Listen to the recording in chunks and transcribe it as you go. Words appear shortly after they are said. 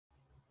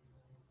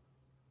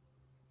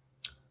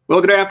Well,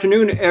 good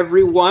afternoon,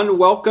 everyone.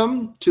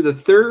 Welcome to the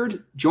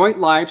third joint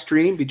live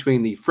stream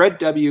between the Fred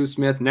W.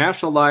 Smith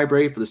National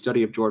Library for the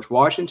Study of George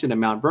Washington at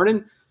Mount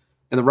Vernon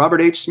and the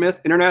Robert H. Smith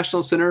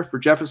International Center for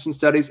Jefferson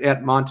Studies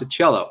at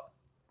Monticello.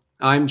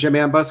 I'm Jim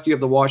Ambuske of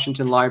the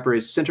Washington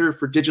Library's Center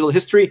for Digital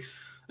History,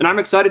 and I'm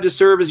excited to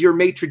serve as your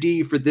maitre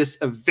d' for this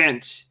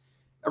event.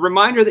 A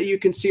reminder that you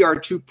can see our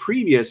two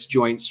previous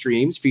joint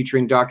streams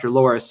featuring Dr.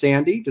 Laura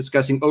Sandy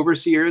discussing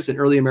overseers and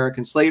early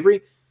American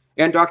slavery,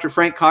 and Dr.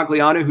 Frank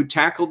Cogliano, who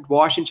tackled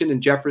Washington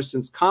and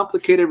Jefferson's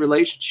complicated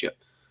relationship.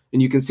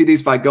 And you can see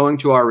these by going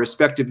to our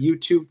respective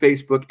YouTube,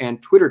 Facebook,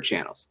 and Twitter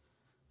channels.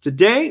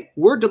 Today,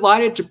 we're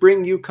delighted to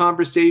bring you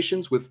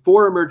conversations with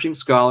four emerging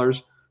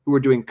scholars who are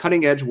doing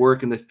cutting-edge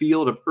work in the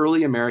field of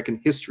early American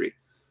history.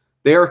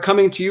 They are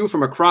coming to you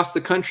from across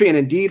the country and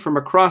indeed from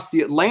across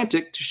the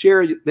Atlantic to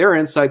share their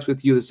insights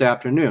with you this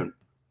afternoon.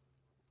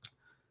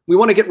 We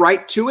want to get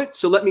right to it,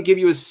 so let me give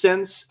you a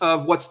sense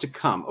of what's to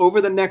come.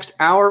 Over the next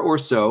hour or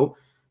so,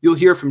 you'll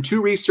hear from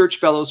two research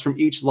fellows from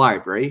each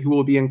library who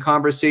will be in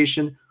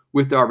conversation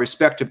with our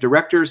respective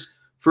directors,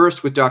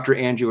 first with Dr.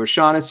 Andrew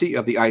O'Shaughnessy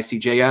of the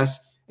ICJS,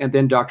 and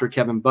then Dr.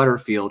 Kevin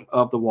Butterfield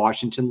of the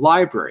Washington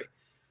Library.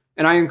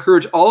 And I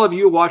encourage all of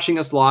you watching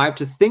us live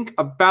to think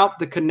about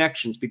the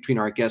connections between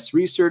our guests'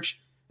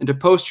 research and to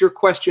post your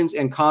questions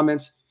and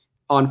comments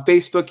on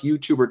Facebook,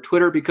 YouTube, or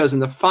Twitter, because in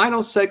the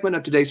final segment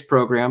of today's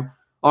program,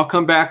 I'll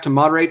come back to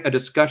moderate a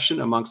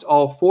discussion amongst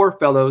all four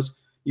fellows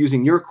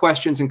using your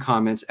questions and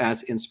comments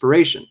as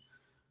inspiration.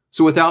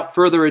 So without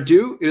further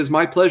ado, it is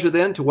my pleasure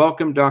then to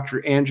welcome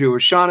Dr. Andrew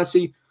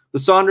O'Shaughnessy, the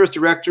Saunders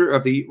Director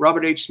of the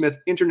Robert H. Smith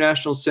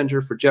International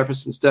Center for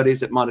Jefferson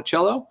Studies at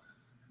Monticello.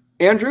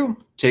 Andrew,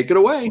 take it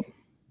away.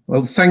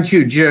 Well, thank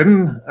you,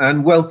 Jim,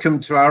 and welcome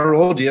to our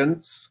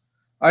audience.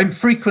 I'm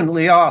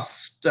frequently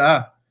asked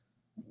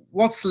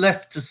what's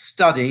left to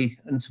study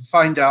and to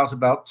find out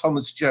about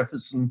Thomas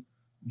Jefferson,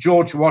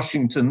 George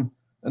Washington,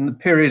 and the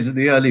period of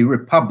the early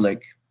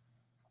Republic.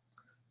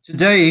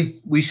 Today,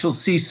 we shall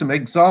see some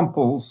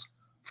examples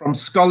from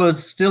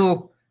scholars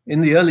still in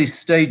the early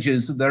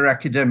stages of their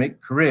academic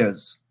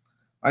careers.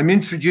 I'm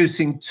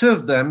introducing two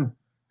of them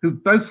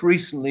who've both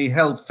recently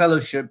held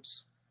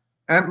fellowships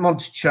at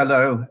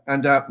Monticello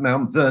and at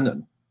Mount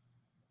Vernon.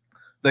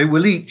 They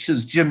will each,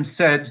 as Jim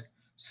said,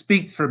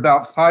 speak for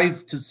about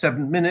 5 to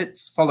 7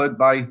 minutes, followed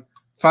by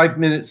 5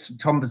 minutes of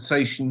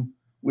conversation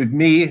with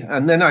me,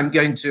 and then I'm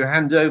going to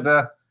hand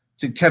over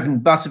to Kevin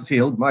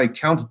Butterfield, my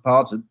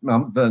counterpart at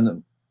Mount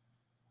Vernon.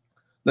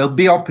 There'll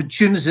be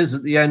opportunities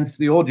at the end for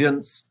the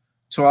audience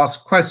to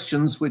ask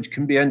questions, which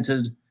can be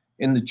entered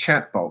in the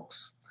chat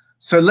box.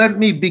 So let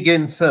me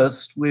begin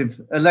first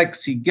with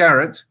Alexi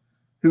Garrett,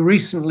 who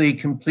recently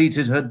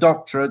completed her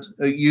doctorate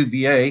at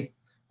UVA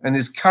and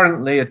is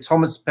currently a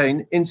Thomas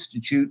Paine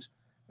Institute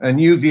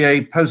and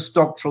UVA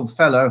postdoctoral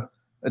fellow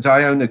at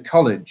Iona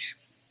College.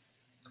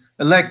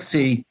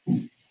 Alexi,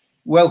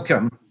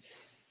 welcome.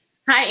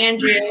 Hi,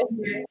 Andrew.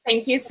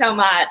 Thank you so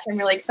much. I'm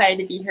really excited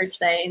to be here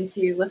today and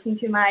to listen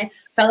to my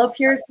fellow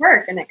peers'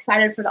 work, and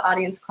excited for the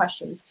audience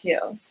questions too.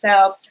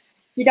 So if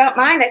you don't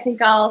mind, I think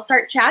I'll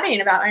start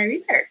chatting about my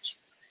research.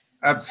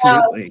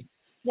 Absolutely.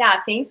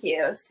 Yeah, thank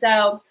you.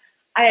 So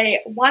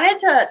I wanted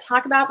to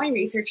talk about my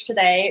research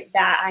today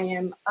that I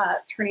am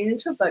turning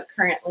into a book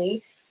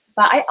currently.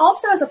 But I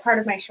also, as a part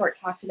of my short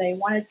talk today,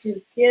 wanted to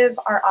give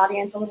our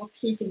audience a little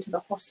peek into the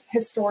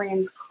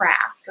historian's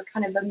craft, or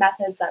kind of the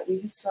methods that we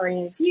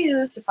historians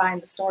use to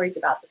find the stories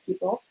about the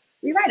people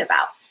we write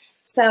about.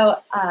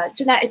 So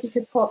Jeanette, if you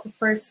could pull up the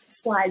first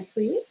slide,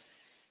 please.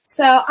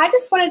 So I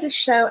just wanted to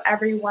show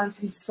everyone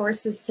some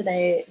sources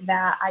today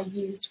that I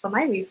used for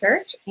my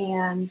research,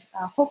 and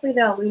hopefully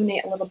they'll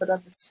illuminate a little bit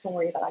of the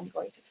story that I'm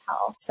going to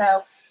tell.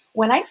 So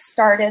when I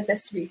started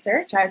this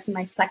research, I was in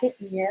my second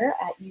year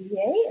at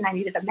UVA, and I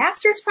needed a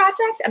master's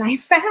project, and I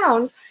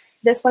found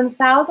this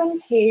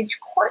 1,000-page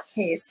court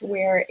case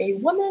where a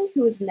woman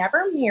who was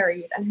never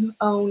married and who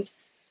owned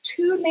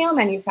 2 nail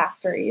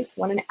manufactories,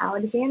 one in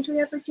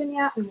Alexandria,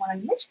 Virginia, and one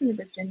in Richmond,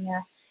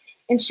 Virginia,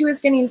 and she was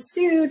getting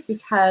sued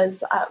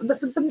because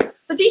the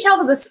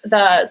details of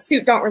the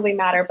suit don't really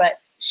matter,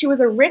 but she was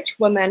a rich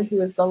woman who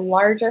was the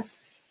largest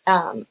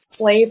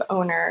slave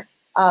owner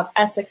of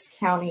Essex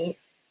County,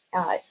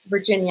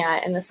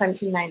 Virginia, in the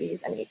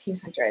 1790s and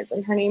 1800s.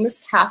 And her name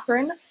is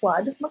Catherine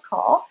Flood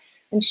McCall,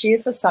 and she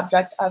is the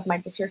subject of my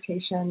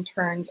dissertation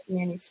turned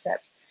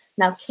manuscript.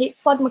 Now, Kate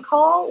Flood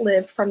McCall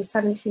lived from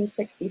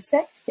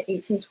 1766 to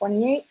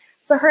 1828.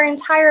 So her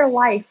entire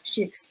life,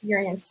 she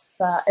experienced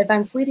the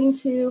events leading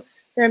to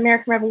the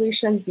American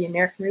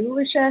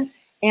Revolution,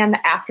 and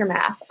the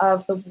aftermath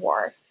of the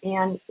war,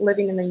 and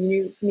living in the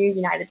new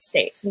United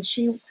States. And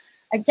she,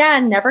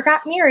 again, never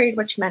got married,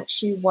 which meant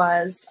she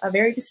was a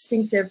very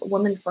distinctive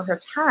woman for her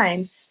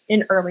time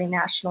in early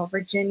national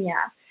Virginia.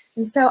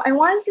 And so I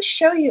wanted to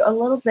show you a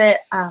little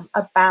bit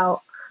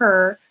about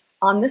her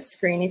on the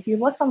screen. If you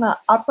look on the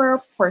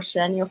upper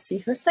portion, you'll see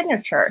her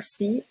signature,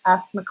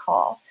 C.F.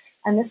 McCall.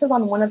 And this is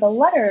on one of the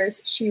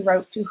letters she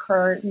wrote to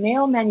her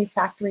nail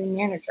manufacturing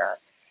manager.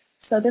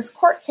 So this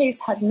court case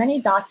had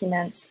many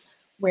documents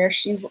where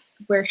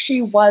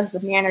she was the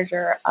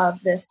manager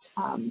of this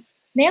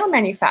nail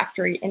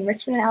manufactory in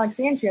Richmond and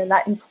Alexandria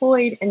that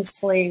employed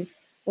enslaved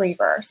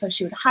labor. So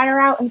she would hire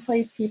out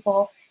enslaved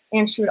people,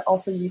 and she would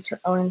also use her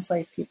own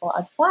enslaved people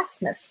as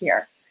blacksmiths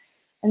here.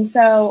 And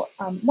so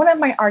one of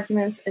my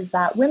arguments is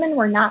that women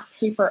were not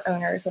paper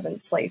owners of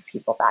enslaved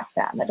people back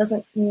then.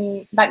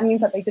 That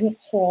means that they didn't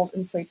hold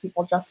enslaved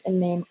people just in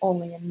name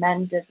only, and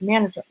men did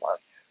management work.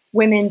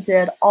 Women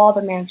did all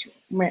the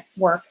management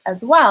work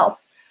as well.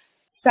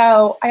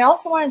 So I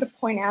also wanted to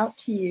point out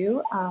to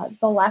you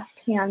the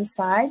left-hand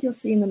side. You'll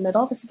see in the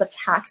middle, this is a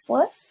tax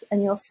list,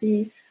 and you'll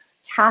see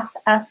Kath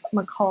F.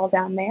 McCall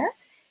down there.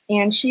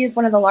 And she is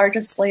one of the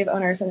largest slave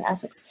owners in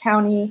Essex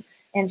County,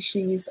 and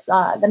she's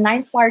the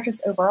 9th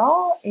largest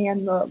overall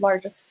and the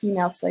largest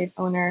female slave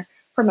owner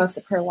for most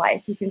of her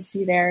life. You can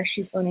see there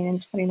she's owning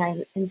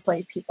 29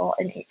 enslaved people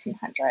in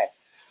 1800.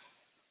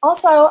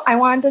 Also, I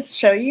wanted to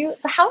show you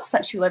the house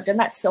that she lived in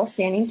that's still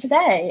standing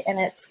today, and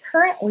it's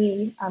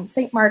currently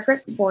St.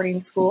 Margaret's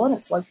Boarding School, and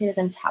it's located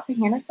in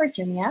Tappahannock,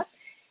 Virginia.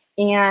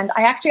 And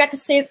I actually got to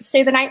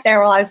stay the night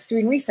there while I was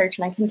doing research,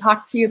 and I can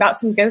talk to you about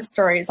some ghost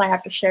stories I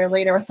have to share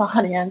later with the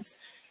audience.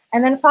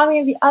 And then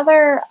finally, the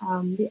other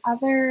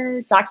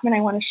document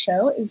I want to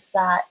show is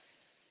that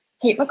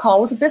Kate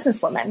McCall was a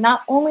businesswoman.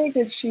 Not only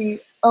did she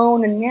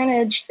own and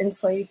manage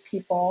enslaved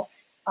people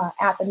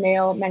at the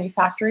nail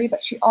manufactory,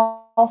 but she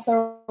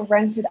also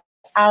rented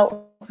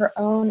out her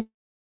own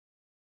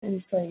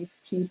enslaved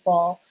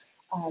people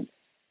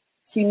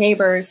to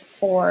neighbors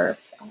for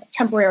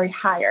temporary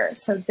hire.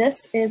 So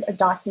this is a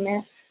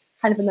document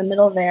kind of in the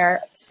middle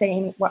there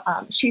saying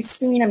she's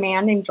suing a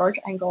man named George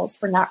Engels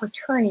for not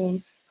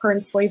returning her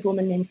enslaved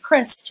woman named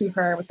Chris to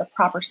her with the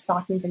proper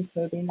stockings and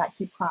clothing that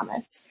he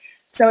promised.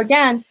 So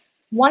again,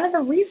 one of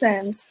the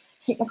reasons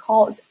Kate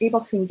McCall is able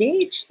to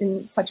engage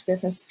in such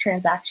business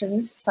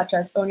transactions, such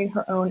as owning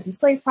her own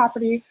enslaved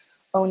property,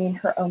 owning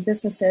her own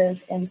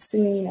businesses, and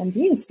suing and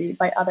being sued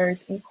by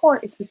others in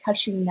court, is because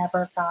she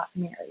never got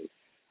married.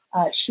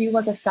 She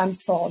was a femme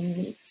sole,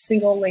 meaning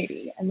single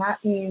lady, and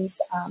that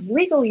means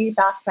legally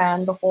back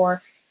then,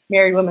 before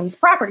Married Women's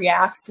Property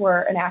Acts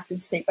were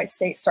enacted state by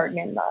state starting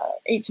in the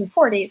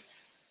 1840s,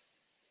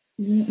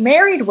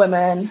 married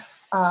women,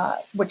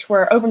 which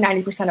were over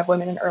 90% of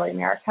women in early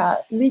America,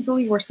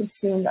 legally were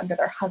subsumed under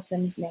their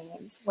husbands'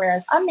 names,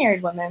 whereas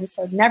unmarried women,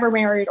 so never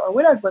married or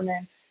widowed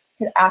women,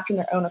 could act in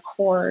their own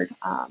accord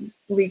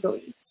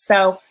legally.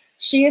 So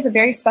she is a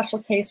very special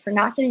case for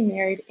not getting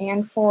married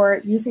and for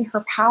using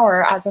her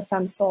power as a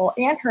femme sole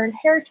and her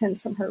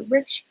inheritance from her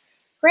rich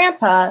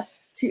grandpa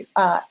to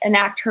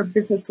enact her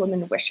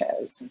businesswoman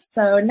wishes.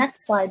 So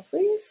next slide,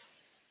 please.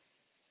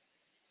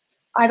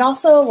 I'd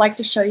also like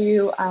to show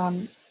you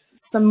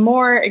some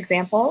more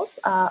examples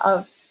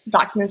of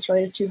documents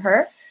related to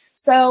her.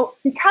 So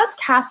because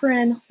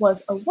Catherine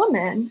was a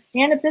woman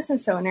and a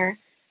business owner,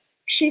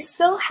 she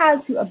still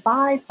had to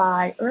abide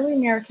by early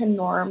American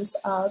norms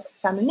of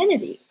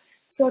femininity.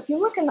 So if you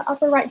look in the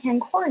upper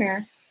right-hand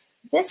corner,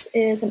 this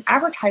is an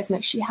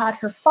advertisement she had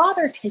her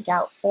father take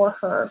out for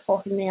her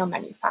nail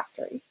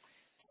manufactory.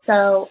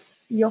 So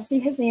you'll see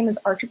his name is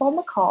Archibald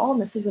McCall,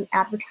 and this is an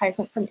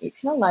advertisement from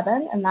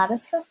 1811, and that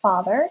is her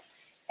father.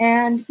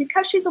 And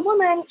because she's a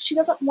woman, she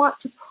doesn't want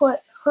to put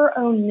her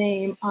own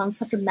name on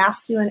such a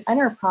masculine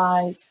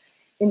enterprise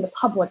in the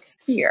public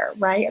sphere,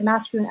 right? A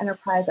masculine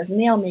enterprise as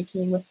nail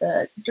making with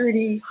the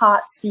dirty,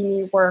 hot,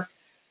 steamy work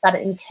that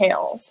it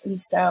entails.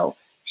 And so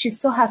she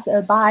still has to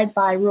abide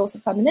by rules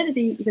of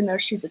femininity, even though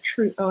she's a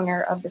true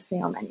owner of this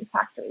nail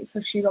manufactory. So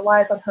she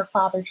relies on her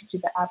father to do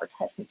the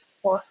advertisements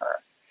for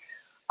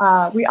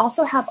her. We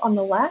also have on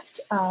the left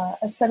a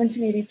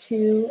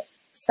 1782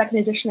 second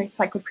edition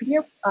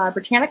Encyclopedia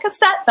Britannica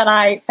set that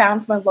I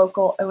found from a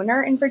local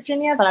owner in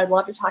Virginia that I'd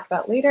love to talk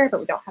about later, but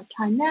we don't have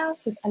time now.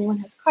 So if anyone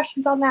has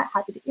questions on that,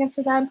 happy to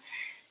answer them.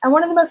 And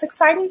one of the most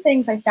exciting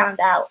things I found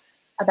out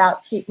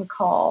about Kate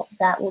McCall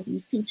that will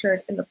be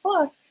featured in the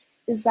book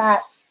is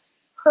that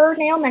her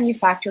nail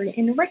manufactory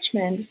in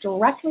Richmond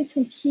directly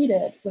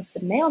competed with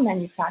the nail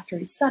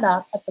manufactory set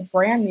up at the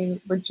brand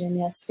new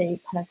Virginia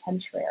State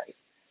Penitentiary.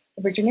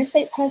 The Virginia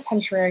State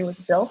Penitentiary was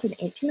built in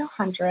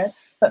 1800,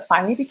 but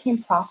finally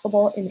became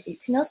profitable in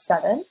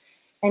 1807.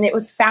 And it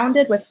was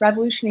founded with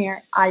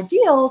revolutionary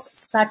ideals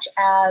such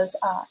as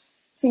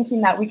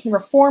thinking that we can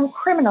reform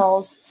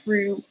criminals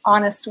through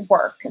honest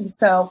work. And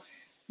so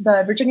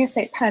the Virginia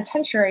State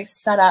Penitentiary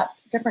set up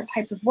different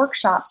types of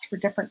workshops for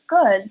different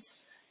goods.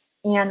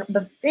 And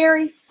the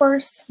very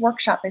first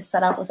workshop they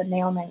set up was a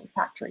nail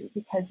manufactory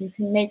because you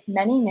can make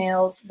many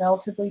nails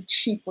relatively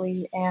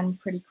cheaply and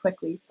pretty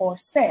quickly for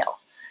sale.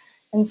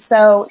 And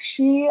so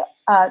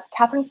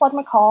Catherine Flood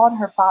McCall and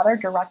her father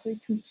directly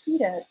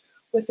competed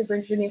with the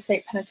Virginia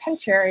State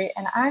Penitentiary.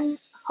 And I'm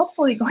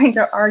hopefully going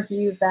to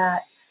argue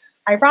that,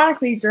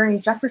 ironically,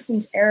 during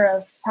Jefferson's era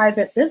of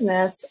private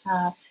business,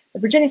 the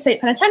Virginia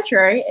State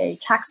Penitentiary, a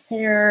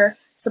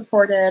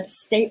taxpayer-supported,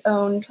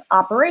 state-owned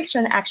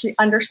operation, actually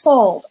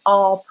undersold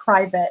all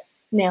private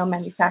nail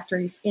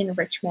manufactories in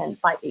Richmond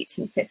by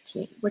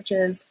 1815, which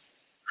is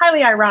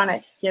highly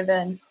ironic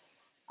given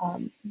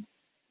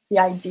the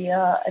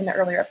idea in the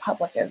early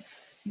republic of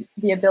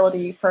the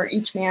ability for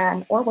each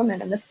man or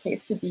woman in this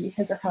case to be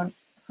his or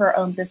her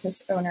own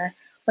business owner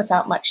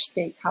without much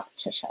state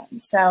competition.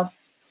 So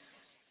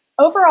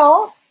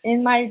overall,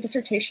 in my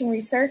dissertation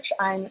research,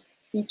 I'm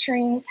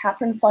featuring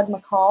Catherine Flood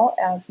McCall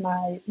as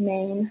my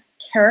main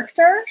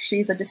character.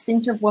 She's a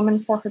distinctive woman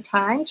for her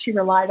time. She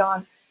relied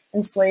on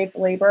enslaved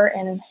labor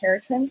and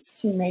inheritance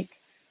to make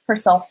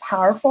herself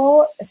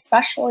powerful,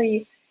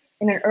 especially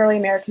in an early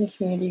American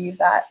community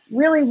that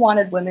really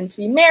wanted women to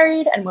be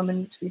married and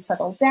women to be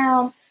settled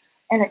down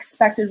and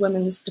expected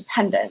women's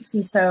dependence.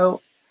 And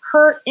so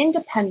her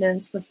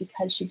independence was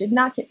because she did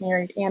not get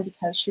married and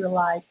because she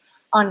relied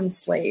on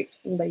enslaved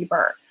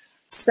labor.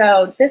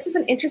 So this is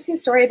an interesting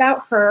story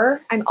about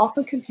her. I'm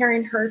also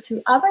comparing her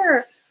to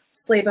other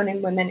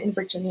slave-owning women in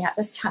Virginia at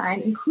this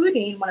time,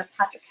 including one of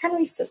Patrick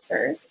Henry's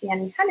sisters,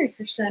 Annie Henry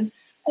Krysten,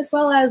 as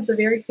well as the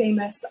very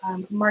famous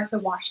Martha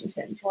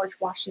Washington, George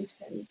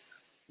Washington's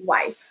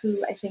wife,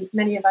 who I think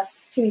many of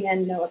us tuning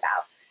in know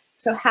about.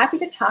 So happy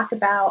to talk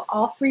about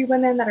all three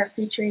women that are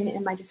featuring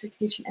in my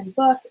dissertation and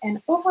book.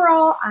 And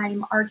overall,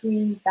 I'm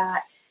arguing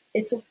that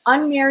it's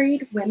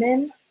unmarried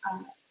women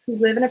who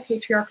live in a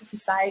patriarchal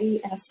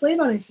society and a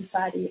slave-owning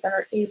society that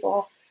are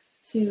able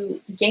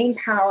to gain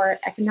power,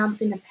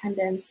 economic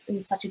independence in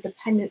such a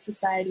dependent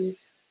society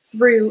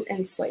through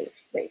enslaved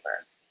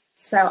labor.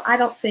 So I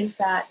don't think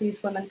that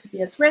these women could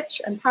be as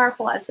rich and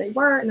powerful as they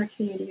were in their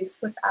communities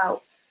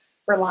without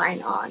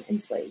relying on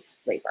enslaved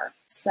labor.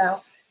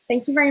 So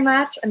thank you very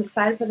much. I'm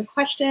excited for the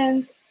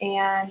questions,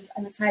 and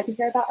I'm excited to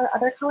hear about our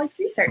other colleagues'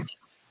 research.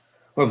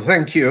 Well,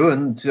 thank you.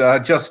 And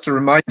just to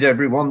remind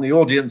everyone, the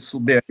audience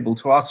will be able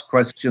to ask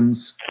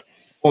questions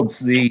towards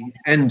the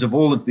end of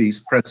all of these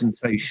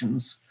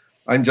presentations.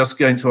 I'm just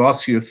going to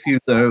ask you a few,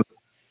 though,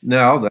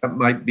 now that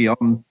might be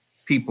on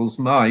people's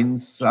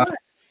minds. Sure.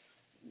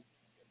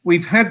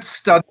 We've had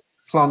studied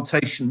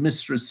plantation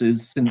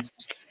mistresses since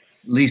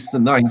at least the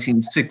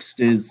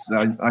 1960s.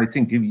 I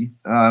think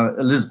of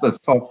Elizabeth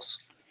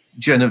Fox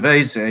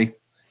Genovese.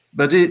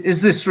 But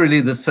is this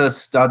really the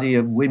first study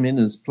of women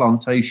as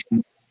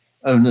plantation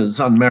owners,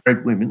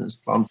 unmarried women as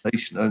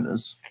plantation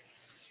owners?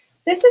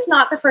 This is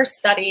not the first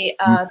study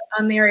of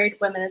unmarried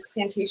women as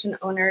plantation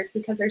owners,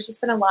 because there's just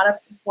been a lot of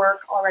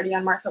work already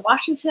on Martha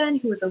Washington,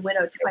 who was a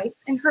widow twice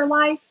in her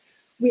life.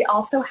 We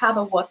also have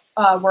a work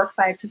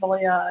by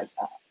Tavolia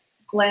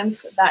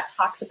Glimpf that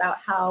talks about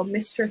how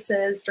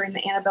mistresses during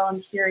the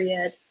antebellum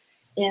period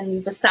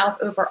in the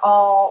South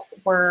overall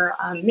were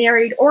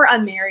married or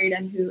unmarried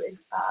and who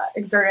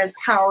exerted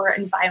power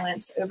and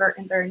violence over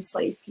their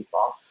enslaved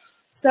people.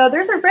 So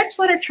there's a rich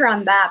literature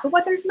on that, but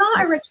what there's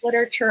not a rich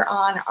literature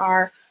on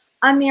are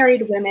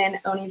unmarried women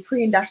owning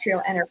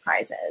pre-industrial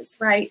enterprises,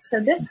 right?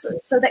 So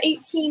the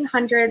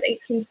 1800s,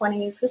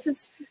 1820s, this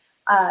is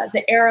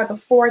the era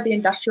before the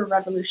Industrial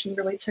Revolution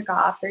really took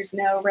off. There's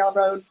no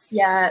railroads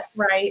yet,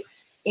 right?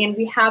 And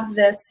we have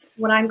this,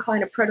 what I'm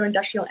calling a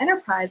proto-industrial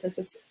enterprise, as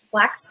this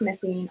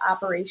blacksmithing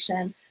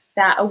operation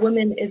that a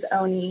woman is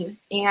owning.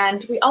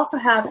 And we also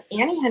have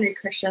Annie Henry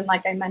Krysten,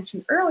 like I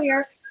mentioned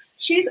earlier.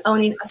 She's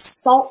owning a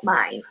salt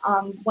mine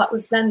on what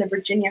was then the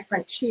Virginia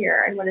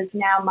frontier and what is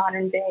now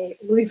modern day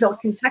Louisville,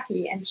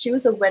 Kentucky. And she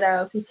was a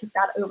widow who took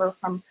that over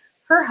from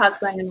her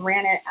husband and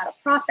ran it at a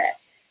profit.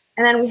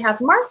 And then we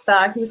have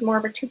Martha, who's more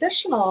of a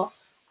traditional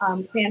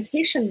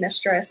plantation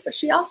mistress, but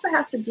she also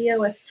has to deal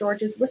with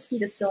George's whiskey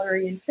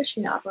distillery and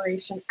fishing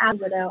operation as a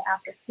widow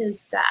after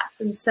his death.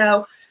 And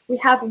so we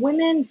have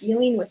women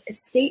dealing with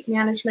estate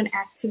management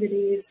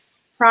activities,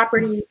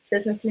 property,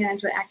 business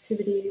management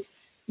activities,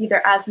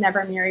 either as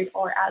never married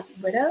or as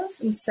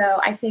widows. And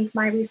so I think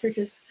my research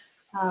is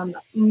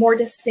more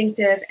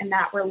distinctive in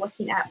that we're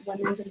looking at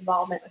women's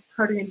involvement with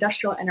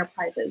proto-industrial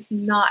enterprises,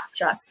 not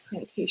just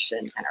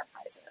plantation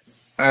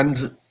enterprises.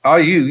 And are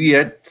you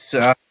yet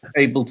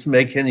able to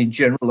make any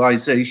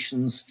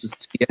generalizations to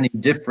see any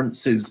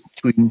differences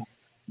between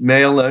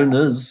male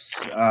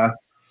owners,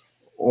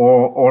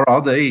 or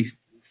are they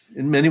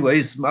in many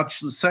ways much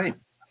the same?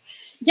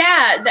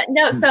 Yeah,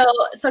 so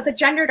it's a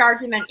gendered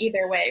argument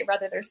either way,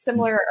 whether they're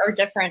similar or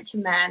different to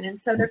men. And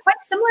so they're quite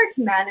similar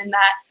to men in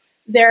that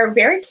they're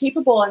very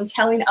capable in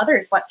telling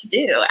others what to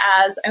do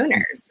as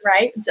owners,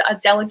 right?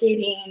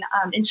 Delegating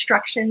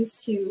instructions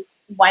to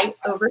white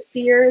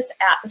overseers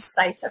at the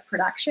sites of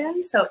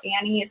production. So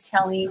Annie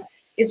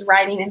is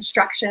writing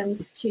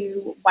instructions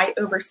to white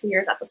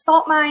overseers at the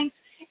salt mine,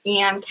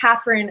 and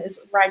Catherine is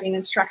writing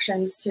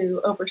instructions to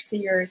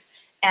overseers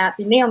at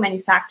the nail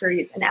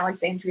manufactories in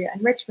Alexandria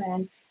and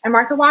Richmond. And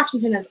Martha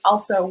Washington is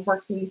also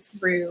working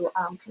through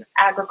kind of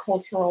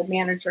agricultural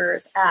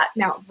managers at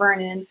Mount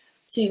Vernon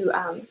to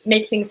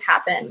make things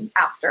happen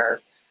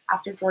after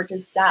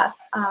George's death.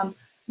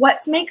 What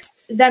makes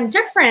them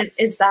different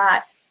is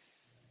that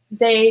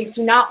they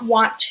do not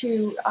want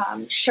to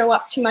show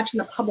up too much in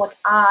the public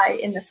eye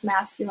in this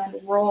masculine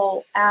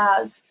role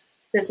as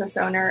business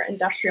owner,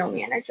 industrial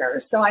manager.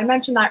 So I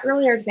mentioned that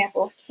earlier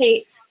example of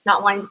Kate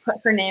not wanting to put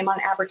her name on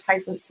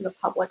advertisements to the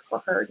public for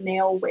her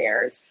nail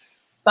wares.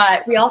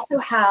 But we also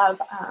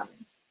have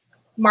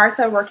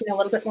Martha working a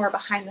little bit more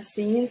behind the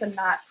scenes and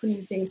not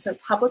putting things so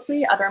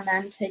publicly. Other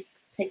men take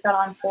that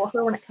on for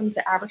her when it comes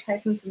to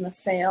advertisements and the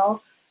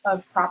sale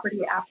of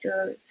property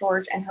after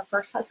George and her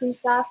first husband's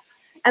death.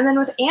 And then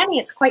with Annie,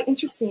 it's quite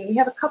interesting. We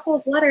have a couple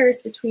of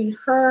letters between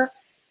her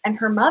and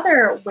her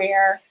mother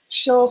where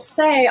she'll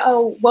say,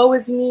 oh, woe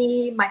is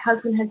me, my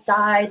husband has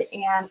died,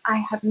 and I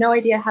have no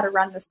idea how to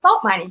run the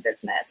salt mining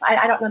business.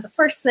 I don't know the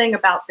first thing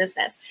about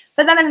business.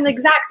 But then in the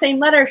exact same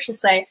letter, she'll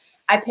say,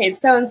 I paid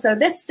so-and-so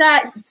this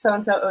debt,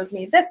 so-and-so owes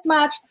me this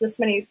much, this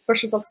many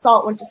bushels of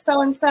salt went to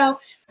so-and-so.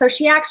 So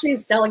she actually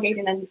is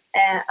delegating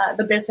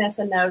the business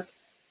and knows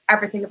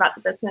everything about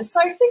the business.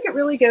 So I think it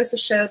really goes to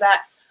show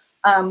that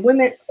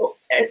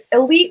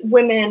elite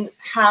women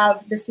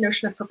have this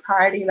notion of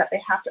propriety that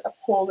they have to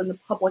uphold in the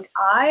public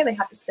eye. They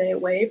have to stay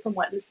away from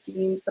what is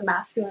deemed the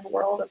masculine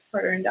world of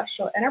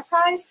proto-industrial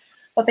enterprise,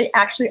 but they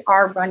actually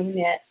are running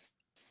it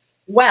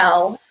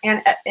well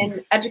and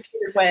in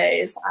educated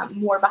ways,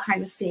 more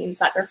behind the scenes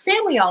that their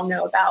family all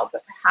know about,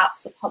 but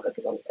perhaps the public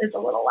is a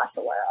little less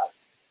aware of.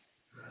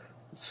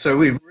 So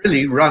we've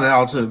really run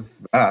out of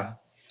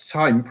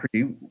time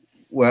pretty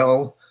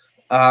well.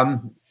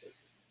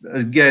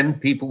 Again,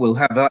 people will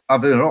have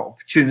other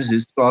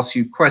opportunities to ask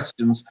you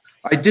questions.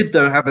 I did,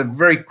 though, have a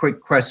very quick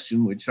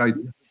question, which I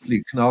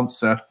hopefully can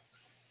answer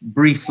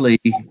briefly,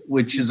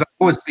 which is I've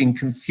always been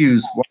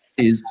confused what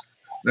is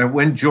that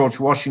when George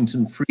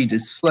Washington freed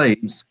his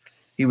slaves,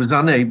 he was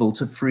unable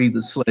to free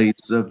the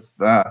slaves of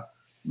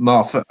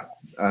Martha.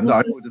 And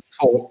I would have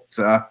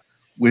thought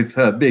with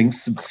her being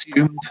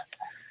subsumed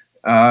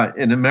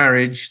in a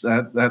marriage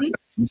that wouldn't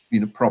have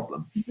been a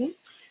problem.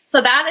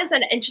 So that is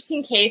an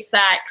interesting case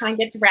that kind of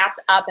gets wrapped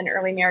up in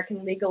early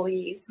American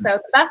legalese. So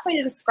the best way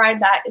to describe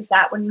that is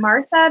that when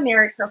Martha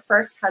married her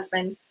first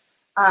husband,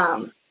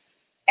 and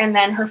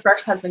then her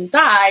first husband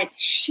died,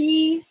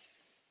 she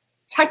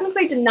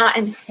technically did not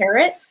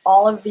inherit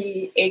all of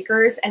the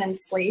acres and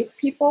enslaved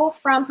people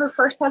from her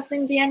first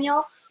husband,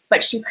 Daniel,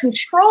 but she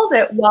controlled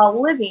it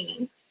while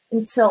living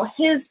until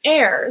his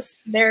heirs,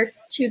 their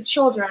two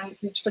children,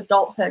 reached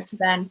adulthood to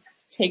then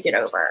take it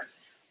over.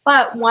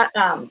 But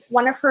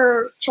one of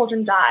her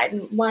children died,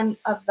 and one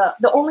of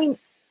the only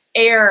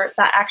heir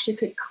that actually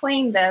could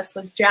claim this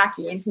was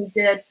Jackie, and he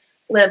did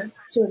live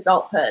to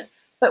adulthood.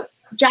 But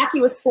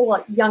Jackie was still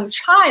a young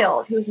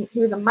child. He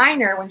was a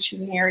minor when she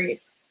married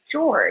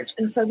George,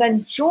 and so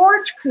then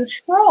George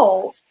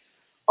controlled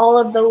all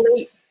of the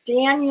late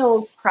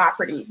Daniel's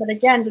property, but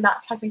again did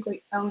not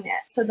technically own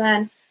it. So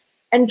then,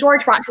 and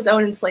George brought his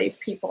own enslaved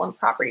people and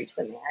property to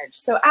the marriage.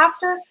 So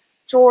after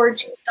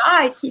George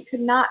died, he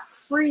could not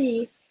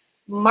free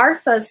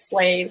Martha's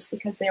slaves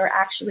because they were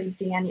actually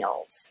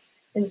Daniel's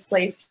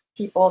enslaved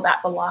people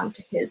that belonged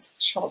to his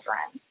children.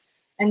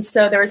 And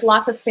so there was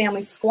lots of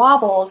family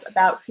squabbles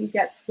about who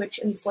gets which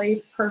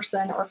enslaved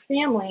person or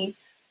family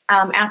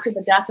after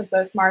the death of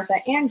both Martha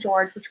and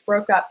George, which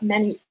broke up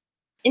many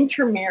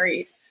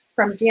intermarried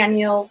from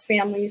Daniel's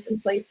family's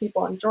enslaved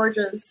people and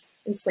George's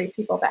enslaved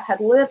people that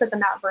had lived at the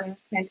Mount Vernon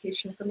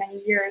plantation for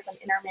many years and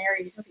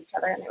intermarried with each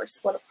other, and they were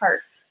split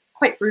apart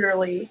quite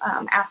brutally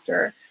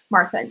after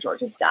Martha and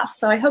George's death.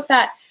 So I hope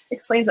that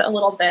explains it a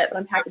little bit, but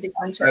I'm happy to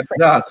go into it.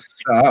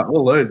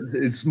 Although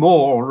it's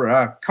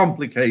more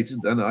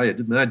complicated than I had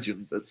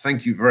imagined, but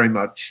thank you very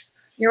much.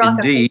 You're welcome.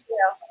 Indeed.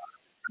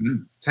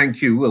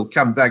 Thank you. We'll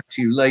come back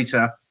to you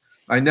later.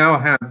 I now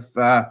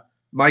have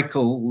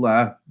Michael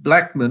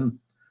Blaakman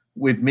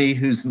with me,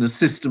 who's an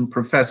assistant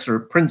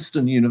professor at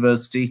Princeton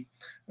University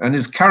and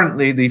is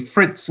currently the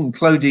Fritz and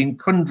Claudine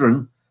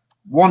Kundran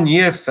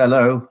one-year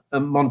fellow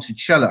at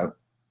Monticello.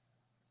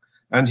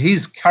 And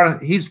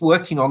he's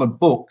working on a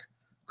book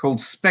called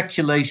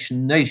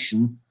Speculation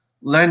Nation,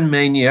 Land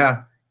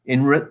Mania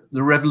in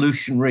the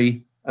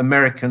Revolutionary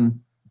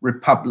American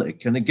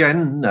Republic. And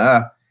again,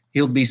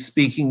 he'll be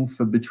speaking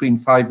for between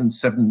 5 and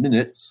 7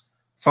 minutes,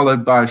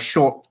 followed by a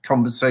short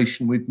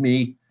conversation with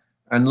me.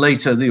 And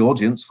later the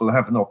audience will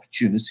have an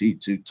opportunity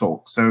to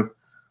talk. So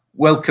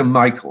welcome,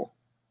 Michael.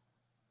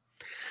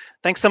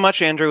 Thanks so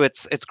much, Andrew.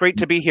 It's great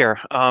to be here.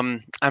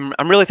 I'm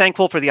really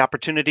thankful for the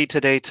opportunity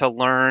today to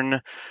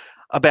learn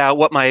about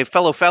what my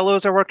fellow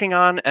fellows are working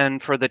on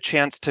and for the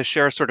chance to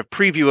share a sort of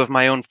preview of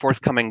my own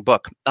forthcoming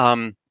book.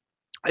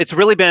 It's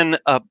really been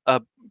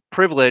a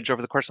privilege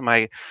over the course of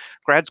my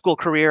grad school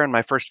career and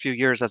my first few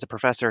years as a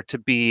professor to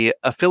be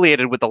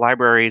affiliated with the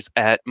libraries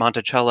at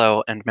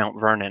Monticello and Mount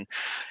Vernon.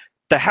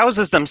 The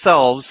houses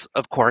themselves,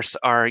 of course,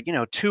 are,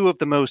 two of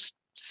the most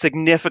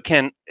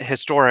significant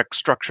historic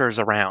structures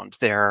around.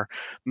 They're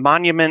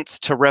monuments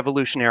to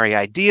revolutionary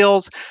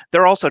ideals.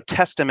 They're also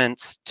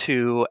testaments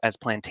to, as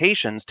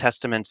plantations,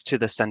 testaments to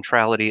the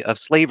centrality of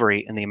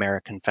slavery in the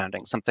American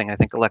founding, something I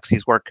think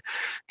Alexi's work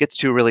gets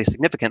to really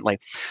significantly.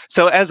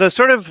 So as a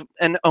sort of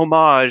an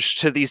homage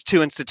to these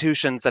two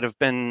institutions that have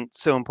been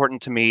so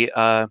important to me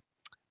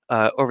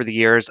over the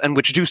years, and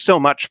which do so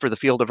much for the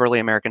field of early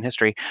American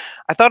history,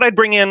 I thought I'd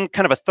bring in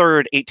kind of a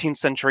third 18th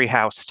century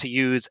house to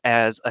use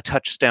as a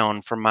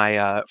touchstone for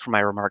my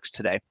remarks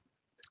today.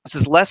 This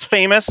is less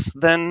famous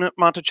than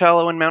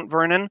Monticello and Mount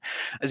Vernon.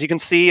 As you can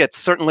see, it's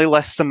certainly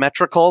less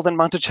symmetrical than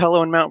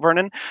Monticello and Mount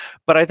Vernon,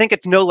 but I think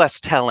it's no less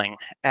telling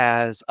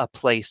as a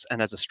place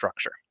and as a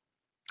structure.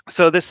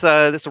 So this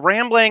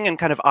rambling and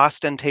kind of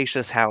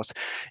ostentatious house,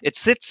 it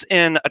sits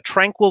in a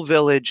tranquil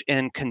village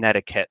in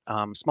Connecticut,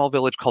 small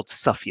village called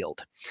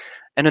Suffield.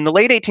 And in the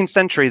late 18th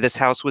century, this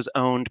house was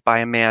owned by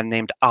a man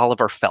named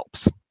Oliver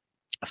Phelps.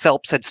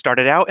 Phelps had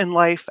started out in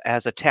life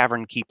as a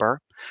tavern keeper.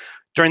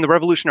 During the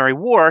Revolutionary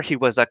War, he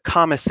was a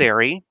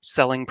commissary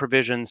selling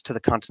provisions to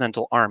the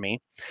Continental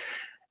Army.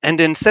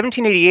 And in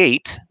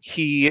 1788,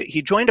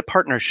 he joined a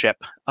partnership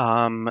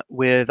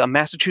with a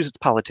Massachusetts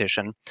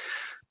politician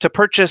to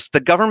purchase the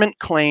government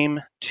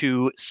claim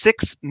to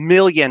 6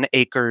 million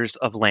acres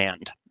of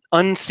land,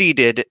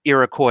 unceded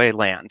Iroquois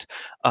land,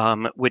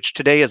 which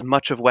today is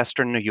much of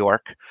Western New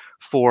York,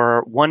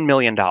 for $1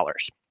 million.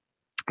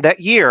 That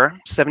year,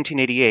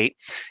 1788,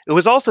 it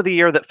was also the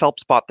year that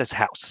Phelps bought this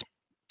house.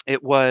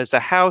 It was a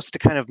house to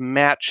kind of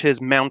match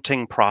his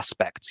mounting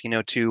prospects,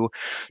 to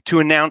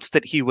announce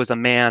that he was a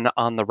man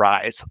on the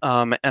rise.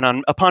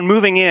 Upon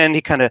moving in,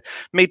 he kind of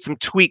made some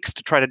tweaks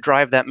to try to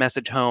drive that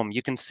message home.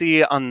 You can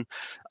see on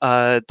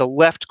the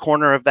left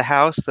corner of the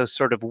house, those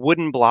sort of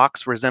wooden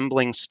blocks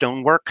resembling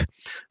stonework.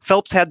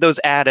 Phelps had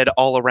those added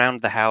all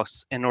around the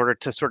house in order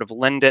to sort of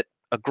lend it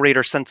a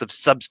greater sense of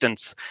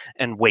substance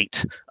and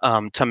weight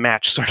to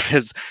match sort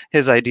of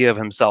his idea of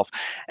himself.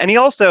 And he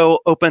also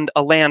opened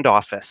a land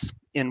office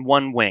in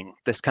one wing,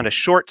 this kind of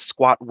short,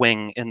 squat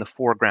wing in the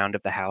foreground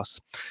of the house,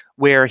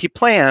 where he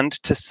planned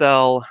to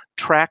sell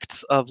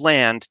tracts of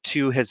land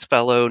to his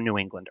fellow New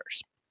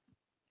Englanders.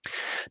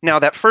 Now,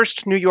 that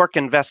first New York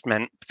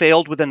investment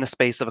failed within the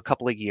space of a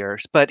couple of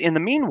years, but in the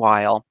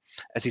meanwhile,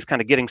 as he's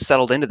kind of getting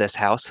settled into this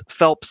house,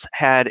 Phelps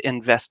had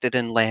invested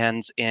in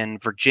lands in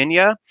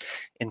Virginia,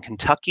 in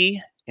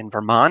Kentucky, in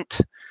Vermont.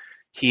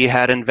 He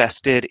had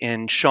invested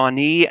in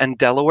Shawnee and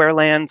Delaware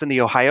lands in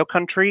the Ohio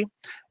country,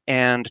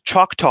 and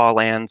Choctaw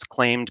lands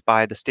claimed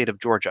by the state of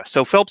Georgia.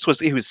 So Phelps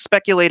was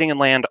speculating in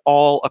land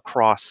all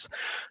across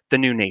the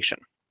new nation.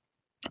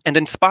 And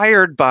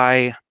inspired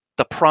by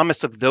the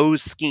promise of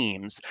those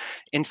schemes,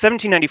 in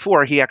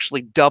 1794, he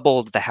actually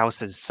doubled the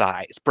house's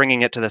size,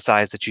 bringing it to the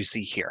size that you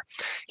see here.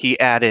 He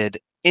added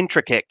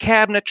intricate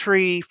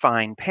cabinetry,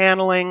 fine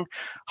paneling,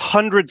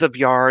 hundreds of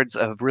yards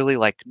of really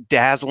like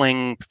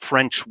dazzling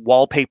French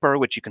wallpaper,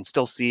 which you can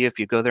still see if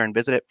you go there and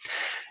visit it.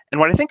 And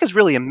what I think is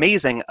really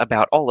amazing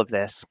about all of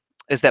this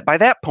is that by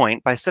that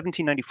point, by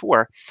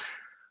 1794,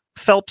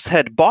 Phelps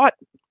had bought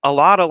a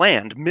lot of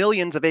land,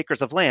 millions of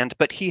acres of land,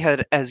 but he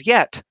had as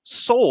yet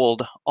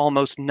sold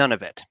almost none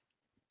of it.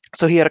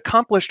 So he had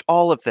accomplished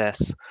all of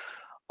this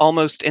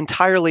almost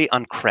entirely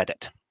on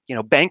credit,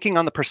 banking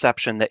on the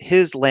perception that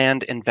his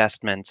land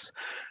investments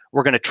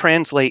were going to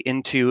translate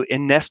into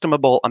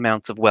inestimable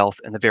amounts of wealth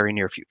in the very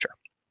near future.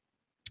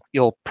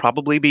 You'll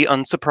probably be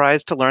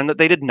unsurprised to learn that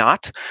they did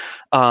not.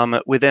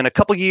 Within a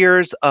couple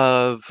years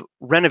of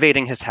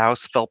renovating his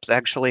house, Phelps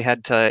actually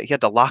had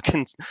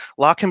to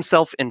lock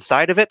himself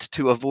inside of it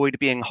to avoid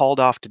being hauled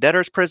off to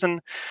debtor's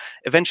prison.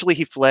 Eventually,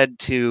 he fled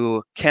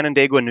to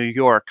Canandaigua, New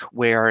York,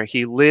 where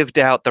he lived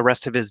out the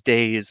rest of his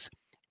days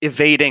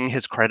evading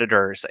his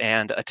creditors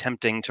and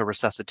attempting to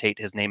resuscitate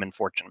his name and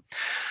fortune.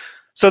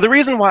 So the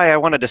reason why I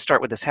wanted to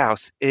start with this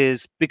house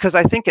is because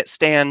I think it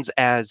stands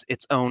as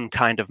its own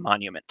kind of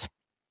monument.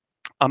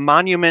 A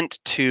monument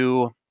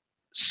to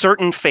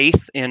certain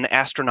faith in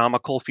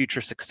astronomical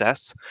future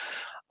success,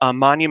 a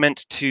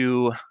monument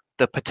to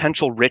the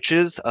potential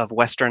riches of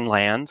Western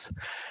lands,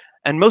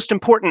 and most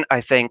important, I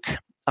think,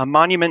 a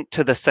monument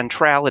to the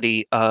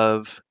centrality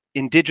of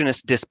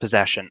indigenous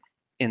dispossession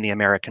in the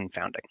American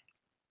founding.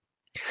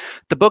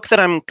 The book that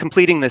I'm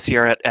completing this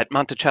year at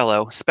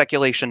Monticello,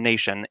 Speculation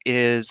Nation,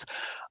 is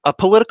a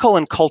political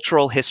and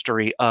cultural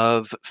history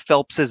of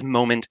Phelps's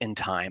moment in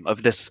time,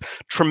 of this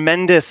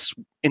tremendous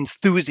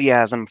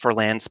enthusiasm for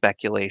land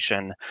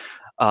speculation,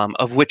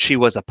 of which he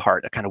was a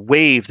part, a kind of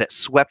wave that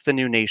swept the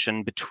new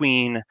nation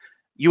between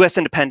U.S.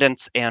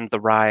 independence and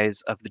the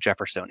rise of the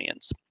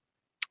Jeffersonians.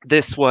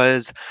 This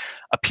was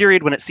a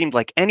period when it seemed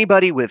like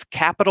anybody with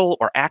capital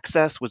or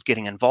access was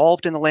getting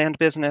involved in the land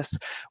business,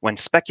 when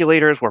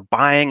speculators were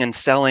buying and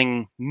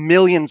selling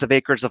millions of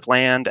acres of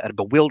land at a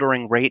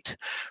bewildering rate,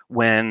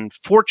 when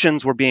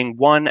fortunes were being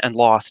won and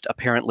lost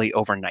apparently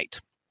overnight.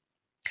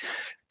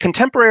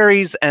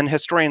 Contemporaries and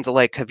historians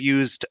alike have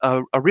used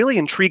a really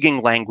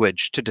intriguing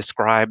language to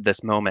describe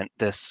this moment,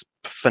 this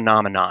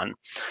phenomenon.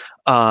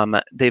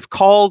 They've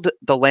called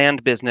the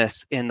land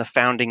business in the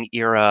founding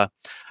era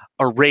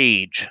a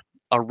rage,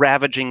 a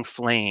ravaging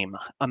flame,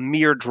 a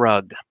mere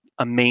drug,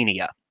 a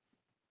mania.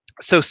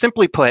 So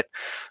simply put,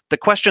 the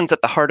questions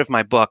at the heart of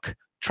my book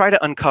try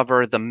to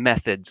uncover the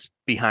methods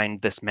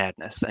behind this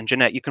madness. And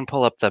Jeanette, you can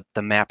pull up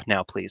the map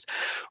now, please.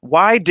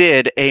 Why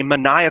did a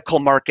maniacal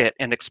market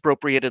and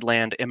expropriated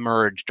land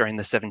emerge during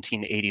the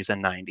 1780s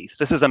and 90s?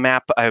 This is a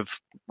map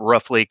I've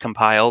roughly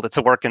compiled. It's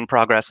a work in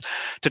progress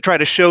to try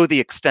to show the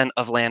extent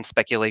of land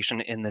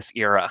speculation in this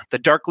era. The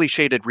darkly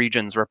shaded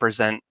regions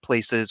represent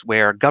places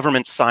where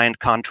governments signed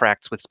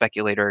contracts with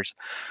speculators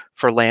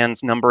for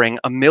lands numbering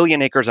 1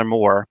 million acres or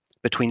more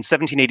between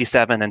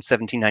 1787 and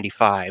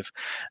 1795.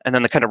 And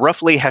then the kind of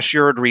roughly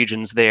hachured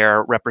regions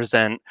there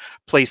represent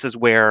places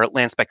where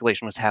land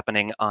speculation was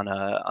happening on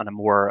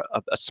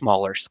a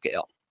smaller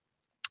scale.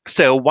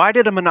 So why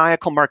did a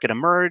maniacal market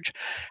emerge?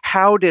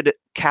 How did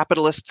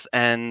capitalists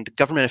and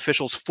government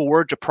officials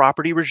forge a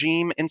property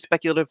regime in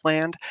speculative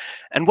land?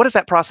 And what does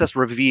that process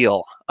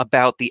reveal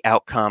about the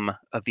outcome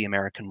of the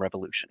American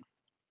Revolution?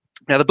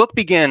 Now, the book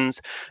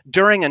begins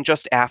during and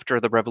just after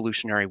the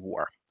Revolutionary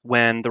War,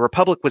 when the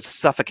Republic was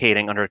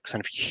suffocating under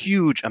kind of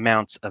huge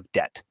amounts of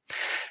debt.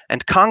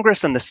 And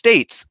Congress and the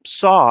states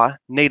saw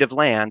native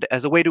land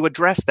as a way to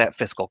address that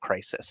fiscal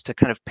crisis, to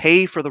kind of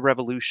pay for the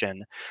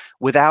revolution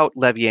without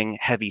levying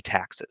heavy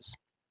taxes.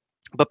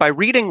 But by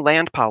reading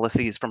land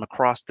policies from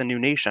across the new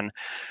nation,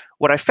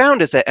 what I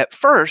found is that at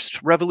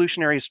first,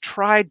 revolutionaries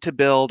tried to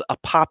build a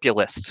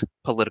populist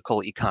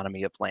political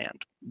economy of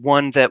land,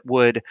 one that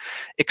would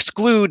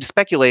exclude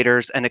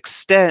speculators and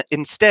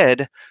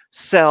instead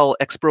sell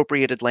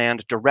expropriated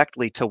land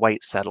directly to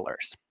white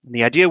settlers. And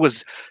the idea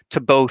was to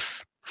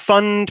both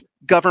fund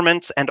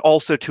governments and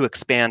also to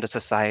expand a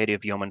society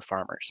of yeoman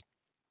farmers.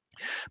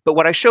 But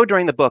what I show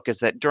during the book is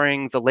that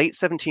during the late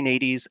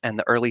 1780s and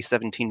the early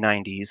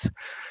 1790s,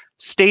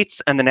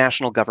 states and the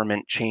national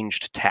government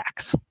changed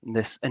tacks.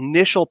 This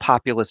initial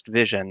populist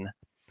vision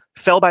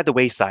fell by the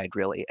wayside,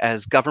 really,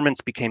 as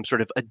governments became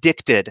sort of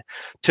addicted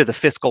to the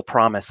fiscal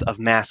promise of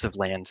massive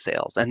land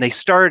sales. And they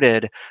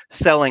started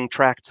selling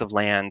tracts of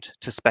land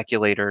to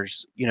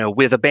speculators,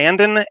 with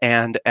abandon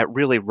and at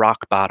really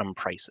rock bottom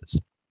prices.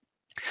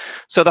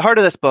 So the heart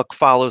of this book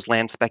follows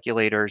land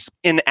speculators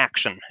in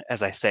action,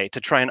 as I say,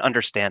 to try and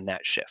understand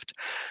that shift.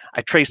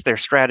 I trace their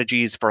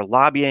strategies for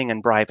lobbying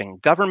and bribing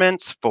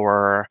governments,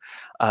 for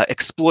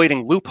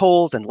exploiting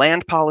loopholes in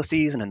land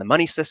policies and in the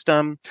money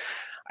system.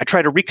 I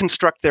try to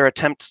reconstruct their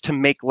attempts to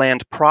make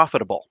land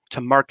profitable,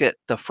 to market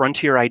the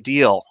frontier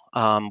ideal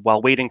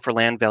while waiting for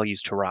land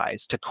values to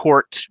rise, to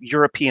court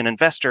European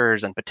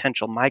investors and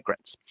potential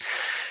migrants.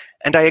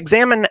 And I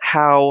examine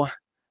how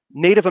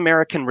Native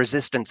American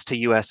resistance to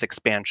U.S.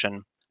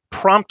 expansion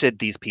prompted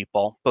these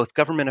people, both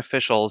government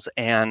officials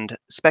and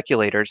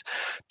speculators,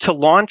 to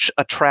launch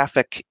a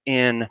traffic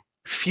in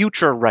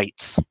future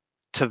rights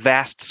to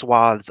vast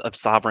swaths of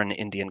sovereign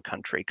Indian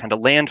country, kind of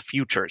land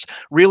futures,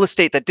 real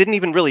estate that didn't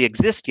even really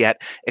exist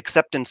yet,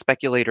 except in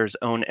speculators'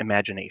 own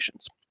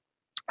imaginations.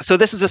 So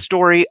this is a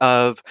story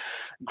of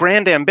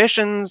grand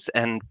ambitions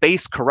and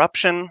base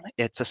corruption.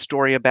 It's a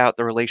story about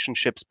the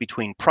relationships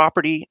between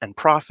property and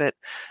profit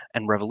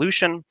and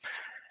revolution.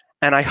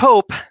 And I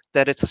hope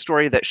that it's a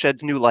story that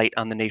sheds new light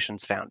on the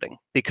nation's founding,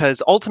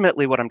 because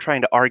ultimately what I'm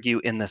trying to argue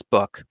in this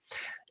book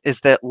is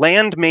that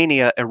land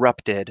mania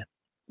erupted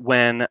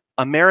when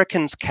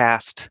Americans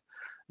cast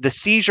the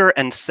seizure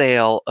and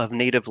sale of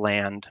native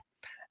land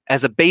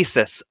as a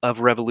basis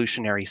of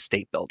revolutionary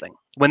state building,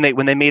 when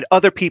they made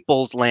other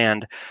people's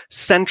land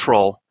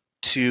central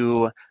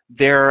to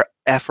their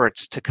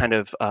efforts to kind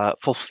of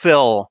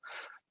fulfill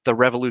the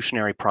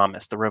revolutionary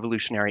promise, the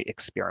revolutionary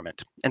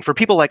experiment. And for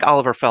people like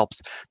Oliver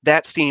Phelps,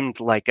 that seemed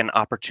like an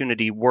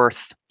opportunity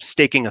worth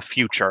staking a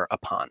future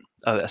upon,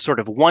 a sort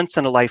of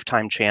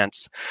once-in-a-lifetime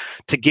chance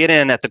to get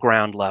in at the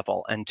ground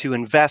level and to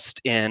invest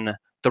in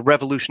the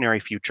revolutionary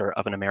future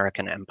of an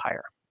American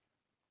empire.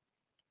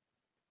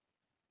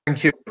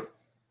 Thank you.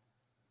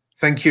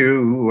 Thank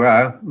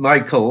you,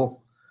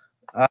 Michael.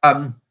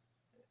 I've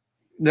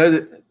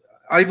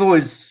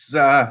always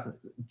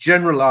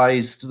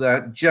generalized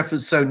that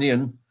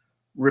Jeffersonian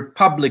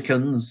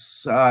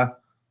Republicans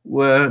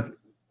were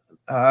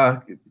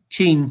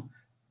keen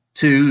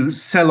to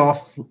sell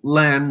off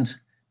land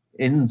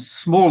in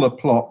smaller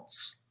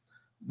plots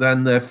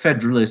than their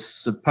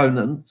Federalist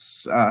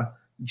opponents.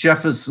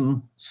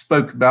 Jefferson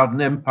spoke about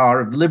an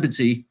empire of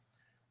liberty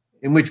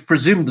in which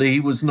presumably he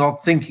was not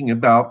thinking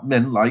about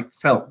men like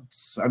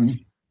Phelps. I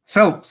mean,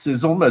 Phelps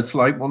is almost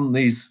like one of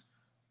these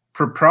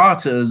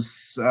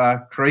proprietors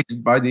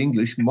created by the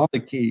English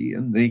monarchy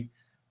in the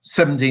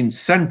 17th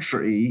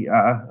century,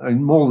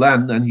 and more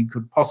land than he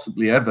could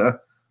possibly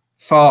ever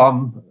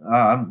farm,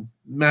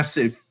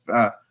 massive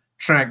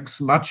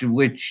tracts, much of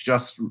which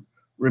just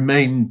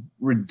remain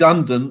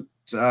redundant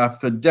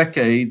for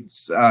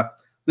decades.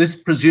 This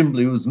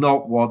presumably was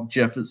not what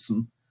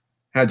Jefferson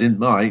had in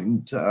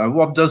mind.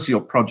 What does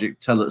your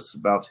project tell us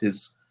about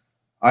his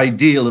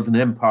ideal of an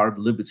empire of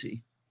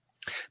liberty?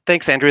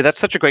 Thanks, Andrew. That's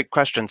such a great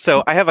question.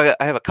 So I have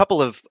a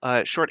couple of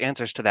short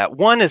answers to that.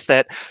 One is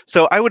that,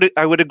 so I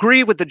would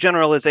agree with the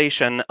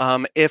generalization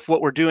if what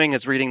we're doing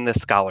is reading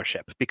this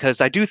scholarship, because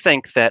I do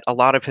think that a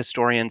lot of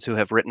historians who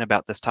have written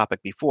about this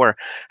topic before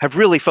have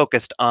really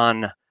focused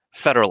on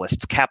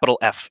Federalists, capital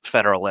F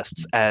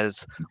Federalists,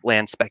 as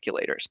land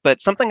speculators.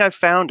 But something I've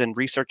found in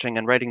researching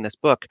and writing this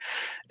book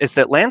is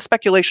that land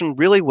speculation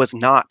really was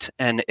not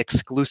an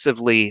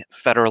exclusively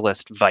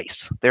Federalist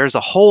vice. There's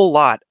a whole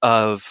lot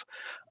of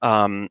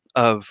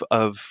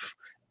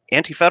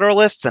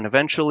anti-federalists and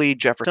eventually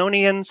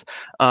Jeffersonians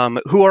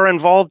who are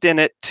involved in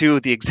it to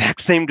the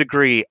exact same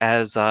degree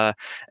as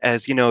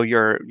you know,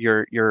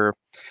 your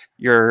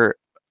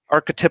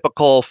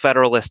archetypical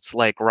Federalists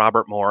like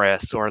Robert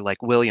Morris or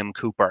like William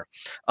Cooper.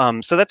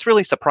 So that's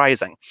really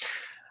surprising.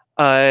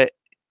 When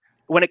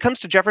it comes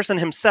to Jefferson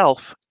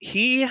himself,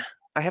 he,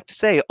 I have to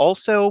say,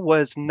 also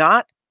was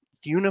not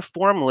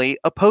uniformly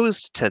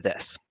opposed to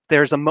this.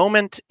 There's a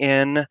moment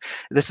in,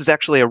 this is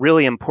actually a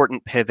really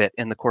important pivot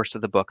in the course of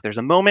the book. There's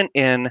a moment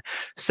in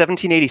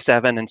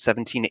 1787 and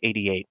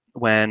 1788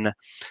 when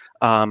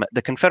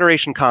the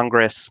Confederation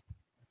Congress,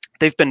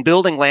 they've been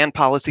building land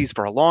policies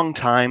for a long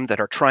time that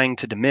are trying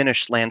to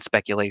diminish land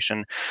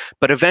speculation.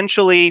 But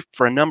eventually,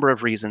 for a number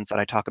of reasons that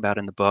I talk about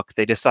in the book,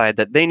 they decide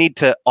that they need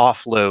to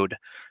offload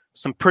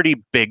some pretty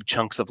big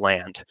chunks of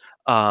land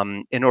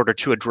in order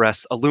to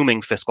address a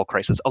looming fiscal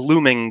crisis, a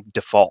looming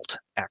default,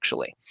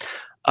 actually.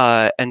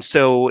 And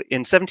so in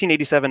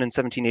 1787 and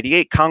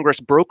 1788, Congress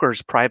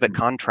brokers private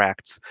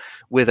contracts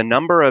with a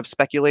number of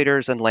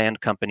speculators and land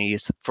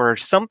companies for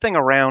something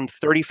around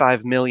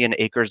 35 million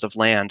acres of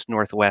land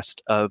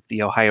northwest of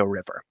the Ohio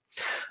River.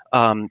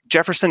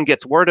 Jefferson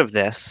gets word of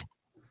this,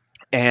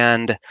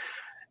 and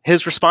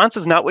his response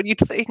is not what you'd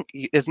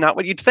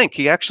think.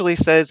 He actually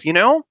says, you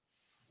know,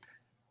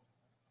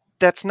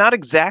 that's not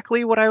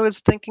exactly what I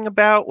was thinking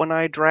about when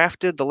I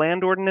drafted the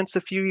land ordinance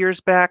a few years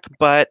back,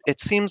 but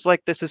it seems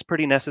like this is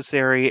pretty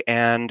necessary,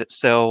 and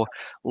so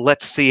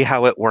let's see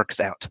how it works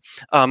out.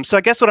 So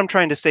I guess what I'm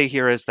trying to say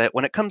here is that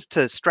when it comes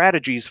to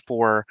strategies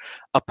for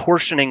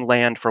apportioning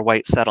land for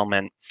white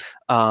settlement,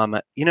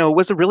 you know, it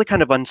was a really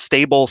kind of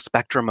unstable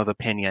spectrum of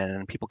opinion,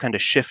 and people kind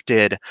of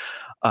shifted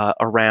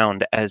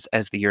around as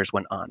the years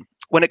went on.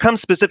 When it comes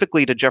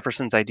specifically to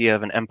Jefferson's idea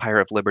of an empire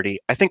of liberty,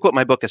 I think what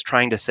my book is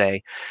trying to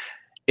say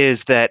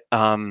is that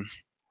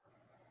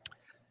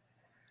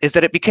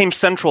it became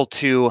central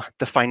to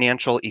the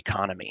financial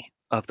economy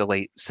of the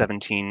late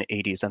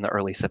 1780s and the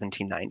early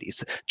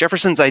 1790s.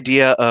 Jefferson's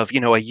idea of, you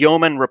know, a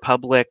yeoman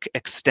republic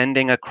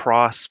extending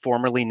across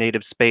formerly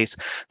native space,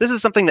 this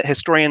is something that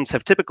historians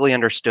have typically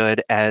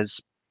understood as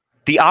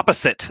the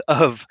opposite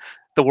of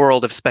the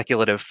world of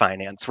speculative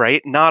finance,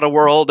 right? Not a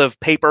world of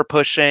paper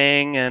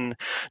pushing and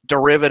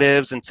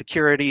derivatives and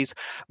securities,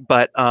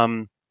 but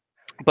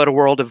a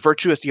world of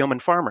virtuous yeoman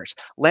farmers.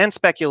 Land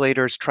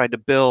speculators tried to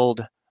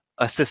build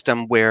a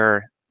system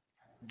where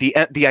the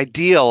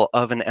ideal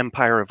of an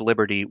empire of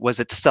liberty was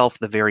itself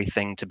the very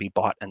thing to be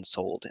bought and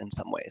sold in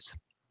some ways.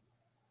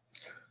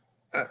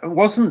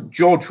 Wasn't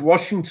George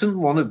Washington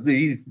one of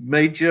the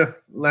major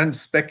land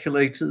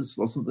speculators?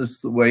 Wasn't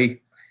this the way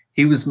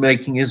he was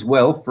making his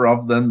wealth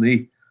rather than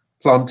the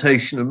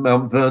plantation of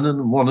Mount Vernon?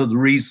 And one of the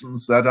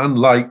reasons that,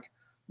 unlike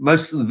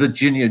most of the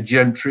Virginia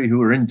gentry who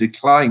were in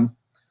decline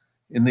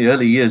in the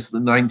early years of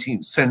the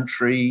 19th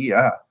century,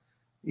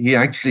 he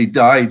actually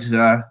died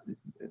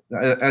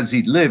as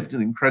he lived,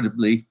 an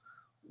incredibly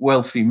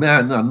wealthy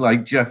man,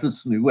 unlike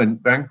Jefferson, who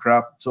went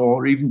bankrupt,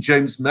 or even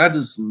James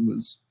Madison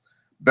was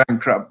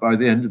bankrupt by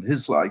the end of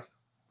his life.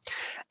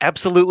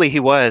 Absolutely, he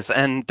was.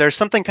 And there's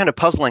something kind of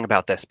puzzling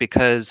about this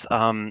because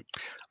a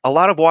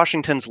lot of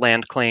Washington's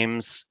land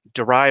claims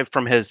derive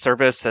from his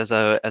service as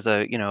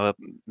a you know, a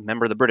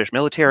member of the British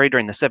military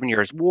during the 7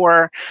 Years'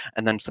 War,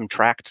 and then some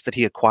tracts that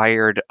he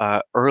acquired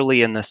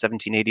early in the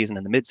 1780s and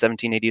in the mid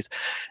 1780s.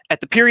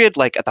 At the period,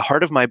 like at the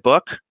heart of my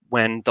book,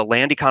 when the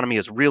land economy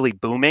is really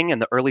booming in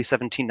the early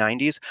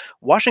 1790s,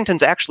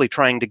 Washington's actually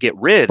trying to get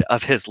rid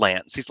of his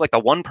lands. He's like the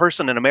one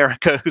person in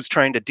America who's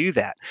trying to do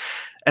that.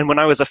 And when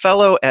I was a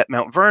fellow at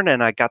Mount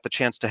Vernon, I got the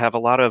chance to have a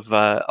lot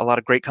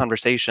of great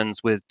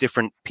conversations with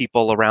different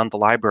people around the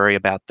library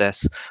about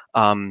this,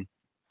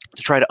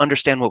 to try to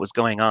understand what was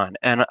going on.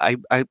 And I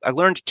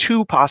learned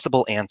two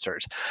possible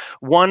answers.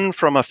 One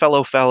from a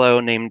fellow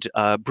named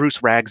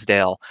Bruce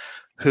Ragsdale,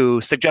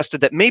 who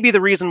suggested that maybe the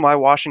reason why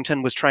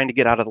Washington was trying to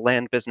get out of the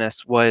land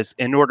business was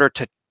in order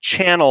to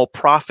channel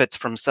profits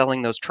from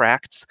selling those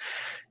tracts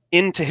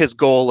into his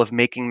goal of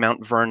making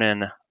Mount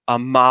Vernon a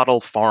model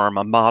farm,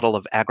 a model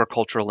of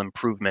agricultural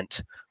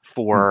improvement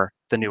for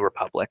the new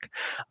republic.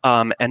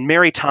 And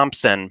Mary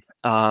Thompson,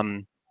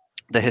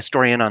 the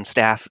historian on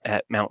staff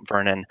at Mount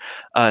Vernon,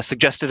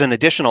 suggested an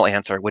additional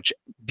answer, which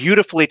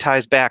beautifully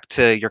ties back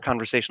to your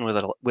conversation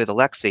with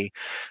Alexi,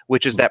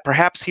 which is that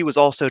perhaps he was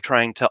also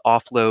trying to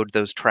offload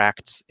those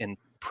tracts in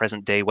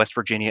present-day West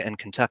Virginia and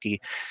Kentucky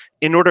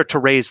in order to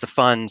raise the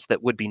funds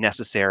that would be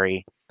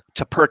necessary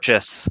to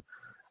purchase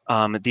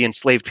the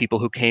enslaved people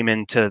who came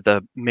into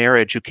the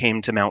marriage, who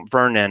came to Mount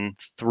Vernon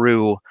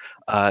through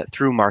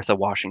Martha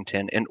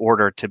Washington, in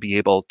order to be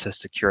able to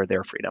secure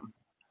their freedom.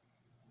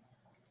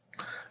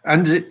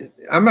 And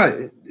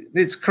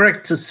it's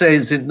correct to say,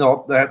 is it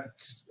not, that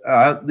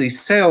the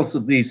sales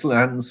of these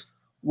lands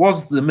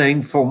was the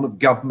main form of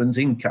government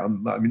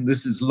income. I mean,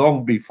 this is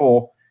long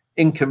before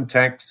income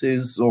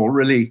taxes or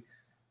really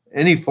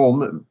any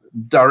form of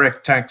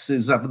direct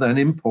taxes other than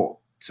import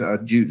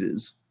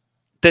duties.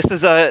 This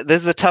is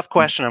a tough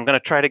question. I'm going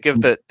to try to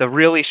give the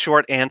really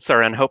short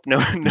answer and hope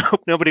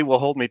nobody will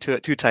hold me to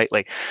it too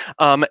tightly.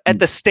 At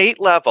the state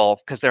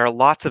level, because there are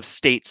lots of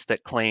states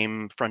that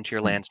claim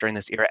frontier lands during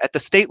this era, at the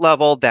state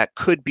level, that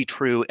could be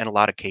true in a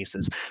lot of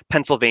cases.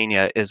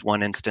 Pennsylvania is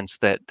one instance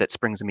that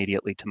springs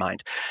immediately to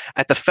mind.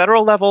 At the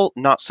federal level,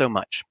 not so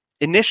much.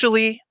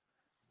 Initially,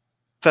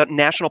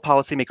 national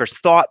policymakers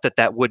thought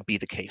that would be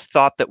the case,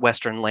 thought that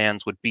Western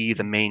lands would be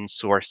the main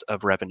source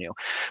of revenue.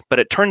 But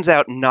it turns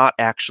out not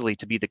actually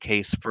to be the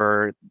case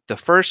for the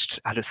first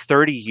out of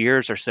 30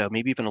 years or so,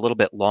 maybe even a little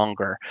bit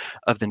longer,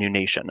 of the new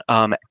nation.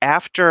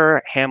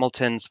 After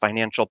Hamilton's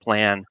financial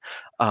plan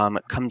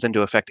comes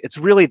into effect, it's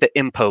really the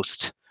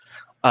impost,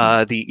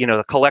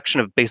 the collection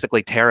of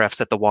basically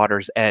tariffs at the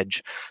water's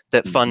edge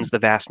that funds the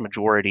vast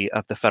majority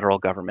of the federal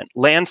government.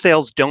 Land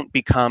sales don't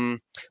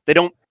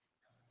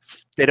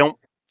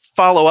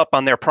follow up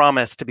on their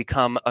promise to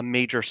become a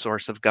major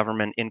source of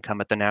government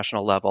income at the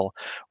national level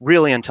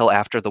really until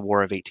after the War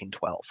of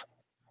 1812.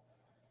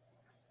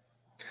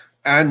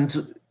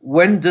 And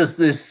when does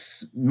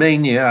this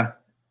mania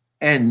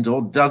end,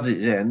 or does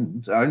it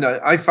end?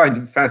 I find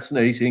it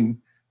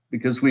fascinating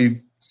because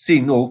we've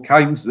seen all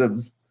kinds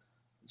of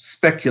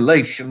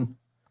speculation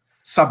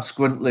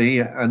subsequently,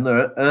 and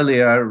the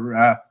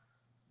earlier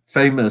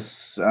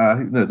famous,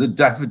 the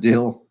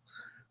daffodil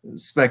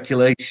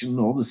speculation,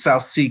 or the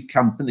South Sea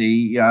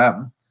Company,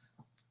 and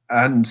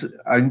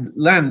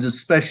land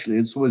especially.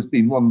 It's always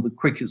been one of the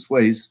quickest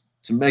ways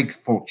to make a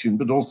fortune,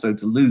 but also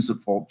to lose a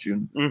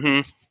fortune.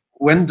 Mm-hmm.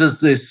 When does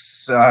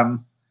this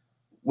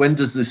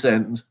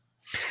end?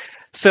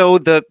 So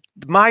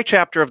my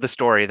chapter of the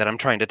story that I'm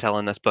trying to tell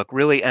in this book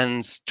really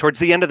ends towards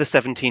the end of the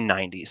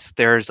 1790s.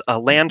 There's a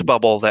land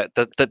bubble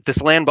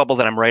this land bubble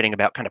that I'm writing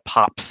about kind of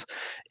pops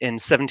in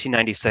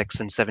 1796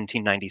 and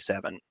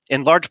 1797,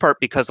 in large part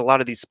because a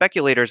lot of these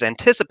speculators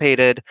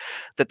anticipated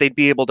that they'd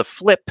be able to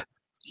flip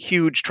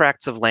huge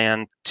tracts of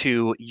land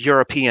to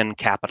European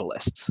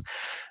capitalists.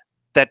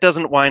 That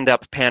doesn't wind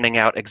up panning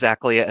out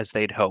exactly as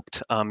they'd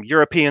hoped.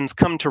 Europeans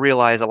come to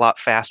realize a lot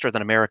faster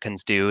than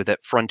Americans do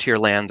that frontier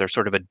lands are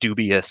sort of a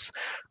dubious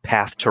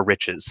path to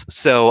riches.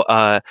 So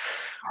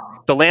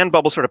the land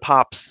bubble sort of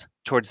pops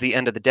towards the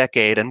end of the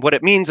decade, and what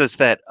it means is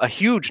that a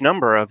huge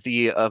number of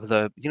the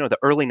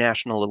early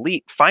national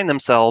elite find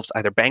themselves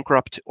either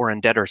bankrupt or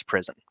in debtor's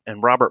prison.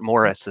 And Robert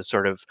Morris is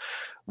sort of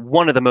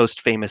one of the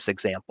most famous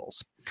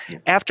examples. Yeah.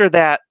 After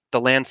that,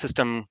 the land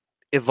system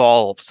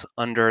evolves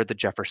under the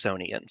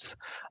Jeffersonians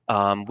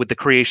with the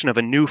creation of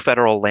a new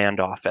federal land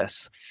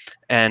office.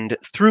 And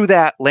through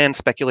that, land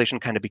speculation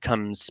kind of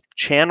becomes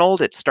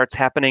channeled. It starts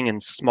happening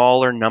in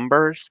smaller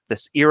numbers.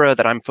 This era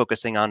that I'm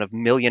focusing on of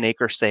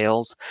million-acre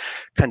sales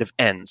kind of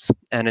ends.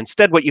 And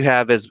instead, what you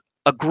have is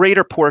a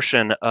greater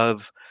portion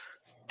of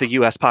the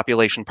US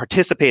population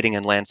participating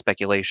in land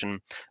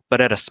speculation, but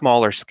at a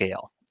smaller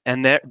scale.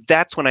 And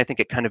that's when I think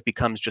it kind of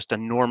becomes just a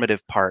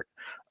normative part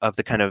of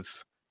the kind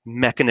of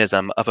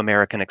mechanism of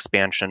American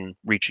expansion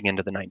reaching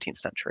into the 19th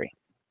century.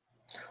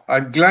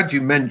 I'm glad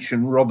you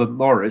mentioned Robert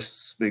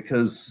Morris,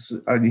 because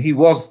he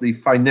was the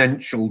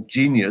financial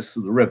genius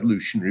of the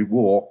Revolutionary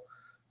War.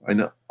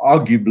 And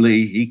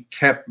arguably, he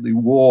kept the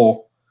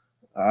war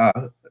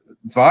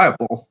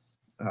viable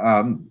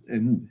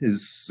in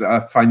his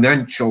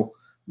financial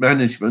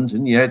management,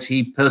 and yet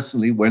he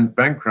personally went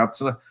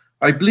bankrupt. And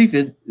I believe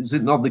is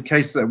it not the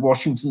case that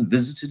Washington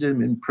visited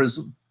him in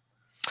prison?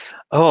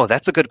 Oh,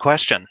 that's a good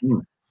question.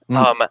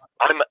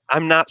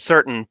 I'm not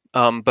certain,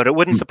 but it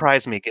wouldn't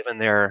surprise me given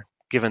their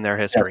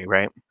history, yes.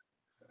 Right?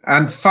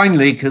 And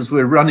finally, because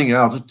we're running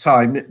out of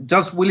time,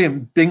 does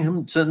William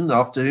Binghamton,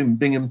 after whom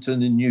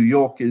Binghamton in New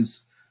York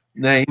is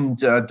named,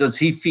 does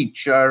he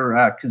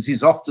feature? Because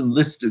he's often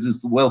listed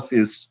as the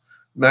wealthiest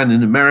man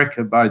in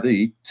America by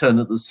the turn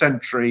of the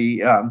century,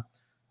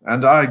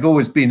 and I've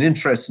always been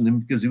interested in him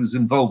because he was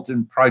involved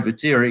in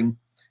privateering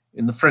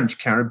in the French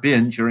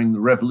Caribbean during the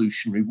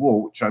Revolutionary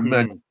War, which I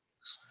imagine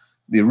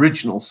the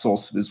original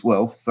source of his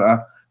wealth,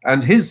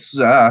 and his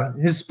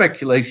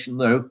speculation,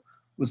 though,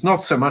 was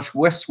not so much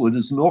westward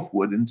as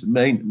northward into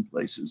Maine and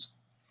places.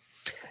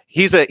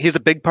 He's a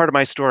big part of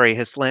my story.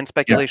 His land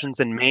speculations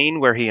in Maine,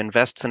 where he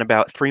invests in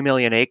about 3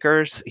 million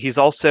acres. He's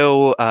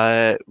also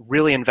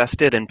really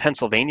invested in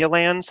Pennsylvania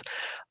lands.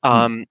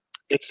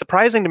 It's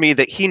surprising to me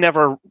that he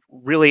never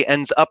really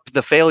ends up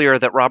the failure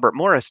that Robert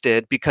Morris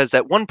did, because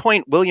at one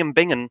point, William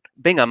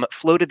Bingham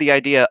floated the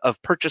idea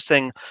of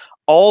purchasing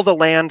all the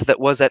land that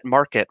was at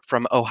market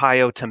from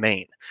Ohio to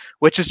Maine,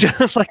 which is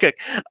just like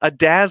a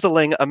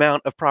dazzling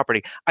amount of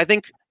property. I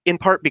think in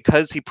part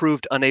because he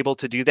proved unable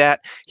to do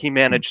that, he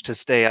managed to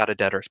stay out of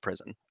debtor's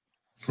prison.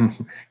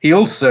 He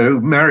also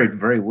married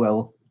very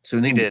well to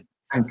an English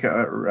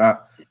banker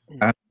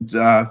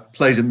and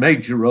played a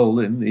major role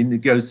in the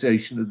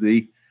negotiation of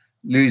the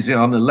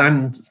Louisiana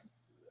land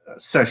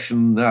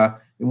cession,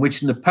 in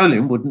which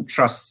Napoleon wouldn't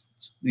trust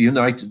trust the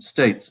United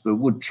States, but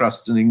would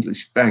trust an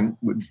English bank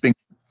with Bing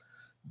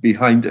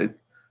behind it.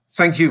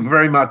 Thank you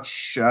very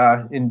much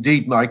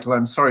indeed, Michael.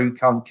 I'm sorry we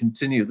can't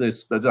continue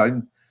this, but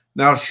I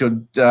now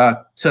should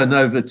turn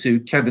over to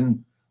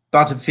Kevin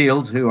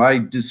Butterfield, who I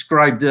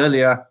described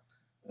earlier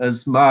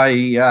as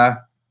my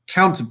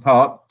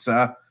counterpart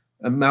at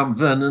Mount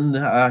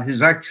Vernon.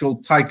 His actual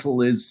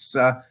title is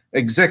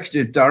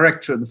Executive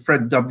Director of the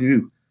Fred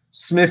W.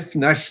 Smith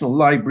National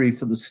Library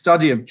for the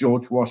Study of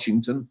George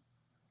Washington.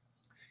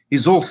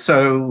 He's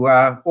also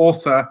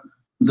author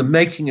of The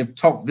Making of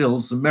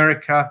Tocqueville's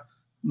America,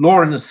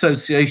 Law and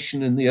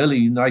Association in the Early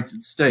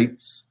United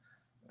States.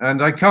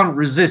 And I can't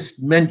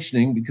resist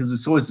mentioning, because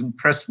it's always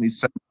impressed me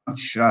so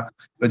much,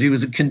 but he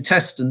was a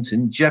contestant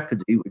in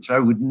Jeopardy, which I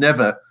would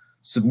never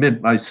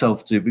submit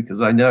myself to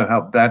because I know how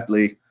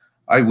badly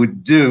I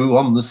would do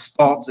on the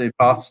spot if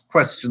asked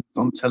questions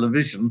on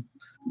television,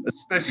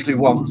 especially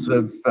ones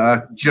of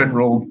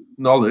general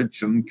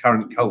knowledge and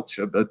current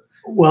culture. But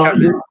well,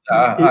 Kevin,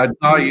 I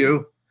admire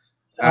you.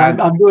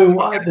 I'm doing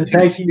well.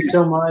 Thank you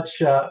so much.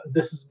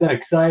 This has been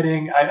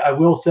exciting. I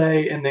will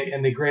say, in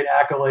the great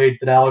accolades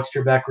that Alex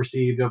Trebek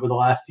received over the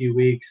last few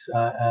weeks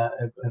of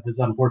his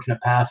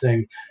unfortunate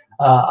passing,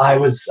 I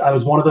was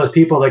one of those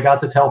people that got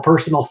to tell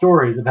personal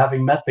stories of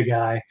having met the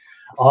guy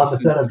on the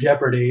set of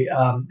Jeopardy,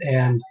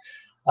 and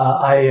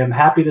I am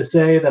happy to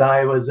say that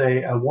I was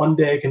a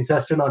one-day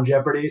contestant on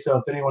Jeopardy. So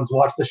if anyone's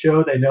watched the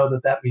show, they know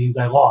that that means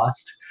I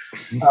lost.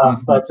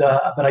 But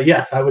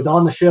yes, I was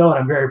on the show, and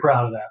I'm very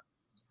proud of that.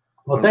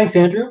 Well, thanks,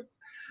 Andrew.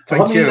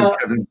 Thank you,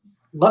 Kevin.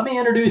 Let me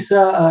introduce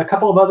a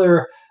couple of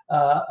other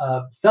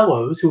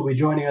fellows who will be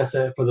joining us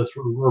for this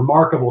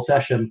remarkable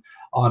session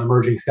on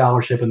emerging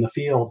scholarship in the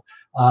field.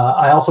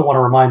 I also want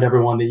to remind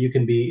everyone that you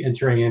can be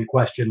entering in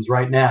questions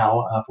right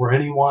now for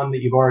anyone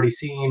that you've already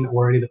seen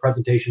or any of the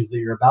presentations that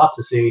you're about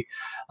to see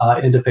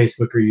into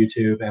Facebook or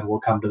YouTube, and we'll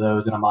come to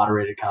those in a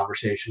moderated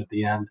conversation at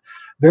the end.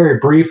 Very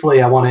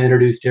briefly, I want to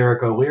introduce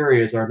Derek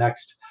O'Leary as our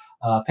next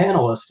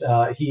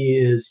panelist.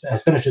 He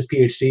has finished his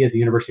PhD at the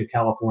University of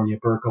California,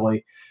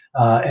 Berkeley.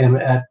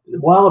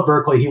 While at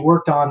Berkeley, he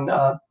worked on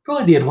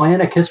really the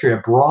Atlantic history, a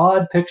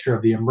broad picture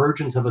of the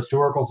emergence of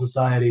historical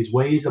societies,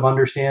 ways of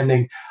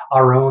understanding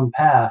our own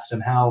past,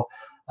 and how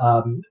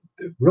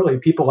really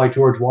people like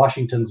George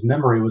Washington's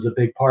memory was a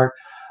big part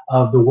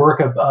of the work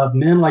of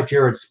men like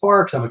Jared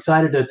Sparks. I'm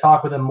excited to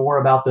talk with him more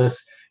about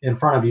this in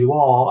front of you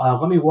all.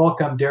 Let me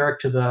welcome Derek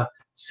to the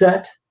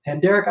set. And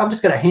Derek, I'm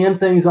just going to hand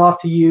things off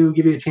to you,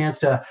 give you a chance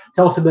to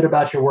tell us a bit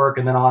about your work,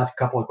 and then I'll ask a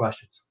couple of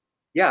questions.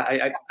 Yeah,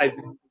 I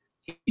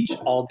teach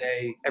all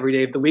day, every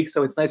day of the week,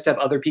 so it's nice to have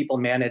other people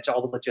manage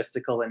all the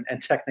logistical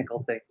and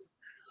technical things.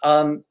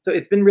 So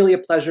it's been really a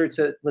pleasure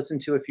to listen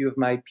to a few of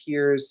my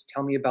peers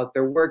tell me about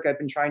their work. I've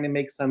been trying to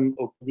make some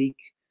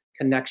oblique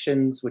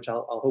connections, which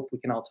I'll hope we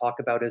can all talk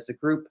about as a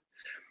group.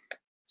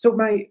 So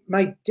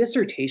my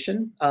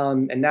dissertation,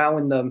 and now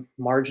in the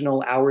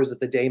marginal hours of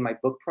the day, my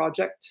book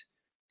project,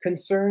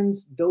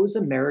 concerns those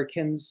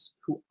Americans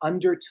who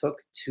undertook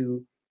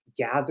to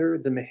gather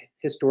the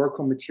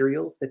historical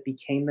materials that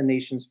became the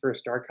nation's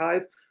first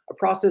archive, a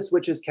process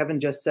which, as Kevin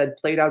just said,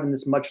 played out in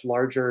this much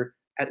larger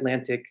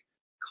Atlantic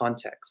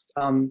context.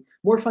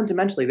 More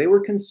fundamentally, they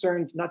were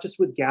concerned not just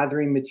with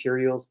gathering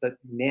materials, but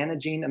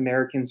managing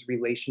Americans'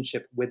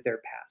 relationship with their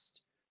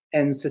past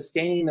and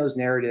sustaining those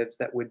narratives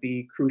that would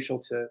be crucial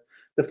to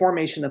the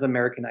formation of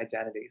American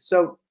identity.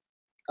 So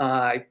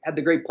I had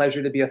the great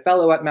pleasure to be a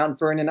fellow at Mount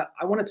Vernon.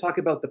 I want to talk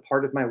about the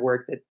part of my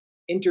work that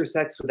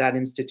intersects with that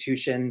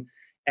institution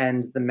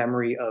and the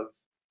memory of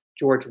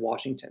George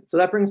Washington. So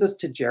that brings us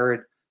to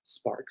Jared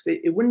Sparks.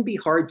 It wouldn't be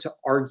hard to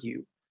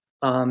argue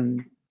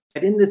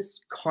that in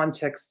this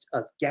context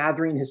of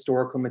gathering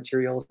historical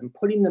materials and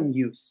putting them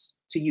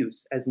to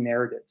use as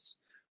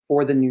narratives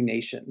for the new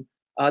nation,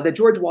 that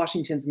George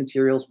Washington's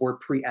materials were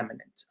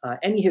preeminent.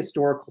 Any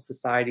historical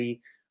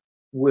society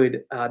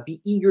would be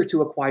eager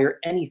to acquire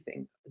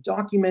anything, a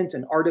document,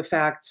 an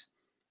artifact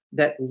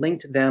that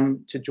linked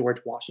them to George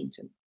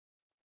Washington.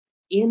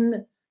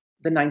 In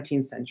the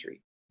 19th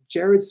century,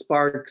 Jared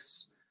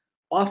Sparks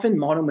often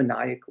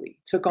monomaniacally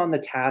took on the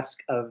task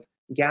of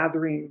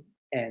gathering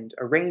and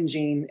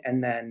arranging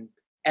and then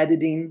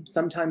editing,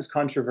 sometimes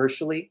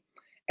controversially,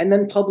 and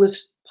then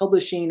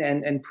publishing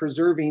and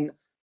preserving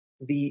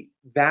the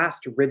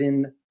vast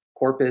written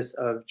corpus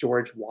of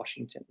George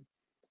Washington.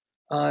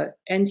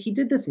 And he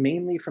did this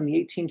mainly from the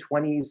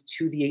 1820s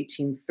to the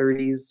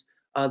 1830s.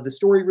 The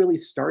story really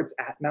starts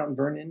at Mount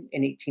Vernon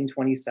in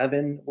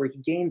 1827, where he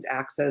gains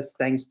access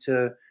thanks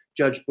to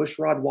Judge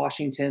Bushrod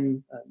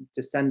Washington,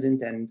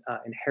 descendant and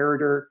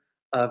inheritor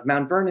of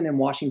Mount Vernon and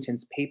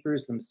Washington's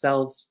papers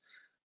themselves.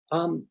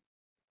 And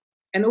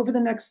over the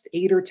next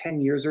 8 or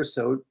 10 years or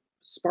so,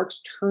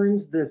 Sparks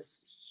turns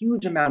this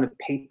huge amount of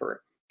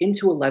paper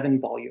into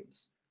 11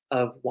 volumes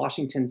of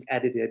Washington's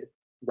edited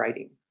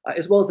writing,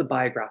 as well as a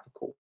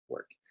biographical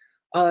work.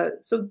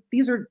 So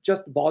these are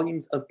just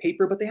volumes of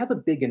paper, but they have a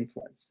big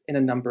influence in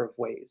a number of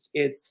ways.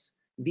 It's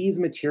these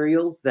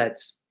materials that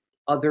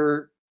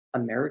other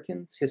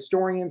Americans,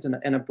 historians,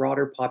 and a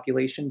broader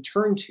population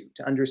turn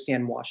to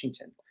understand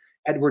Washington.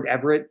 Edward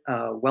Everett,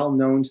 well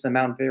known to the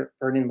Mount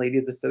Vernon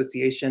Ladies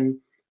Association,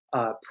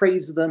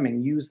 praised them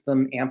and used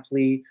them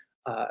amply.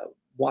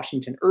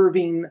 Washington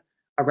Irving,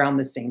 around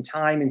the same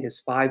time, in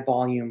his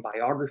 5-volume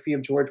biography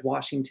of George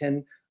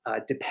Washington,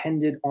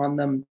 depended on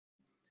them.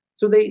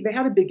 So they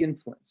had a big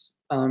influence,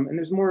 and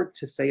there's more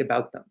to say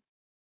about them.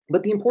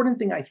 But the important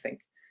thing, I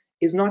think,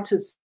 is not to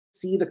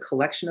see the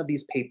collection of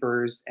these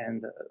papers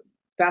and the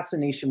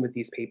fascination with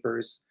these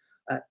papers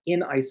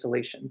in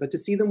isolation, but to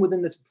see them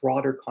within this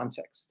broader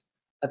context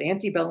of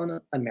antebellum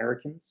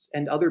Americans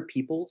and other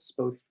peoples,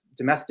 both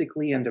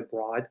domestically and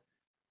abroad,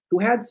 who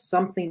had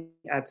something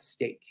at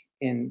stake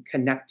in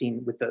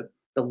connecting with the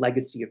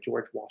legacy of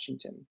George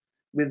Washington,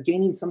 with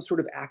gaining some sort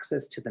of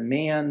access to the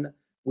man,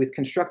 with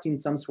constructing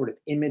some sort of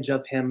image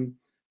of him,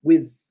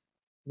 with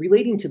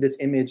relating to this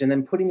image and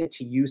then putting it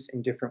to use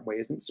in different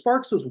ways. And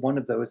Sparks was one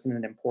of those, and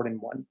an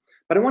important one.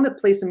 But I want to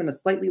place him in a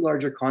slightly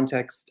larger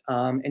context.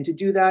 And to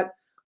do that,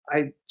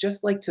 I'd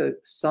just like to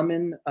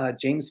summon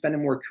James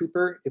Fenimore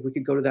Cooper, if we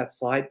could go to that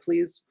slide,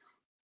 please,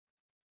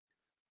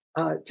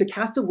 to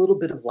cast a little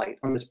bit of light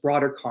on this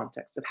broader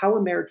context of how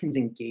Americans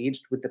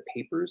engaged with the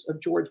papers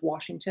of George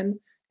Washington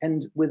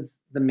and with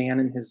the man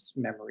in his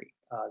memory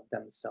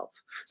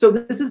themselves. So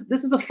this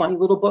is a funny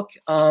little book.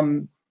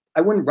 I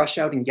wouldn't rush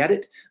out and get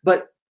it,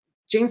 but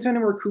James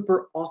Fenimore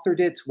Cooper authored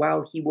it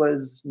while he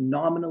was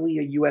nominally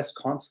a US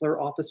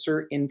consular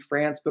officer in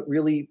France, but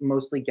really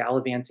mostly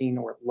gallivanting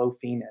or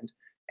loafing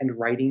and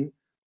writing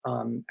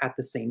at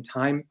the same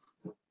time.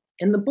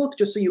 And the book,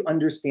 just so you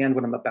understand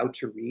what I'm about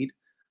to read,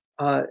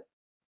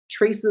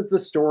 traces the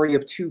story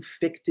of two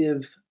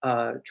fictive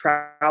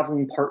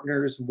traveling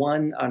partners,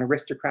 one an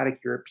aristocratic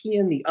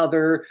European, the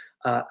other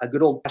a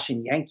good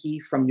old-fashioned Yankee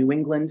from New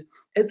England,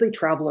 as they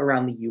travel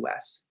around the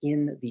US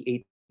in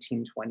the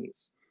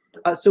 1820s.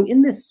 So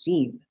in this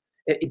scene,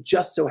 it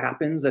just so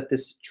happens that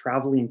this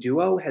traveling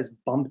duo has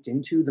bumped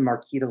into the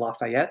Marquis de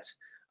Lafayette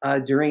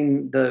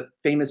during the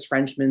famous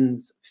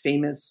Frenchman's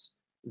famous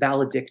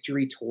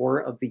valedictory tour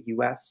of the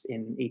US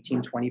in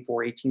 1824,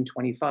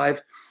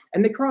 1825.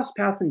 And they cross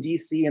paths in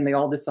DC, and they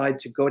all decide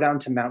to go down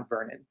to Mount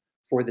Vernon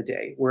for the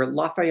day, where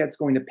Lafayette's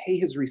going to pay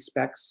his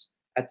respects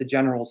at the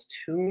general's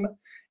tomb.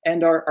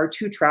 And our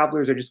two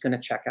travelers are just going to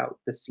check out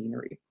the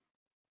scenery.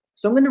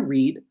 So I'm going to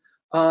read.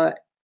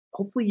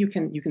 Hopefully you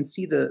can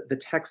see the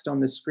text on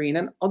the screen.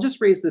 And I'll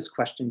just raise this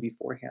question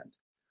beforehand.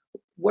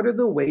 What are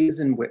the ways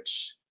in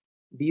which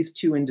these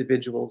two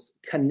individuals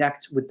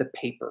connect with the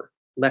paper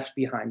left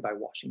behind by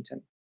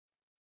Washington?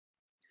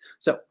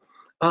 So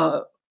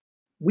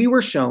we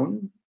were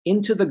shown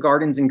into the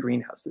gardens and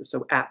greenhouses,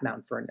 so at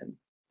Mount Vernon.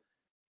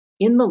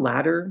 In the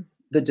latter,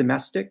 the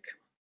domestic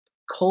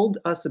culled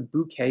us a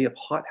bouquet of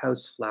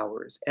hothouse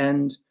flowers,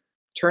 and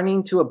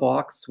turning to a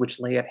box which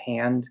lay at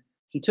hand,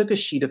 he took a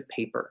sheet of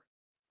paper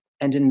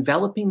and,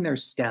 enveloping their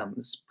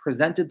stems,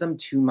 presented them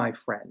to my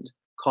friend,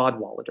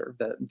 Cadwallader,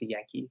 the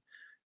Yankee,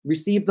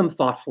 received them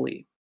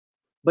thoughtfully.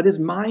 But his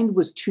mind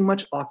was too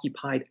much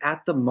occupied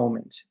at the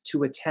moment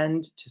to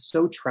attend to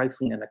so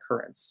trifling an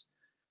occurrence.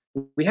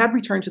 We had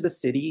returned to the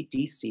city,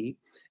 DC,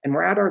 and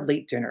were at our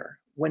late dinner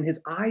when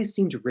his eyes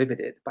seemed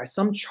riveted by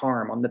some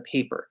charm on the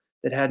paper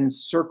that had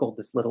encircled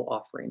this little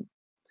offering.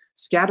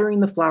 Scattering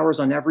the flowers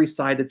on every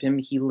side of him,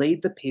 he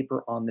laid the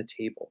paper on the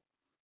table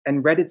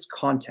and read its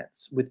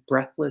contents with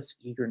breathless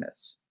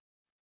eagerness.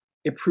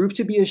 It proved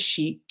to be a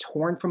sheet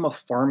torn from a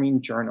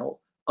farming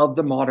journal of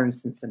the modern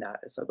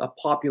Cincinnatus, a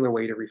popular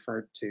way to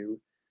refer to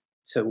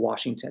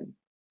Washington,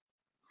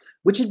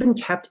 which had been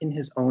kept in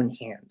his own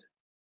hand.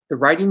 The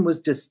writing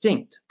was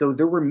distinct, though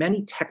there were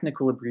many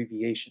technical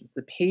abbreviations.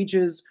 The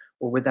pages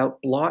were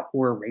without blot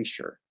or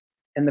erasure,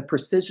 and the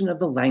precision of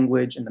the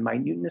language and the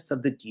minuteness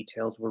of the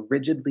details were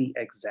rigidly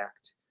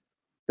exact.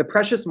 The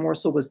precious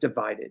morsel was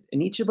divided,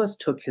 and each of us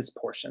took his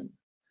portion,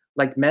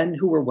 like men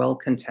who were well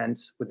content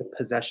with the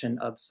possession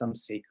of some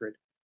sacred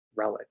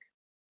relic.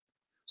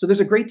 So there's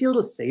a great deal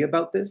to say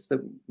about this that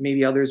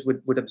maybe others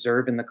would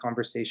observe in the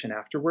conversation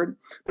afterward.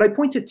 But I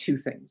point to two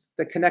things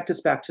that connect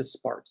us back to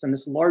Sparks and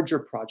this larger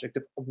project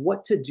of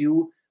what to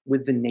do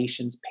with the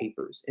nation's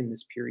papers in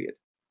this period.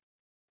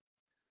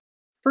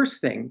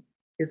 First thing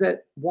is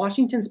that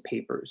Washington's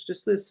papers,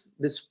 just this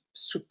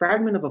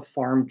fragment of a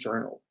farm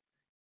journal,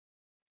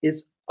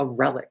 is a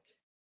relic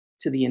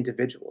to the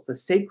individuals, a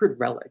sacred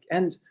relic.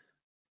 And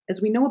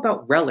as we know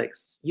about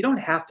relics, you don't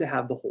have to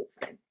have the whole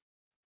thing.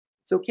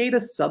 It's okay to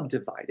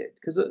subdivide it,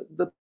 because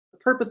the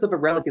purpose of a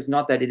relic is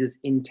not that it is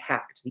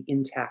intact, the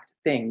intact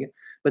thing,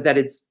 but that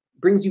it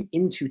brings you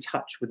into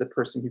touch with the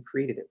person who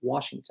created it,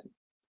 Washington.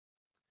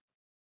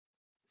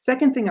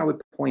 Second thing I would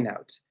point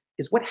out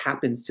is what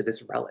happens to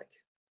this relic.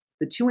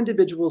 The two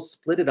individuals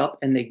split it up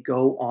and they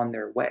go on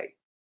their way.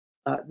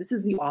 This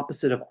is the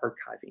opposite of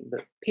archiving.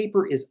 The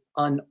paper is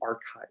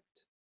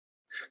unarchived.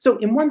 So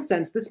in one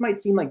sense, this might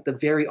seem like the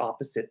very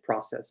opposite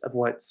process of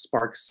what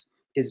Sparks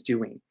is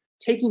doing.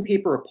 Taking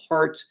paper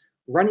apart,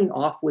 running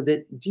off with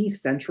it,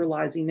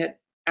 decentralizing it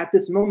at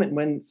this moment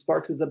when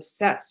Sparks is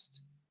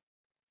obsessed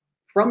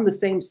from the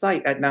same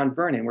site at Mount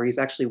Vernon, where he's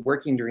actually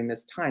working during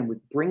this time with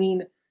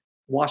bringing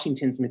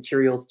Washington's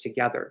materials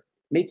together,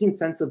 making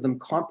sense of them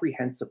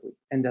comprehensively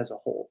and as a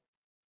whole.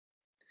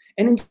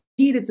 And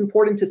indeed, it's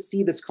important to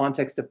see this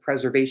context of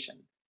preservation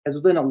as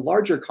within a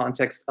larger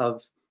context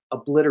of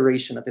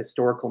obliteration of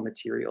historical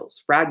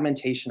materials,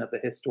 fragmentation of the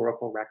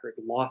historical record,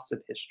 loss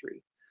of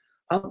history.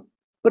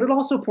 But it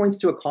also points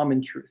to a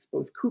common truth,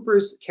 both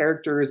Cooper's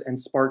characters and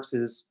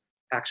Sparks's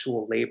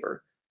actual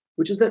labor,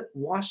 which is that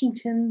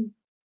Washington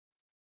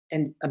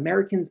and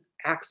Americans'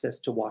 access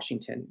to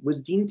Washington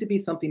was deemed to be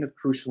something of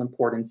crucial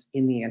importance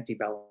in the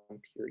antebellum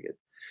period.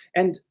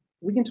 And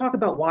we can talk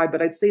about why,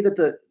 but I'd say that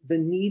the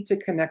need to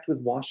connect with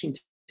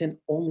Washington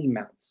only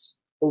mounts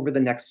over the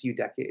next few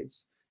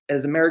decades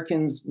as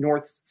Americans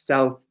north,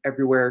 south,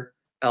 everywhere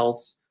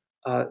else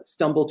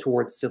stumble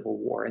towards civil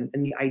war. And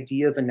the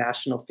idea of a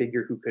national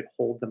figure who could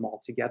hold them all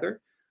together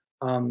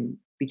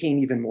became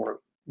even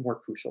more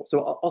crucial.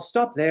 So I'll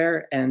stop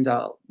there and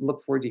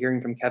look forward to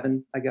hearing from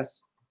Kevin, I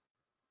guess.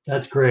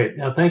 That's great.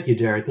 Now, thank you,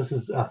 Derek. This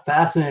is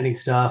fascinating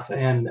stuff.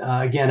 And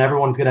again,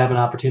 everyone's going to have an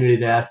opportunity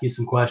to ask you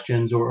some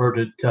questions or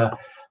to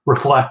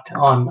reflect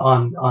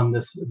on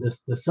this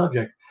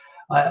subject.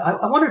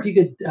 I wonder if you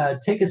could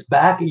take us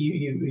back.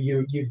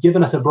 You've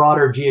given us a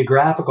broader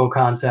geographical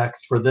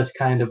context for this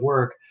kind of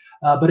work.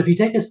 But if you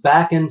take us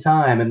back in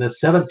time in the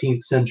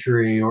 17th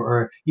century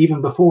or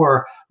even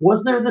before,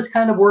 was there this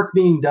kind of work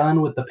being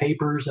done with the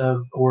papers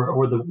of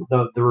or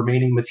the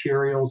remaining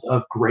materials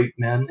of great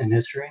men in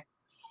history?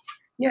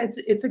 Yeah,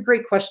 it's a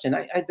great question.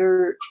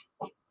 There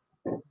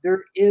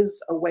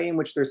is a way in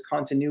which there's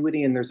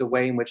continuity and there's a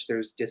way in which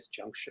there's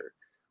disjuncture.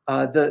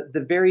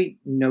 The very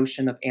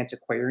notion of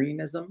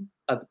antiquarianism,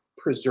 of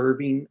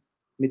preserving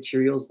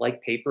materials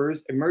like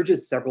papers,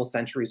 emerges several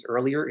centuries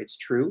earlier, it's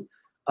true,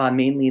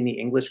 mainly in the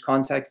English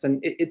context. And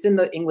it's in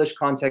the English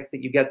context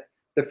that you get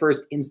the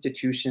first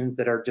institutions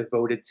that are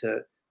devoted to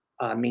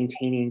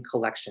maintaining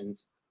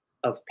collections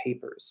of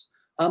papers.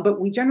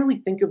 But we generally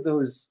think of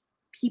those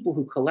people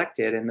who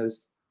collected and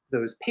those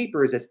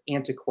papers as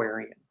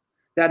antiquarian.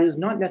 That is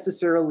not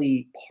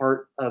necessarily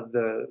part of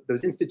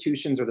those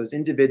institutions or those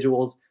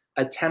individuals'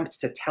 attempts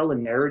to tell a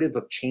narrative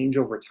of change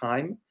over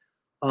time,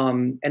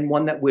 and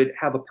one that would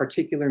have a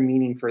particular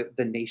meaning for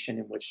the nation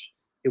in which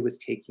it was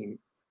taking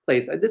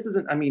place. This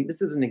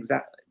isn't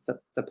exact. It's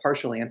a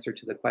partial answer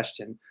to the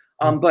question,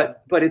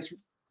 but it's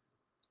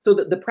so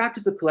the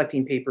practice of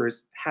collecting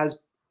papers has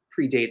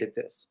predated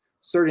this.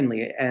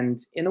 Certainly, and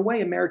in a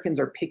way, Americans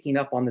are picking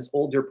up on this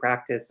older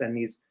practice and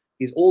these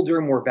older,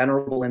 more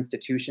venerable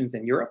institutions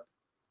in Europe.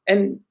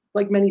 And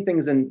like many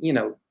things in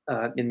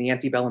the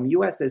antebellum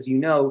U.S., as you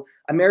know,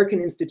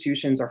 American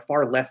institutions are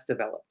far less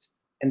developed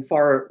and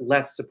far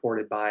less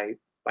supported by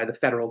the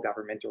federal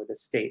government or the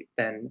state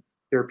than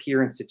their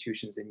peer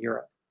institutions in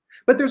Europe.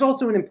 But there's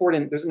also an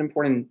important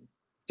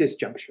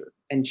disjuncture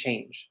and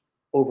change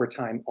over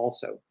time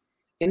also,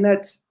 in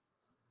that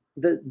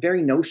the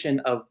very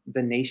notion of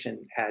the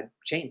nation had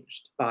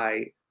changed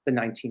by the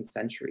 19th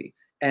century.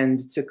 And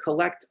to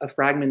collect a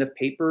fragment of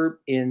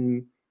paper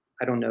in,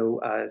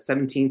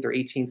 17th or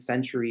 18th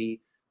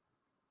century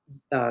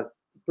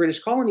British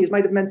colonies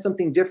might have meant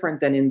something different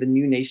than in the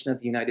new nation of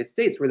the United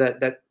States, where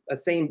that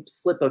same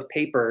slip of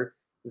paper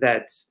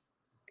that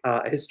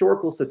a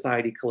historical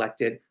society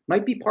collected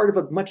might be part of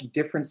a much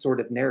different sort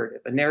of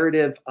narrative, a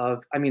narrative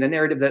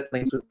that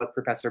links with what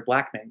Professor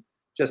Blaakman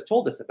just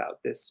told us about,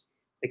 this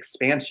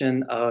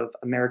expansion of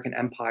American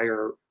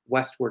empire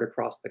westward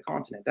across the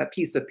continent. That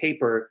piece of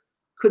paper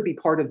could be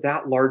part of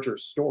that larger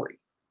story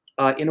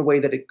in a way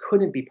that it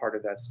couldn't be part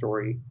of that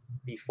story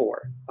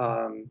before.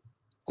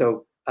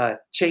 So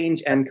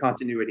change and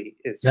continuity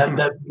is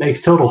that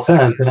makes total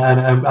sense, and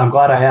I'm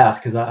glad I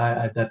asked, because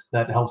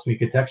that helps me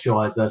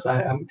contextualize this.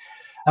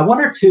 I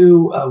wonder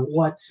too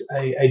what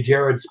a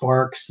Jared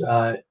Sparks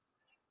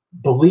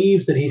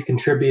believes that he's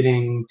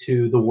contributing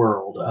to the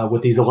world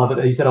with these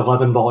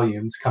 11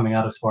 volumes coming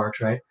out of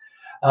Sparks, right?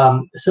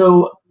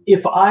 So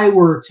if I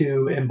were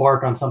to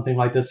embark on something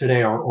like this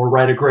today, or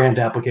write a grant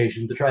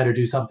application to try to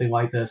do something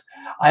like this,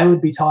 I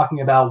would be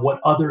talking about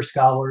what other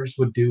scholars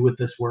would do with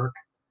this work,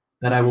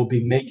 that I will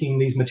be making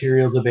these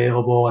materials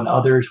available, and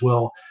others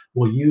will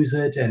use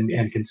it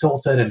and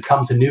consult it and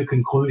come to new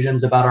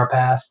conclusions about our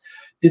past.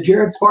 Did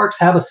Jared Sparks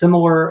have a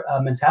similar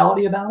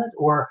mentality about it,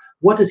 or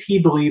what does he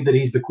believe that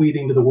he's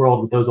bequeathing to the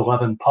world with those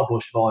 11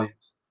 published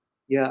volumes?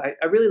 Yeah,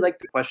 I really like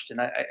the question.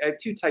 I have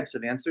two types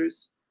of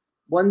answers.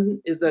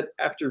 One is that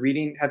after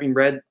having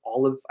read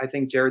all of, I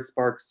think, Jared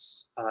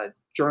Sparks'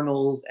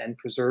 journals and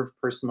preserved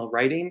personal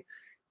writing,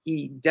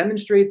 he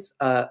demonstrates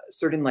a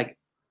certain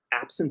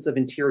absence of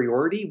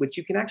interiority, which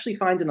you can actually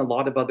find in a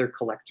lot of other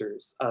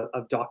collectors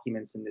of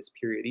documents in this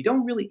period. He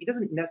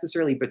doesn't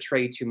necessarily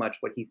betray too much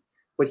what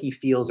he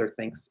feels or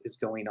thinks is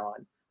going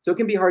on. So it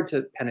can be hard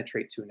to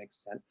penetrate to an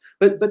extent.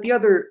 But the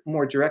other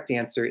more direct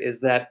answer is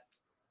that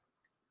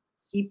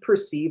he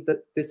perceived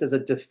that this as a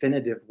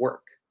definitive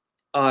work.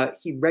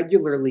 he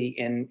regularly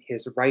in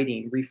his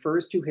writing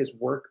refers to his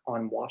work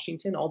on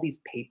Washington, all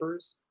these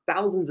papers,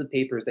 thousands of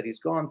papers that he's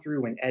gone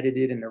through and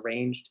edited and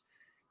arranged.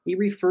 He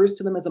refers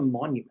to them as a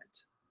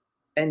monument.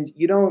 And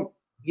you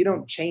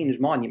don't change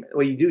monument.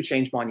 Well, you do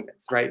change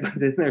monuments, right? But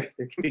then there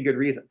can be good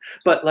reason.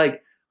 But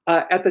like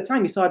at the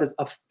time, he saw it as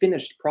a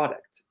finished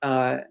product.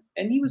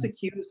 And he was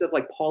accused of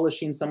like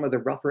polishing some of the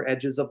rougher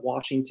edges of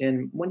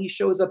Washington. When he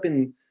shows up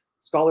in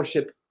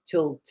scholarship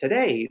till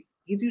today,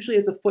 he's usually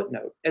as a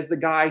footnote, as the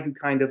guy who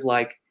kind of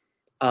like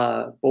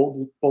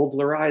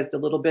bowdlerized a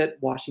little bit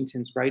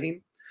Washington's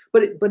writing.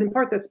 But in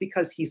part, that's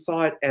because he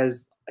saw it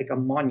as like a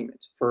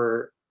monument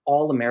for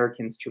all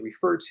Americans to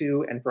refer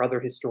to and for other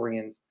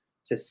historians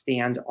to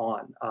stand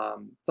on,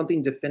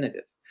 something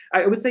definitive.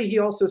 I would say he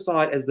also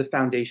saw it as the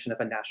foundation of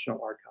a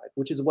national archive,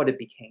 which is what it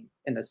became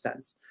in a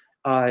sense.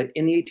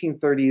 In the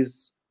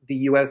 1830s, the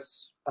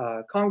US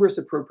Congress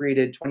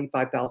appropriated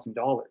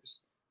 $25,000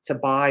 to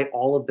buy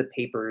all of the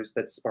papers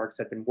that Sparks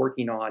had been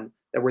working on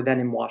that were then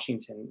in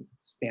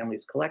Washington's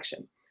family's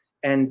collection.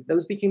 And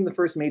those became the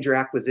first major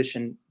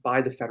acquisition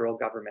by the federal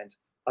government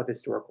of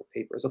historical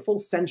papers, a full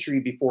century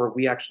before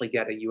we actually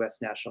get a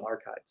US National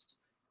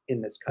Archives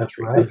in this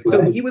country. Right, so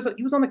right. he was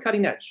on the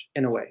cutting edge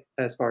in a way,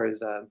 as far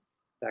as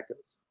that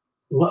goes.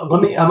 I'm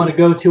going to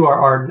go to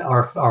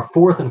our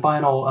fourth and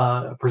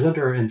final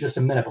presenter in just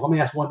a minute, but let me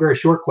ask one very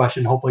short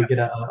question, hopefully get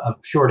a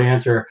short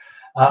answer.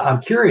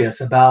 I'm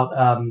curious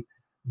about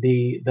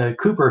the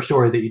Cooper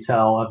story that you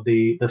tell of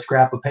the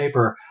scrap of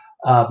paper.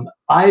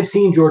 I've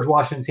seen George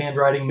Washington's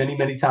handwriting many,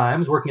 many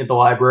times working at the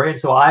library, and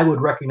so I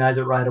would recognize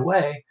it right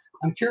away.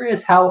 I'm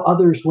curious how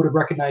others would have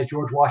recognized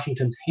George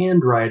Washington's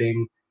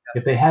handwriting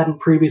if they hadn't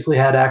previously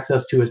had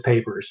access to his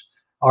papers.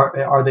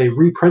 Are they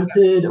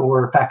reprinted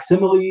or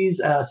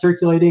facsimiles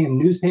circulating in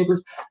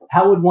newspapers?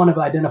 How would one have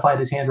identified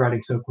his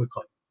handwriting so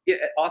quickly? Yeah,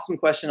 awesome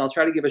question. I'll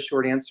try to give a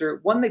short answer.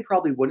 One, they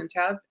probably wouldn't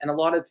have, and a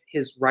lot of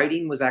his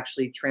writing was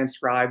actually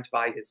transcribed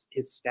by his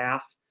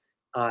staff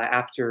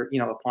after,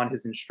 upon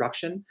his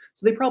instruction.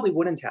 So they probably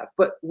wouldn't have.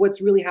 But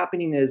what's really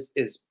happening is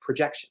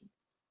projection.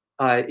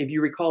 If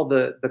you recall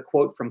the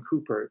quote from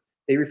Cooper,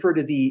 they refer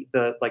to the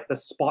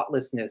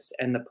spotlessness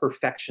and the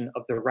perfection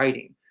of the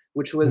writing,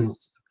 which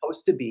was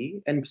supposed to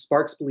be, and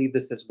Sparks believed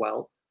this as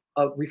well,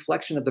 a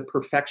reflection of the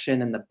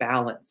perfection and the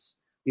balance,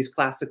 these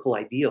classical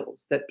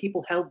ideals that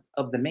people held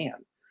of the man.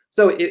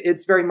 So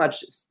it's very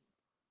much,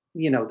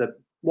 the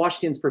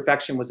Washington's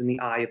perfection was in the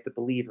eye of the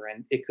believer,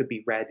 and it could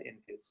be read in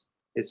his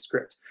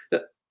script.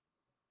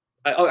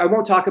 I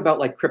won't talk about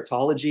like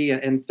cryptology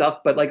and stuff,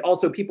 but like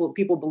also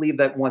people believe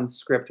that one's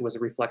script was a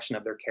reflection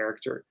of their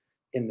character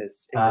in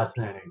this.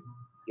 Fascinating.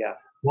 Yeah.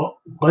 Well,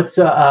 let's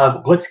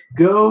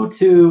go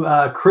to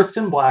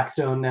Krysten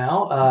Blackstone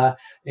now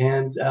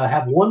and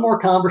have one more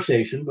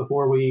conversation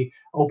before we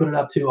open it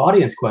up to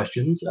audience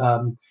questions.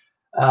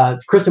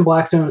 Krysten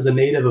Blackstone is a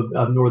native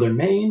of Northern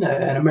Maine,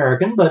 an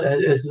American, but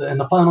is in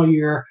the final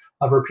year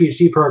of her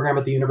PhD program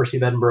at the University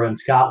of Edinburgh in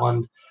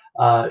Scotland.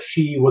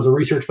 She was a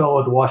research fellow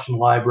at the Washington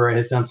Library,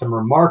 has done some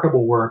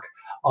remarkable work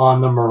on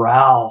the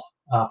morale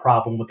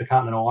problem with the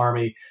Continental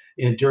Army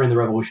during the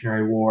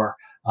Revolutionary War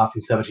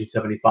from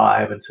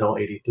 1775 until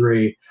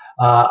 83.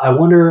 I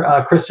wonder,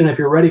 Krysten, if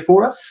you're ready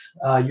for us.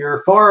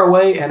 You're far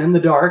away and in the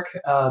dark.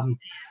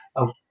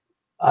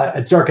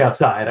 It's dark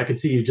outside. I can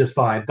see you just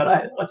fine.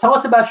 But tell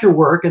us about your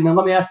work, and then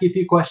let me ask you a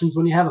few questions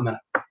when you have a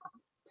minute.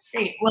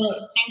 Great.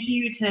 Well, thank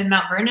you to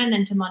Mount Vernon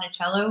and to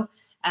Monticello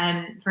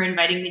for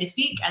inviting me to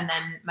speak, and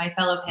then my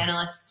fellow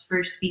panelists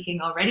for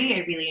speaking already. I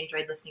really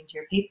enjoyed listening to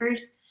your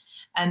papers.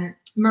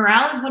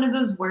 Morale is one of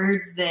those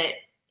words that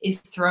is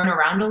thrown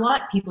around a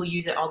lot. People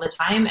use it all the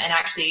time, and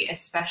actually,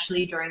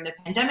 especially during the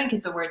pandemic,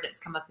 it's a word that's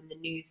come up in the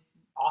news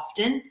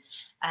often.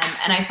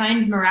 And I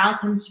find morale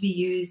tends to be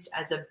used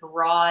as a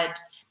broad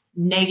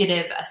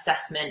negative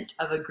assessment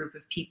of a group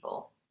of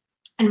people.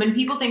 And when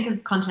people think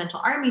of Continental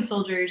Army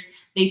soldiers,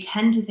 they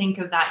tend to think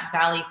of that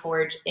Valley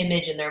Forge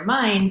image in their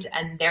mind,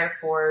 and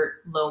therefore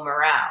low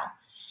morale.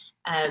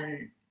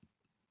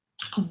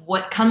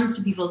 What comes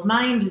to people's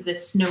mind is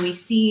this snowy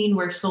scene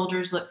where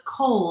soldiers look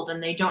cold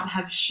and they don't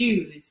have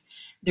shoes.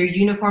 Their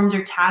uniforms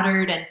are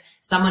tattered and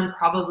someone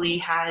probably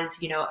has,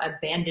 a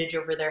bandage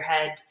over their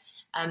head.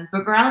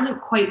 But morale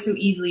isn't quite so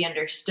easily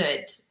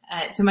understood.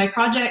 So my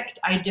project,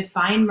 I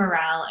define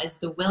morale as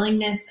the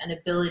willingness and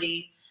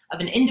ability of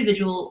an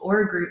individual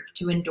or a group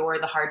to endure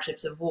the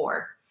hardships of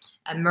war.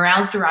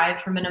 Morale is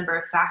derived from a number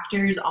of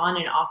factors on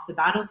and off the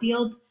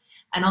battlefield.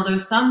 And although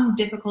some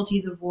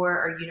difficulties of war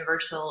are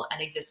universal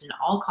and exist in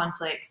all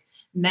conflicts,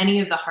 many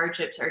of the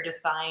hardships are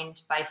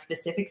defined by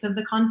specifics of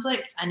the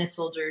conflict and a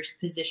soldier's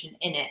position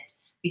in it,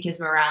 because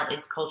morale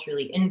is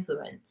culturally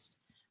influenced.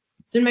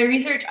 So in my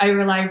research, I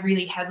rely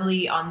really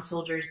heavily on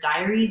soldiers'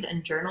 diaries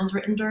and journals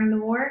written during the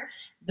war.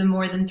 The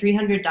more than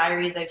 300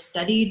 diaries I've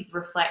studied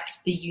reflect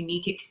the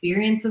unique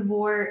experience of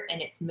war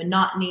and its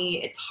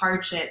monotony, its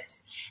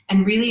hardships,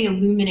 and really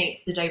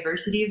illuminates the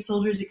diversity of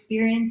soldiers'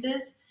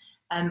 experiences.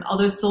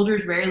 Although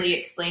soldiers rarely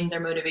explain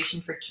their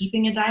motivation for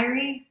keeping a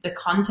diary, the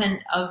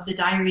content of the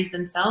diaries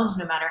themselves,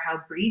 no matter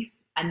how brief,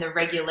 and the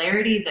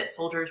regularity that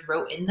soldiers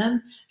wrote in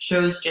them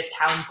shows just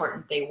how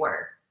important they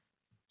were.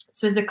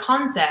 So as a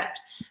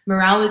concept,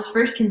 morale was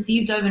first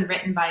conceived of and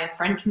written by a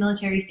French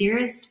military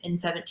theorist in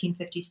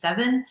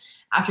 1757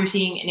 after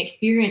seeing an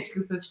experienced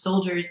group of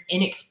soldiers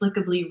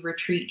inexplicably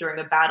retreat during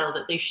a battle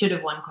that they should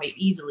have won quite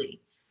easily.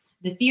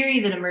 The theory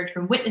that emerged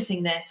from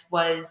witnessing this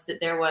was that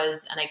there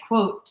was, and I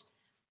quote,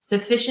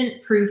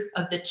 sufficient proof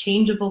of the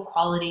changeable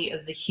quality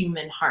of the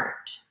human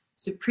heart.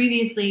 So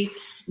previously,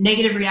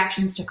 negative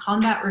reactions to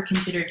combat were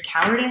considered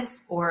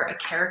cowardice or a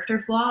character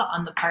flaw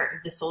on the part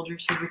of the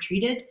soldiers who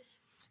retreated.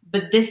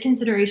 But this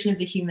consideration of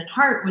the human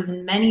heart was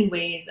in many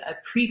ways a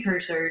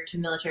precursor to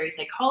military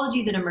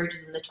psychology that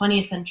emerges in the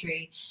 20th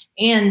century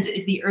and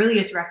is the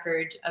earliest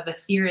record of a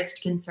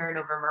theorist concern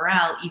over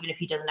morale, even if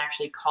he doesn't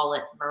actually call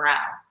it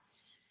morale.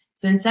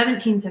 So in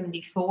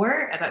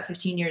 1774, about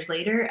 15 years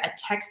later, a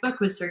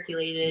textbook was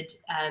circulated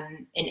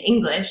in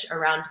English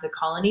around the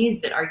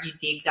colonies that argued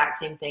the exact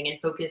same thing and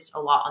focused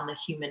a lot on the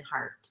human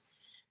heart.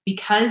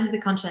 Because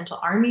the Continental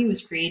Army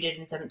was created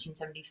in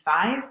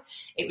 1775,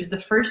 it was the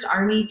first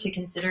army to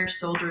consider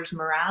soldiers'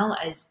 morale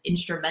as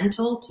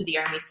instrumental to the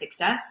army's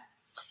success.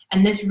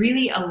 And this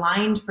really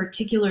aligned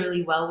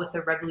particularly well with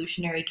the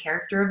revolutionary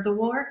character of the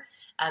war.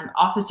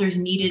 Officers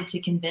needed to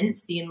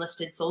convince the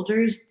enlisted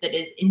soldiers that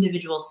as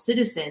individual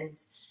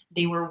citizens,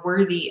 they were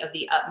worthy of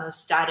the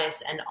utmost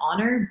status and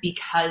honor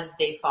because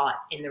they fought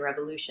in the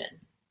revolution.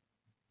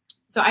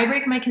 So I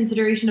break my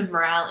consideration of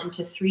morale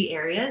into three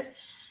areas: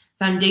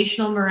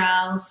 foundational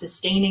morale,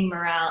 sustaining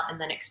morale, and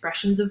then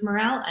expressions of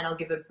morale, and I'll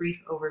give a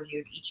brief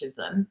overview of each of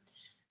them.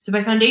 So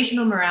by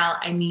foundational morale,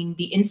 I mean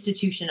the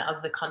institution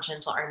of the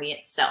Continental Army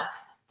itself.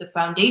 The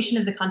foundation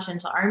of the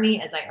Continental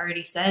Army, as I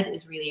already said,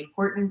 is really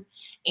important,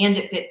 and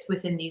it fits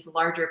within these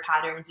larger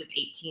patterns of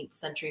 18th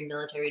century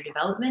military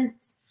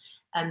developments.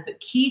 But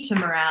key to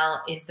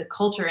morale is the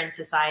culture and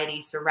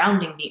society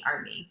surrounding the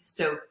army.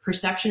 So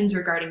perceptions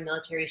regarding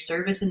military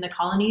service in the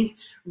colonies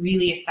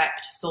really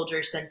affect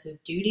soldiers' sense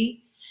of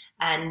duty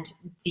and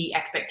the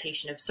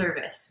expectation of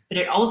service. But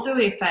it also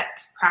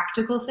affects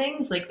practical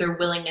things like their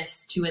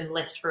willingness to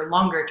enlist for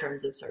longer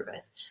terms of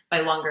service. By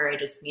longer, I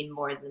just mean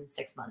more than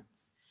 6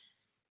 months.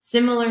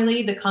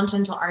 Similarly, the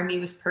Continental Army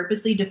was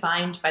purposely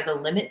defined by the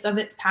limits of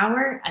its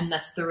power, and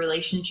thus the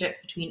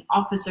relationship between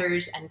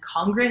officers and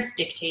Congress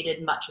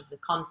dictated much of the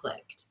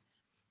conflict.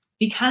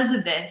 Because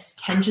of this,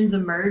 tensions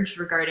emerged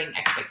regarding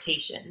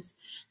expectations.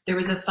 There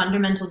was a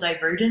fundamental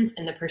divergence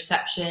in the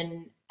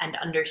perception and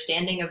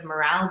understanding of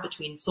morale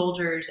between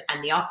soldiers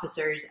and the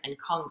officers and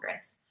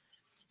Congress.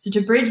 So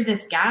to bridge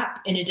this gap,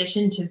 in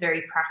addition to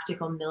very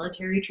practical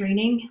military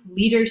training,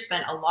 leaders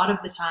spent a lot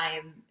of the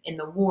time in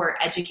the war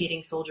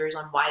educating soldiers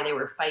on why they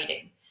were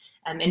fighting.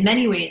 In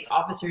many ways,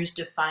 officers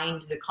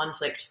defined the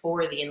conflict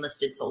for the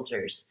enlisted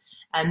soldiers.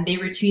 They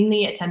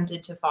routinely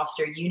attempted to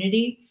foster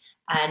unity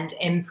and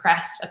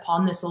impressed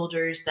upon the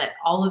soldiers that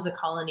all of the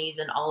colonies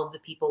and all of the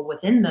people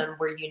within them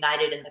were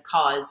united in the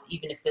cause,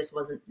 even if this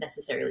wasn't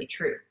necessarily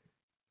true.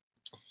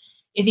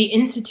 If the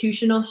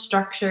institutional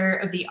structure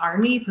of the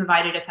army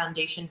provided a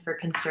foundation for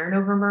concern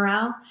over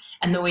morale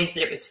and the ways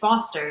that it was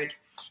fostered,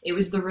 it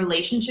was the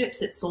relationships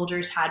that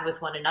soldiers had with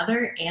one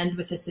another and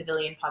with the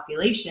civilian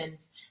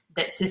populations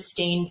that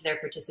sustained their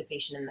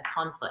participation in the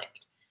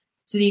conflict.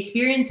 So the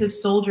experience of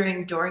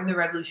soldiering during the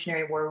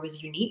Revolutionary War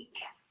was unique.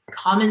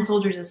 Common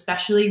soldiers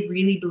especially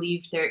really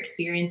believed their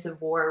experience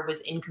of war was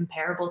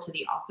incomparable to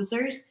the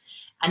officers,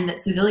 and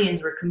that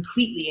civilians were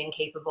completely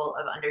incapable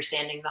of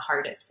understanding the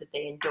hardships that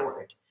they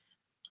endured.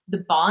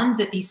 The bond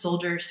that these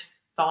soldiers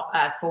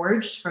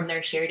forged from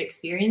their shared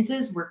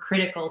experiences were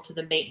critical to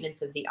the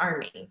maintenance of the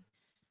army.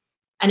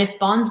 And if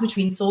bonds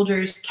between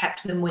soldiers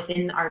kept them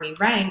within army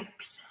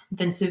ranks,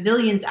 then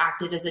civilians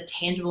acted as a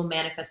tangible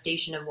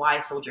manifestation of why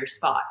soldiers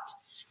fought.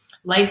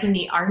 Life in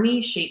the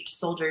army shaped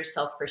soldiers'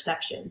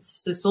 self-perceptions.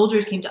 So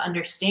soldiers came to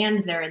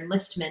understand their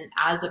enlistment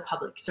as a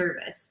public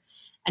service.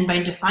 And by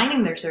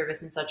defining their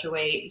service in such a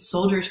way,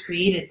 soldiers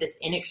created this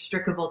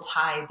inextricable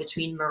tie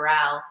between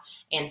morale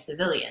and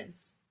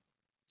civilians.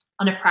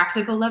 On a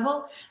practical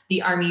level,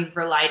 the army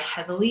relied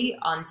heavily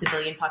on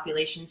civilian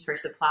populations for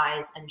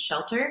supplies and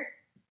shelter,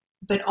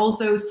 but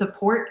also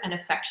support and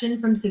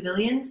affection from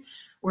civilians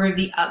were of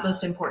the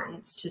utmost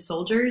importance to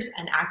soldiers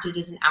and acted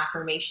as an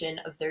affirmation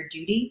of their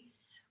duty,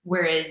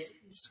 whereas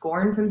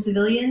scorn from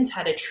civilians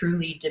had a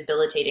truly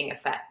debilitating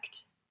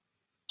effect.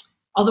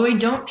 Although I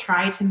don't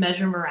try to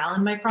measure morale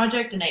in my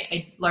project, and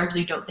I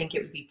largely don't think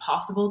it would be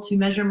possible to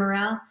measure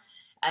morale,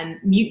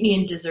 mutiny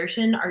and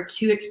desertion are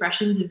two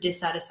expressions of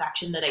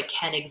dissatisfaction that I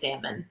can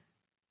examine.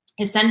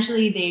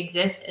 Essentially, they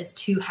exist as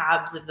two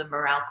halves of the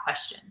morale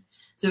question.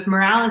 So if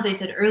morale, as I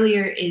said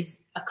earlier, is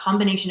a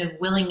combination of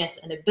willingness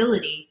and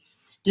ability,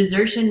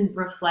 desertion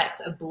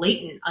reflects a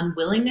blatant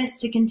unwillingness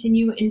to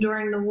continue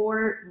enduring the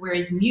war,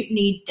 whereas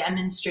mutiny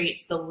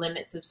demonstrates the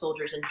limits of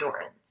soldiers'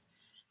 endurance.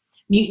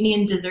 Mutiny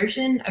and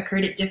desertion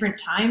occurred at different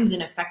times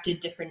and affected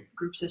different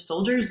groups of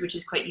soldiers, which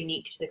is quite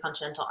unique to the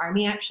Continental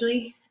Army,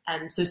 actually.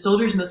 So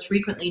soldiers most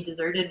frequently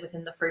deserted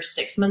within the first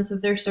 6 months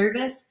of their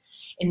service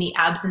in the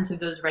absence of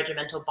those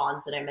regimental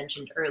bonds that I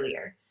mentioned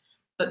earlier.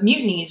 But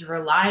mutinies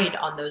relied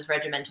on those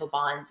regimental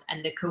bonds,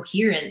 and the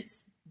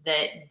coherence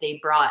that they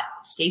brought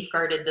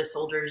safeguarded the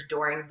soldiers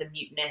during the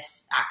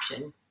mutinous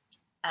action.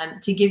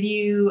 To give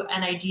you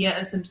an idea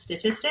of some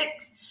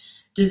statistics,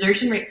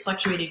 desertion rates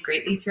fluctuated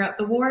greatly throughout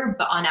the war,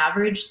 but on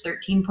average,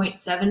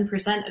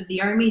 13.7% of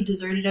the Army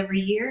deserted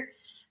every year.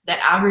 That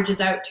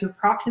averages out to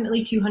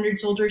approximately 200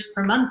 soldiers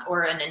per month,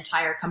 or an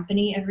entire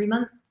company every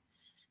month.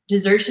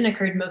 Desertion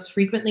occurred most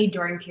frequently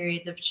during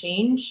periods of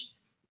change,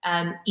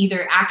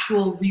 either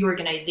actual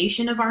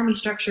reorganization of Army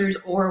structures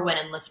or when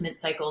enlistment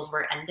cycles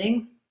were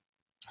ending.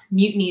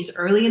 Mutinies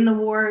early in the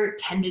war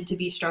tended to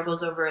be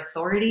struggles over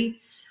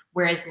authority,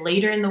 whereas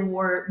later in the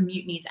war,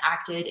 mutinies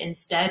acted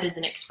instead as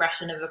an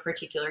expression of a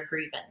particular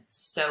grievance.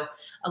 So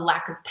a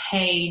lack of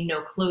pay,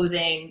 no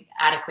clothing,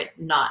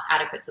 not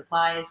adequate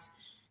supplies.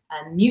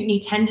 Mutiny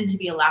tended to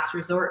be a last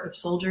resort of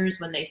soldiers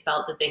when they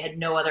felt that they had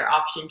no other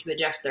option to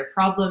address their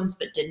problems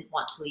but didn't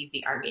want to leave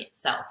the Army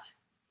itself.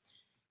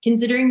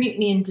 Considering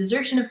mutiny and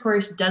desertion, of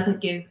course, doesn't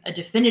give a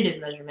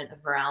definitive measurement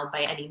of morale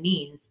by any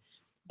means,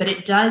 but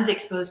it does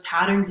expose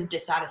patterns of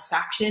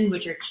dissatisfaction,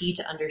 which are key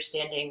to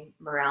understanding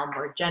morale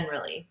more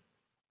generally.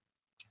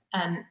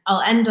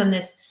 I'll end on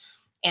this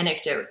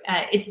anecdote.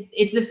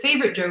 It's the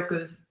favorite joke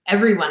of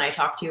everyone I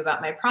talk to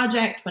about my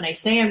project when I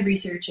say I'm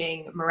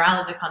researching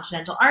morale of the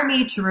Continental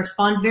Army to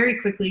respond very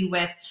quickly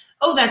with,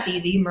 "Oh, that's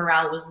easy,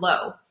 morale was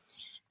low."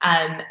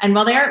 And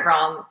while they aren't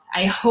wrong,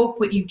 I hope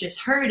what you've just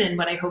heard and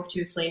what I hope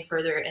to explain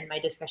further in my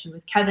discussion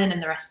with Kevin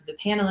and the rest of the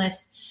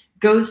panelists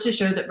goes to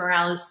show that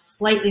morale is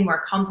slightly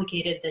more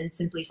complicated than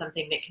simply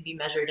something that can be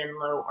measured in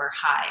low or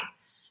high.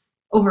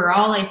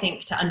 Overall, I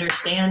think to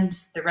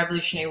understand the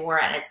Revolutionary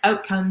War and its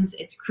outcomes,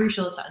 it's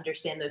crucial to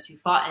understand those who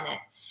fought in it.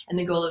 And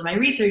the goal of my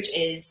research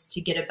is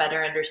to get a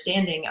better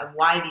understanding of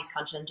why these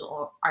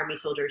Continental Army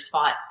soldiers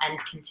fought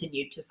and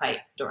continued to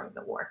fight during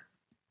the war.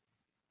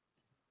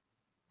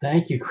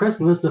 Thank you,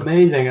 Krysten. This is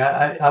amazing.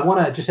 I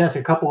want to just ask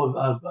a couple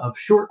of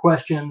short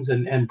questions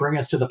and bring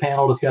us to the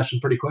panel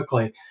discussion pretty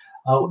quickly.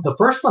 The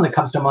first one that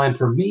comes to mind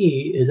for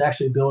me is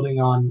actually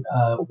building on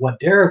what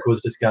Derek was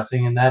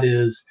discussing, and that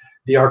is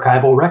the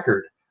archival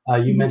record.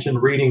 You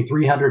mentioned reading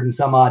 300 and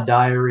some odd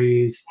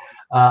diaries.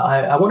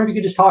 I wonder if you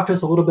could just talk to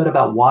us a little bit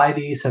about why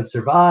these have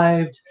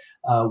survived.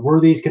 Were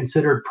these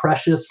considered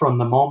precious from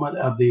the moment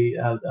of the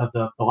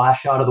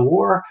last shot of the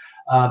war?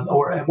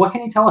 Or what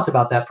can you tell us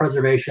about that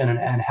preservation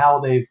and how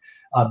they've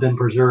been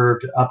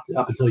preserved up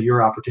until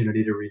your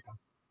opportunity to read them?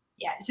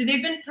 Yeah, so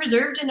they've been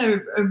preserved in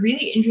a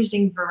really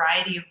interesting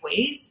variety of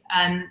ways.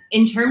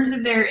 In terms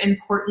of their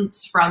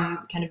importance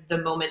from kind of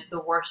the moment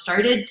the war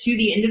started to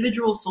the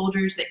individual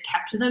soldiers that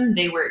kept them,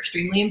 they were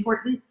extremely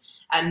important.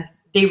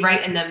 They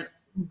write in them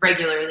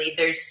regularly.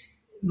 There's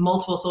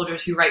multiple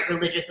soldiers who write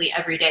religiously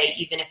every day,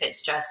 even if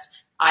it's just,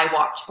 "I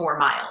walked 4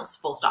 miles,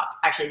 full stop."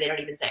 Actually, they don't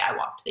even say "I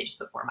walked," they just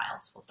put 4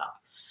 miles, full stop.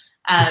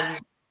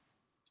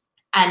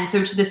 And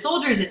so to the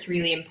soldiers, it's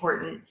really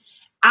important.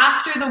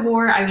 After the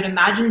war, I would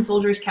imagine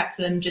soldiers kept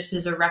them just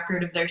as a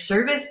record of their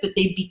service, but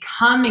they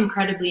become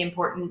incredibly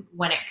important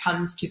when it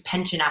comes to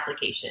pension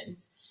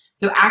applications.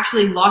 So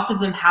actually, lots of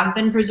them have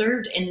been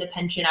preserved in the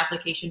pension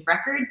application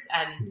records.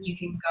 You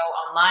can go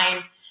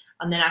online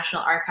on the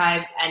National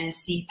Archives and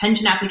see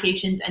pension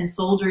applications, and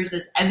soldiers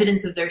as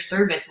evidence of their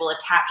service will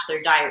attach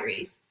their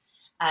diaries.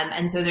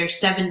 And so there's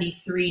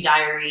 73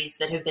 diaries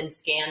that have been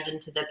scanned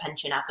into the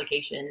pension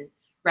application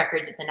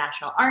records at the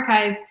National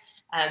Archive,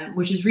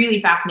 which is really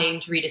fascinating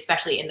to read,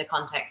 especially in the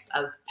context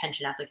of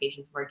pension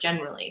applications more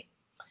generally.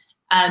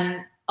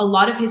 A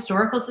lot of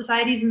historical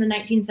societies in the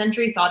 19th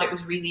century thought it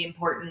was really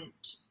important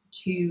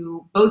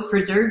to both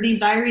preserve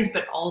these diaries,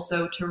 but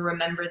also to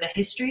remember the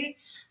history.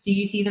 So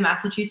you see the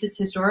Massachusetts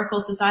Historical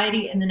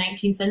Society in the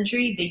 19th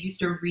century, they used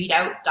to read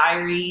out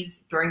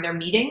diaries during their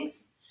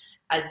meetings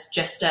as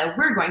just,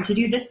 we're going to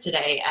do this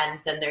today. And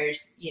then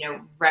there's,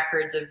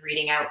 records of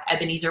reading out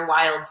Ebenezer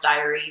Wild's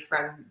diary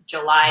from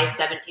July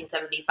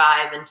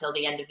 1775 until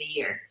the end of the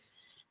year.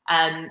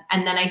 And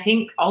then I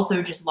think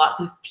also just lots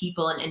of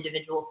people and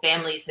individual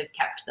families have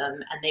kept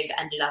them, and they've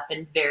ended up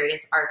in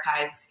various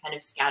archives kind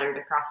of scattered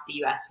across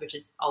the US, which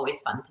is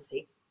always fun to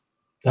see.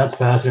 That's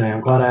fascinating.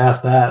 I'm glad I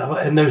asked that.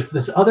 And there's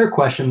this other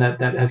question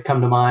that has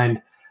come to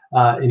mind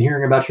in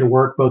hearing about your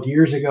work both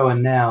years ago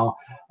and now.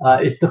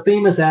 It's the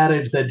famous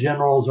adage that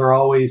generals are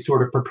always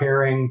sort of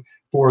preparing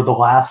for the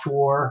last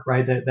war,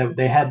 right?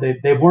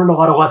 They've learned a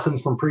lot of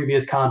lessons from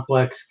previous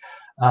conflicts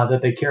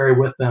that they carry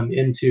with them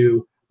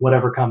into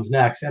whatever comes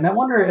next. And I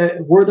wonder,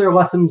 were there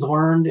lessons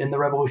learned in the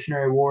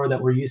Revolutionary War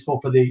that were useful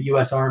for the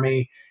U.S.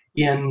 Army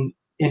in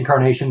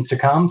incarnations to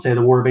come, say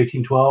the War of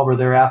 1812 or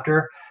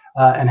thereafter?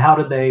 And how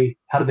did they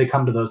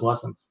come to those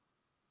lessons?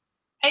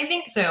 I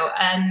think so.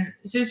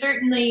 So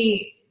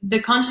certainly the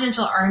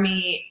Continental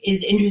Army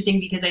is interesting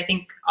because I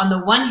think on the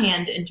one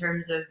hand, in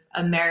terms of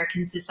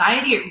American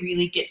society, it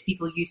really gets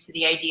people used to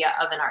the idea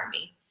of an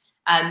army.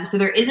 So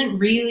there isn't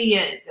really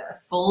a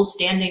full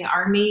standing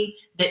army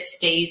that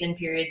stays in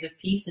periods of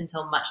peace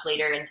until much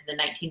later into the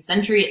 19th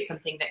century. It's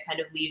something that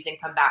kind of leaves and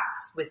comes back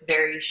with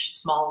very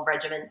small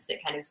regiments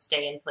that kind of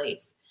stay in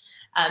place.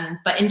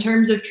 But in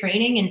terms of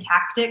training and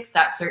tactics,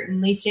 that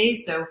certainly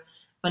stays. So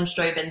von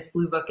Steuben's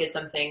Blue Book is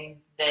something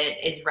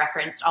that is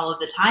referenced all of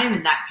the time,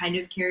 and that kind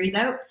of carries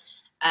out.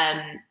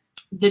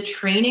 The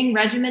training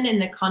regimen in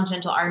the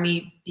Continental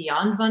Army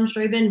beyond von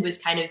Steuben was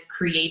kind of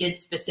created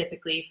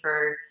specifically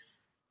for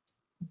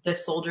the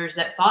soldiers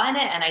that fought in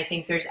it. And I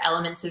think there's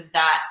elements of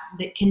that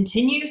that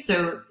continue.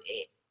 So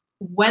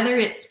whether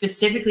it's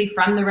specifically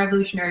from the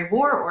Revolutionary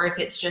War or if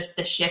it's just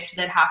the shift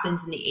that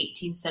happens in the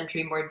 18th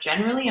century more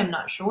generally, I'm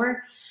not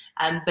sure.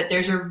 But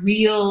there's a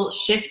real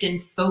shift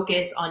in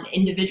focus on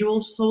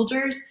individual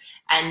soldiers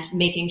and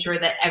making sure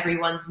that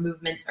everyone's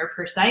movements are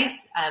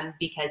precise,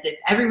 because if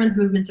everyone's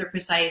movements are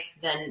precise,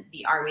 then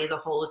the army as a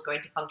whole is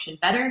going to function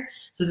better.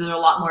 So there's a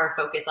lot more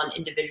focus on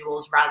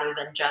individuals rather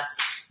than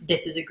just,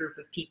 this is a group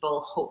of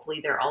people, hopefully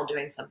they're all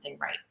doing something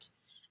right.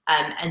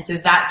 And so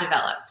that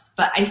developed.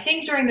 But I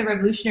think during the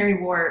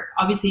Revolutionary War,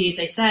 obviously, as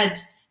I said,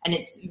 and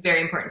it's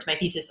very important to my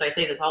thesis, so I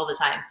say this all the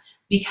time,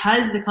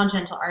 because the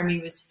Continental Army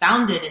was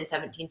founded in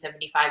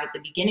 1775 at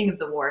the beginning of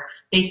the war,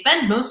 they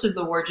spend most of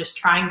the war just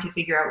trying to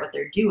figure out what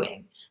they're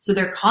doing. So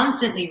they're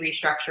constantly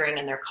restructuring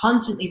and they're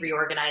constantly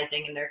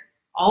reorganizing, and they're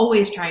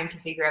always trying to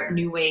figure out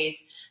new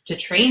ways to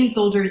train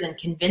soldiers and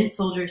convince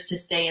soldiers to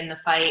stay in the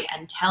fight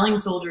and telling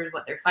soldiers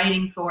what they're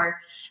fighting for.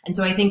 And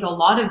so I think a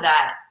lot of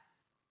that,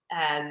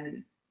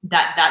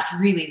 that's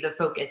really the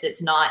focus.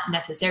 It's not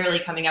necessarily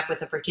coming up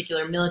with a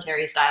particular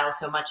military style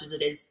so much as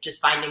it is just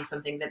finding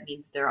something that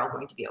means they're all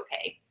going to be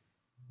okay.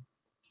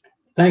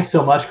 Thanks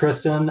so much,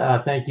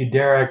 Krysten. Thank you,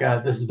 Derek.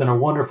 This has been a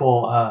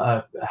wonderful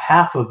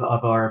half of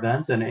our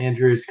event, and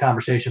Andrew's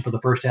conversation for the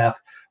first half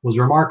was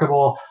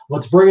remarkable.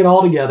 Let's bring it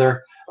all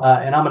together,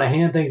 and I'm going to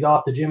hand things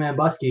off to Jim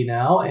Ambuske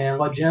now and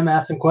let Jim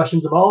ask some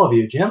questions of all of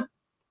you. Jim?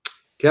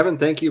 Kevin,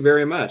 thank you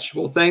very much.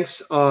 Well,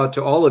 thanks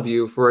to all of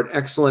you for an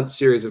excellent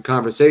series of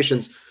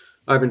conversations.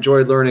 I've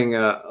enjoyed learning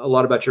a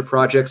lot about your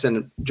projects,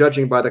 and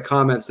judging by the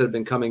comments that have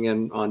been coming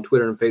in on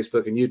Twitter and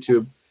Facebook and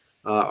YouTube,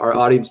 our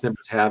audience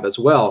members have as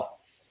well.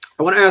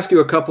 I want to ask you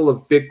a couple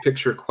of big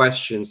picture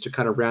questions to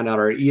kind of round out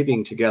our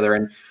evening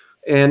together.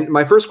 And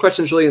my first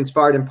question is really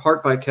inspired in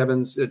part by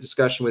Kevin's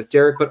discussion with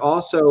Derek, but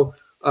also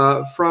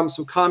from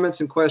some comments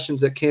and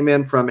questions that came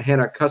in from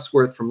Hannah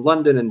Cusworth from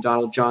London and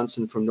Donald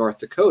Johnson from North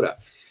Dakota.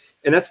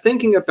 And that's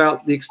thinking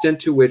about the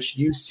extent to which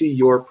you see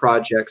your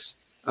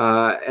projects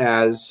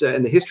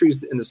and the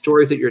histories and the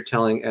stories that you're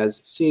telling as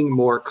seeing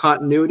more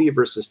continuity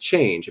versus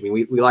change. I mean,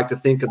 we like to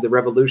think of the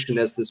revolution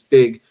as this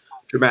big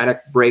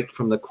dramatic break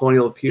from the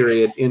colonial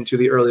period into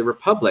the early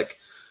republic.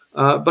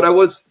 But I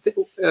was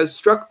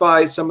struck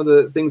by some of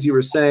the things you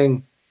were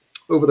saying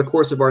over the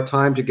course of our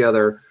time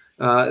together,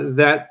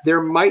 that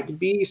there might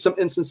be some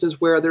instances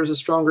where there's a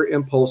stronger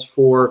impulse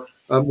for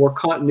more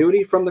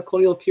continuity from the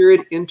colonial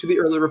period into the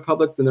early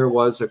republic than there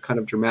was a kind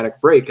of dramatic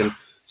break. And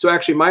so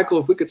actually, Michael,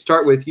 if we could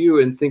start with you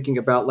in thinking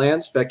about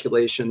land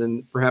speculation,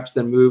 then perhaps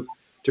then move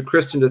to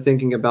Krysten to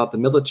thinking about the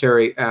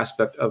military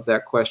aspect of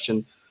that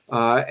question,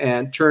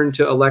 and turn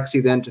to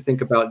Alexi then to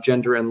think about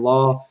gender and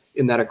law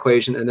in that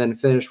equation, and then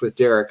finish with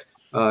Derek,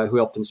 who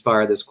helped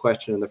inspire this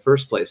question in the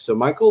first place. So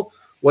Michael,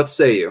 what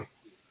say you?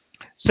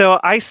 So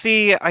I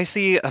see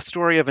a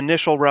story of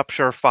initial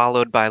rupture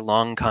followed by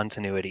long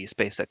continuities,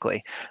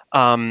 basically.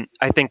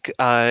 I think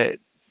one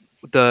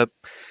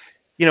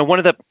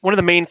of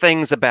the main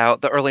things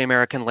about the early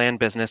American land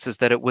business is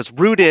that it was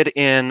rooted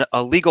in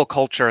a legal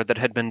culture that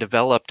had been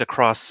developed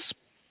across,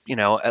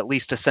 at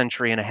least a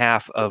century and a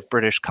half of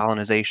British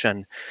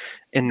colonization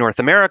in North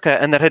America,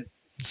 and that had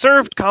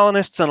served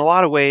colonists in a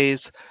lot of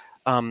ways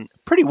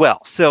pretty well.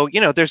 So,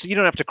 you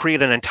don't have to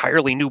create an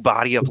entirely new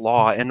body of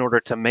law in order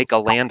to make a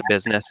land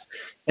business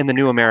in the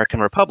new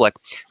American Republic.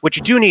 What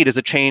you do need is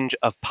a change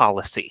of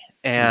policy.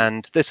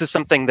 And this is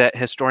something that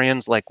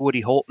historians like Woody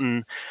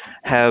Holton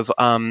have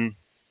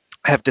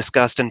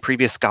discussed in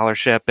previous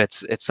scholarship.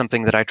 It's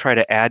something that I try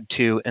to add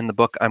to in the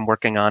book I'm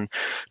working on.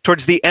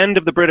 Towards the end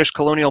of the British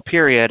colonial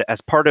period, as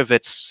part of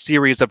its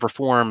series of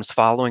reforms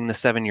following the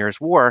 7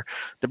 Years' War,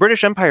 the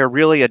British Empire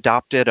really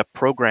adopted a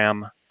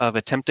program of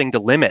attempting to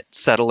limit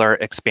settler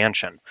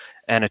expansion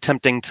and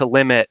attempting to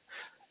limit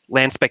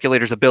land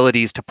speculators'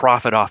 abilities to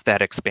profit off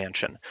that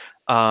expansion.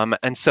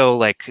 And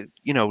so,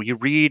 you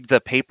read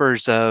the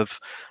papers of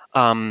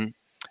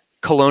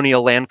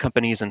colonial land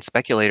companies and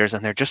speculators,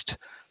 and they're just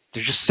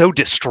so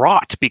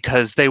distraught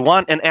because they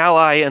want an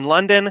ally in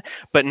London,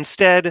 but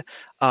instead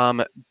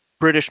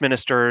British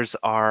ministers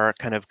are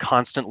kind of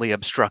constantly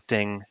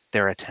obstructing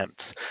their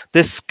attempts.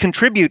 This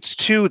contributes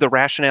to the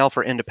rationale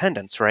for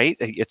independence, right?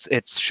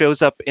 It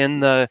shows up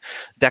in the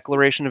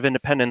Declaration of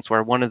Independence,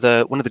 where one of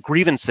the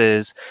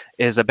grievances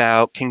is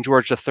about King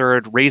George III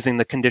raising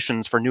the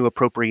conditions for new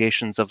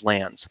appropriations of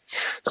lands.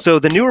 So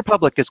the new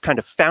republic is kind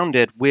of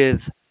founded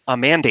with a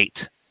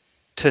mandate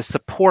to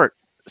support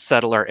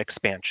settler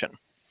expansion.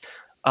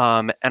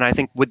 And I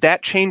think with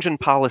that change in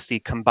policy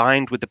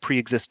combined with the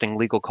pre-existing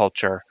legal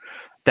culture,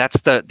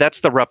 that's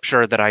the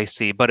rupture that I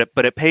see. But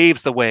it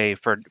paves the way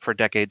for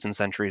decades and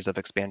centuries of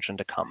expansion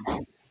to come.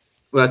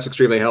 Well, that's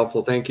extremely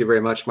helpful. Thank you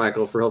very much,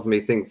 Michael, for helping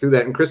me think through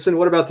that. And Krysten,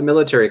 what about the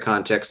military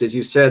context? As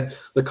you said,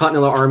 the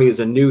Continental Army is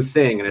a new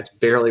thing, and it's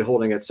barely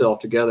holding itself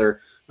together,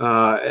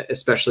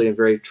 especially in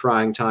very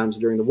trying times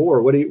during the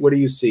war. What do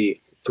you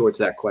see towards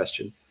that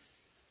question?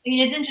 I mean,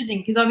 it's interesting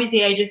because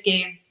obviously I just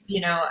gave,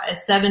 a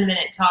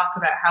 7-minute talk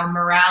about how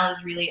morale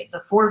is really at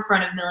the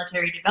forefront of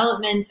military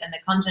development, and the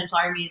Continental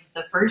Army is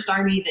the first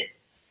army that's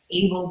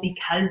able,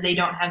 because they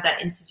don't have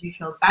that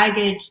institutional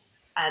baggage,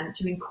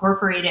 to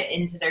incorporate it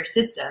into their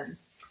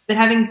systems. But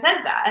having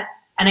said that,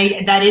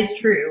 and that is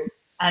true,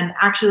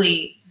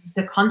 actually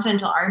the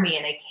Continental Army,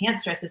 and I can't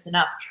stress this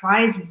enough,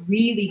 tries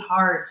really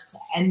hard to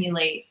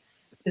emulate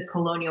the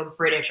colonial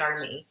British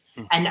Army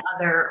and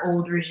other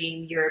old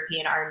regime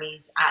European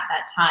armies at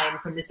that time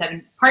from the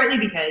 70s, partly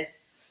because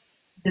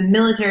the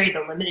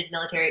limited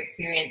military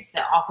experience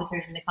that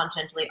officers in the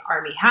Continental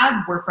Army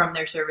have were from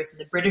their service in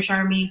the British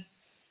Army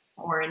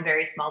or in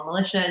very small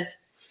militias.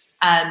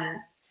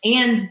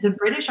 And the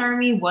British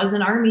Army was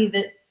an army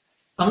that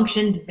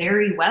functioned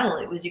very well.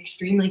 It was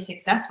extremely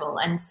successful.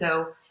 And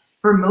so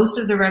for most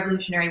of the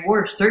Revolutionary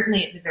War,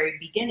 certainly at the very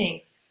beginning,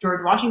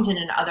 George Washington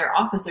and other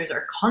officers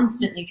are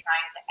constantly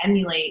trying to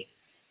emulate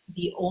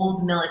the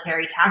old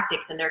military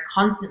tactics, and they're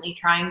constantly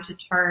trying to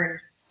turn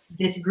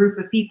this group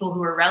of people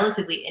who are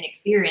relatively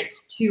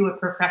inexperienced to a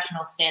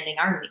professional standing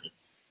army.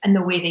 And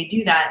the way they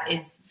do that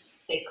is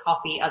they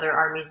copy other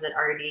armies that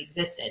already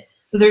existed.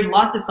 So there's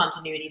lots of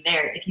continuity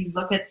there. If you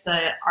look at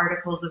the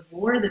Articles of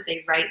War that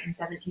they write in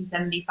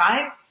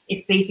 1775,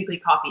 it's basically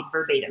copied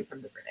verbatim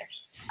from the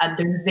British.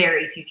 There's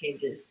very few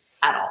changes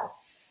at all.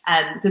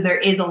 So there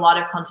is a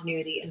lot of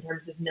continuity in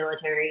terms of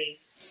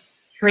military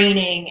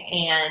training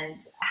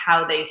and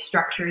how they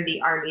structure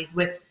the armies,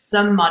 with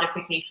some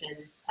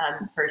modifications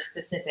for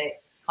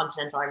specific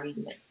Continental Army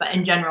units. But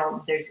in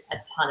general, there's a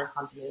ton of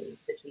continuity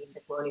between the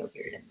colonial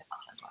period and the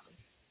Continental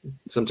Army.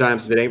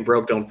 Sometimes if it ain't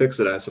broke, don't fix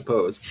it, I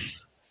suppose.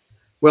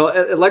 Well,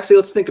 Alexi,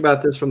 let's think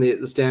about this from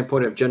the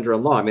standpoint of gender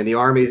and law. I mean, the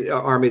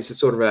armies is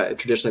sort of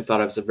traditionally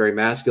thought of as a very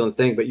masculine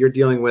thing, but you're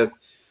dealing with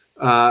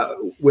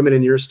women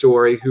in your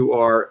story who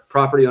are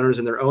property owners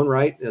in their own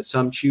right.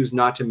 Some choose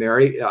not to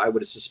marry, I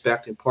would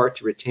suspect in part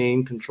to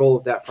retain control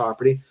of that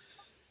property,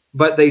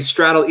 but they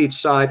straddle each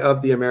side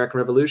of the American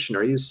Revolution.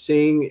 Are you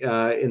seeing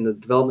in the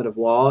development of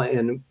law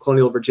in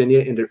colonial Virginia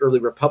into early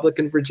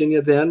Republican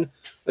Virginia then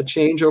a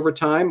change over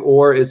time,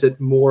 or is it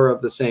more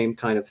of the same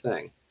kind of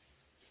thing?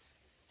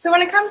 So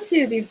when it comes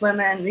to these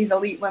women, these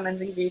elite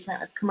women's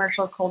engagement with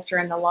commercial culture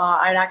and the law,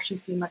 I'd actually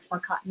see much more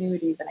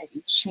continuity than I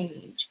do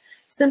change,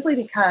 simply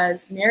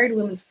because married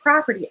women's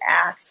property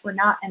acts were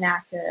not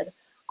enacted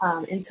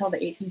until the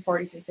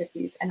 1840s and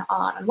 50s and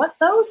on. And what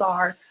those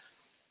are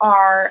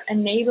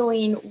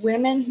enabling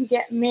women who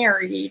get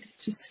married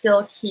to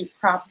still keep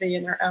property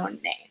in their own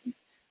name,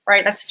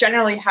 right? That's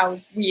generally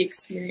how we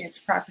experience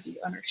property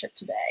ownership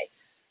today.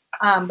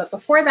 But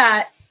before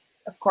that,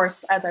 of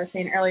course, as I was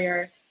saying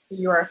earlier,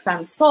 you're a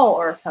femme sole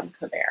or a femme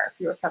covert. If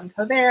you're a femme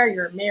covert,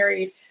 you're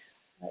married.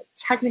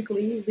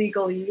 Technically,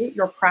 legally,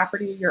 your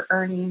property, your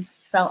earnings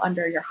fell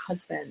under your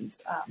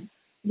husband's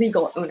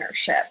legal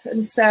ownership.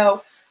 And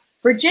so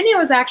Virginia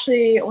was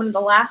actually one of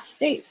the last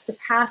states to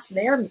pass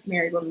their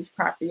Married Women's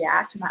Property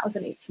Act, and that was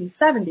in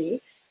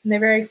 1870. And the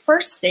very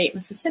first state,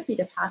 Mississippi,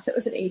 to pass it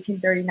was in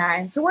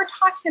 1839. So we're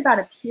talking about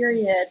a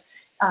period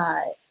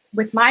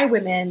with my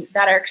women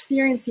that are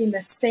experiencing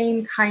the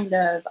same kind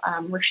of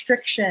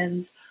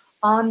restrictions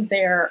on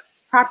their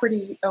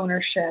property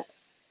ownership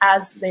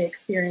as they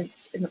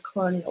experienced in the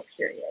colonial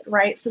period,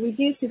 right? So we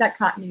do see that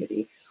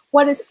continuity.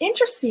 What is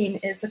interesting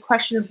is the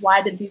question of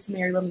why did these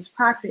Married Women's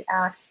Property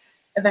Acts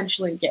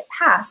eventually get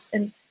passed?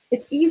 And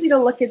it's easy to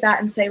look at that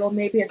and say, well,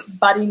 maybe it's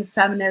budding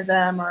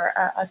feminism or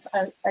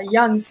a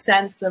young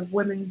sense of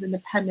women's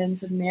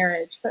independence and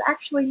marriage. But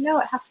actually,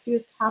 no, it has to do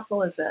with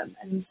capitalism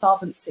and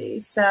insolvency.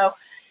 So,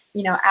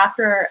 you know,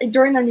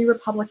 during the New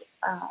Republic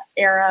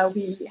era,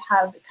 we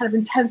have kind of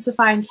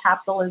intensifying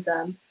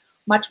capitalism,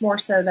 much more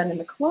so than in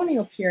the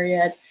colonial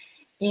period.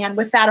 And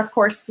with that, of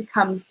course,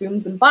 becomes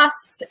booms and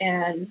busts,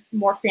 and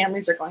more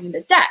families are going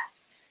into debt.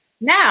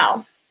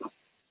 Now,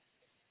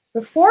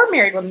 before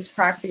Married Women's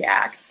Property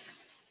Acts,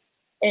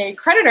 a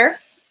creditor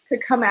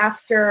could come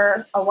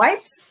after a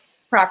wife's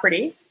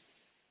property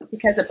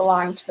because it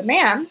belonged to the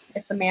man,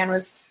 if the man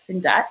was in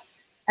debt,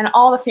 and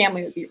all the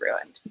family would be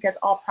ruined because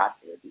all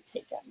property would be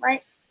taken,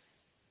 right?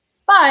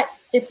 But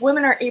if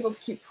women are able to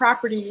keep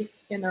property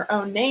in their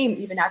own name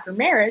even after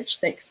marriage,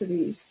 thanks to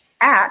these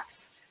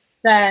acts,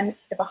 then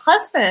if a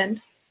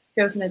husband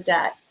goes into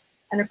debt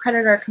and a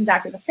creditor comes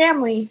after the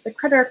family, the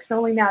creditor can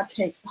only now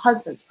take the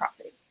husband's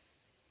property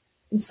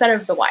instead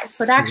of the wife.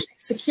 So it actually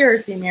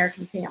secures the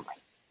American family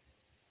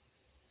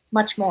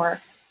much more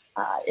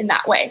in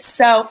that way.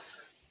 So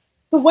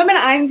the women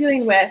I'm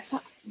dealing with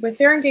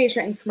their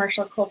engagement in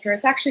commercial culture,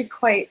 it's actually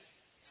quite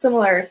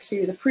similar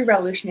to the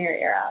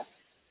pre-revolutionary era.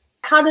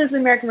 how does the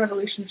American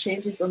Revolution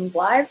change these women's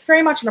lives?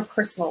 Very much on a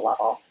personal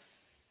level.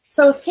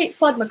 So with Kate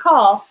Flood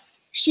McCall,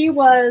 she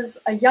was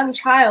a young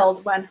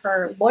child when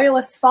her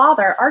loyalist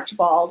father,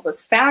 Archibald,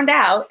 was found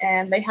out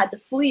and they had to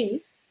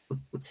flee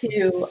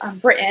to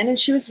Britain. And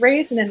she was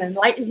raised in an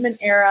Enlightenment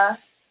era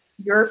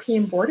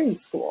European boarding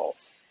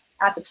schools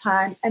at the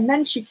time. And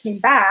then she came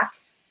back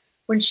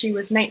when she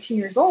was 19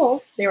 years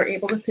old. They were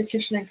able to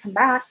petition and come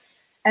back.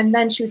 And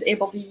then she was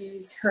able to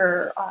use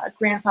her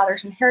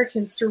grandfather's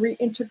inheritance to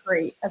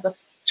reintegrate as a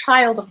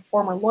child of a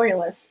former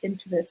loyalist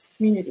into this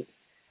community.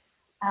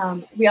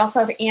 We also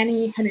have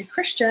Annie Henry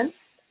Krysten,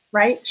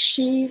 right?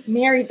 She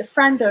married the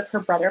friend of her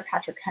brother,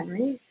 Patrick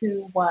Henry,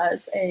 who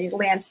was a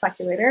land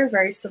speculator,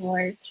 very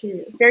similar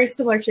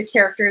to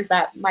characters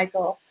that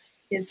Michael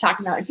is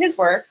talking about in his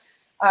work.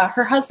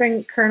 Her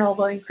husband, Colonel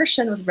William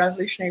Krysten, was a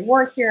Revolutionary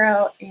War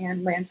hero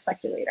and land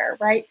speculator,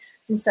 right?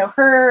 And so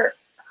her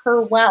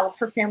wealth,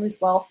 her family's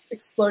wealth,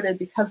 exploded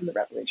because of the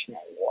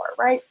Revolutionary War,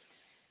 right?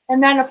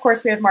 And then, of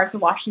course, we have Martha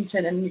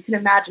Washington, and you can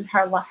imagine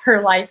how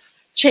her life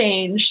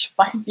changed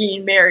by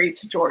being married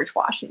to George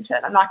Washington.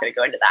 I'm not going to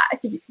go into that. I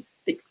think you can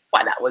think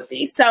why that would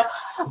be. So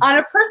on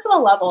a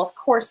personal level, of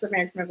course, the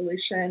American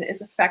Revolution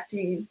is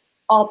affecting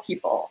all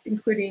people,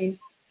 including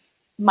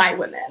my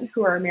women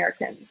who are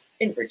Americans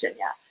in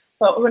Virginia.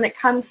 But when it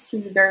comes to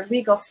their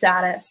legal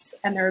status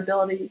and their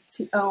ability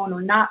to own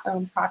or not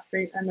own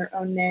property in their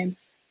own name,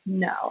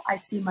 no, I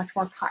see much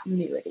more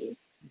continuity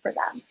for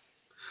them.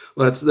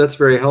 Well, that's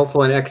very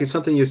helpful, and actually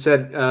something you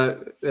said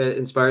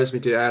inspires me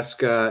to ask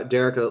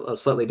Derek a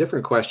slightly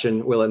different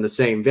question. Well, in the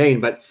same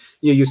vein, but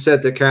you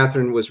said that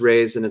Catherine was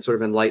raised in a sort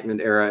of Enlightenment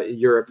era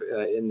Europe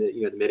in the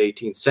the mid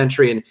 18th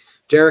century. And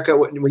Derek,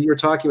 when you were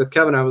talking with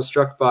Kevin, I was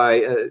struck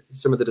by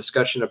some of the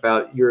discussion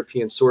about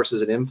European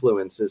sources and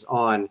influences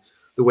on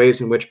the ways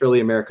in which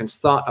early Americans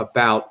thought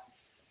about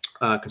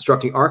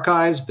constructing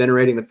archives,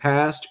 venerating the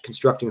past,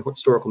 constructing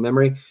historical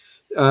memory.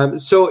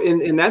 So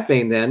in that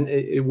vein, then,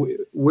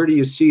 where do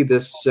you see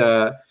this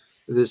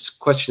this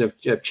question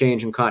of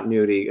change and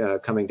continuity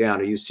coming down?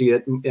 Or you see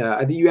it?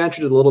 I think you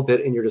answered it a little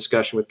bit in your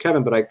discussion with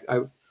Kevin, but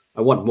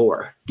I want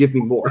more. Give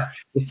me more.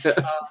 No,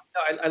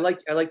 I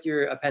like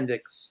your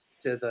appendix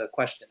to the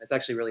question. It's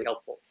actually really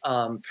helpful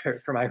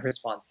for my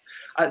response.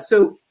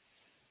 So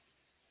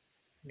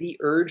the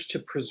urge to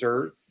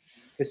preserve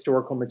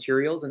historical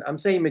materials, and I'm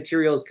saying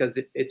materials because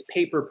it's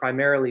paper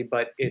primarily,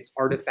 but it's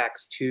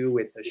artifacts too.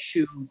 It's a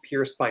shoe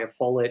pierced by a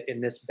bullet in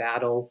this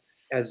battle,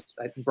 as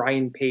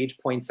Brian Page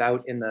points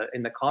out in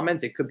the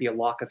comments. It could be a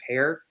lock of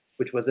hair,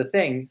 which was a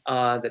thing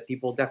that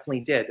people definitely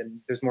did, and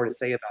there's more to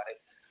say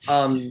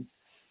about it.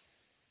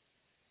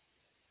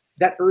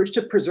 That urge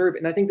to preserve,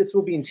 and I think this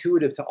will be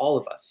intuitive to all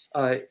of us,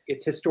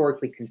 it's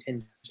historically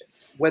contingent.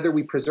 Whether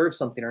we preserve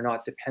something or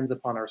not depends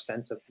upon our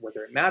sense of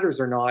whether it matters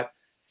or not,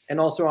 and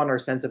also on our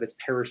sense of its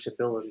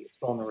perishability, its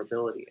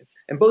vulnerability.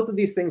 And both of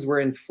these things were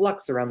in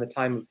flux around the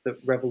time of the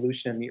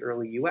revolution in the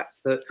early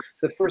US. The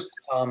first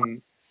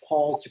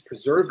calls to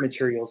preserve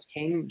materials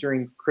came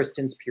during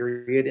Krysten's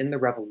period in the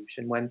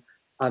revolution, when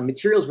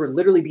materials were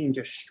literally being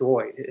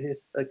destroyed.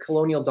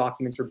 Colonial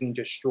documents were being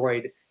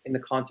destroyed in the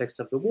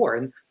context of the war.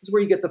 And this is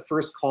where you get the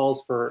first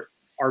calls for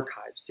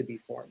archives to be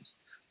formed.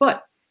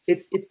 But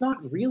it's not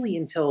really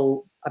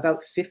until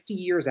about 50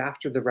 years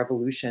after the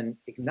revolution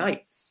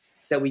ignites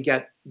that we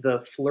get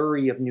the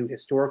flurry of new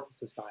historical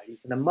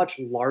societies and a much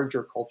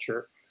larger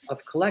culture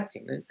of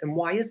collecting. And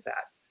why is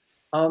that?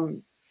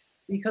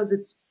 Because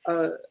it's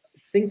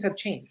things have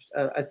changed.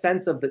 A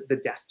sense of the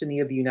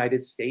destiny of the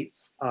United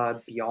States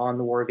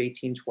beyond the War of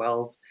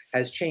 1812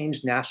 has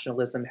changed.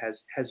 Nationalism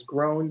has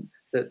grown.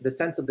 The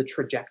sense of the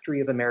trajectory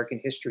of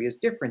American history is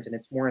different, and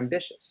it's more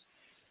ambitious.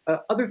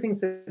 Other things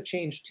have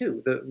changed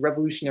too. The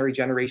revolutionary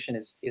generation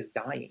is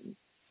dying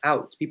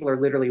out. People are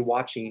literally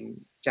watching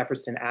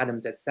Jefferson,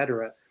 Adams,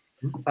 etc.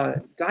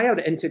 Die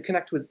out. And to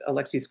connect with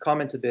Alexi's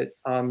comment a bit,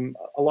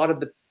 a lot of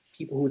the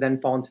people who then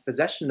fall into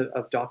possession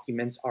of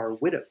documents are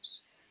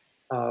widows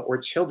or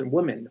children,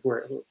 women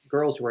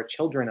girls who are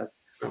children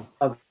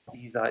of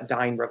these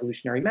dying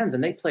revolutionary men,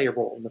 and they play a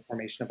role in the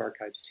formation of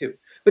archives too.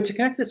 But to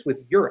connect this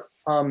with Europe,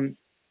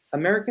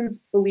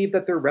 Americans believed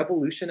that their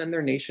revolution and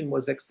their nation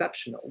was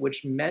exceptional,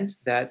 which meant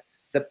that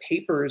the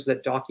papers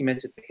that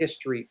documented the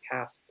history,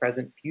 past,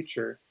 present,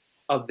 future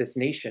of this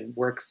nation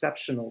were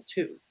exceptional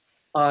too.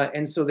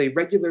 And so they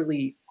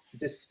regularly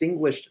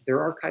distinguished their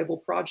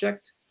archival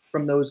project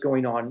from those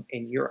going on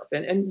in Europe.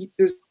 And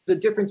there's a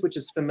difference which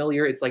is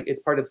familiar. It's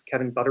part of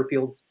Kevin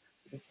Butterfield's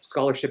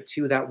scholarship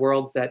to that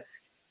world, that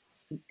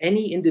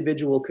any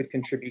individual could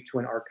contribute to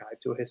an archive,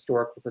 to a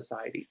historical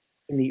society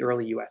in the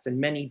early US, and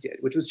many did,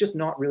 which was just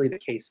not really the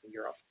case in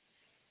Europe,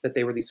 that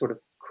they were these sort of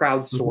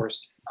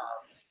crowdsourced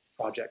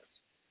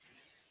projects.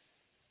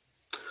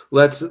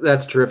 Well,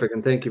 that's terrific,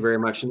 and thank you very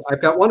much. And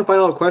I've got one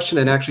final question,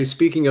 and actually,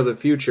 speaking of the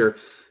future,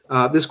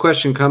 this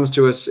question comes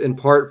to us in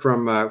part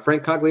from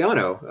Frank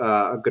Cogliano,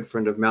 a good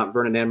friend of Mount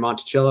Vernon and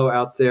Monticello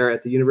out there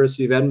at the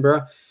University of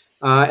Edinburgh.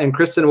 And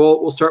Krysten,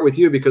 we'll start with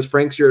you because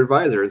Frank's your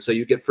advisor, and so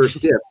you get first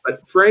dip.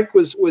 But Frank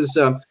was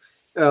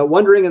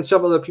wondering, and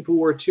several other people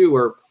were too,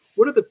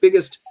 what are the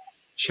biggest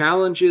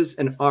challenges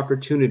and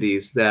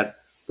opportunities that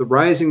the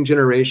rising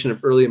generation of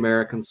early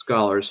American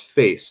scholars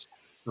face?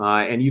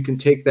 And you can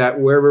take that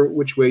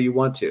which way you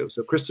want to.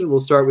 So Krysten, we'll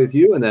start with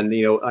you, and then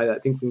I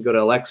think we can go to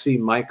Alexi,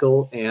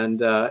 Michael, and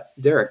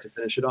Derek to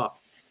finish it off.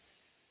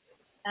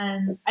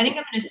 And I think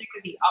I'm going to stick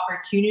with the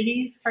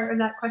opportunities part of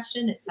that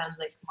question. It sounds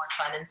like more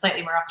fun and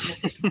slightly more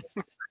optimistic.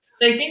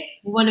 So I think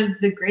one of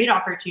the great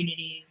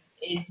opportunities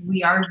is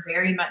we are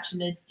very much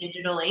in a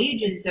digital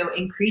age. And so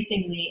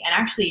increasingly, and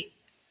actually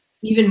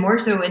even more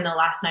so in the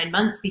last 9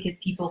 months, because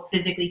people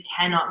physically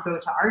cannot go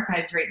to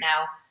archives right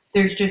now,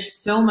 there's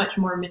just so much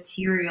more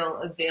material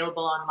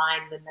available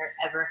online than there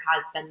ever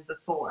has been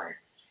before.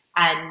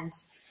 And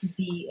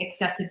the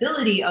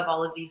accessibility of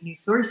all of these new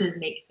sources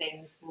make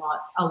things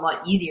a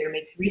lot easier,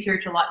 makes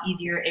research a lot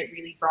easier. It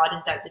really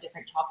broadens out the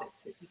different topics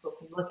that people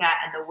can look at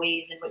and the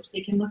ways in which they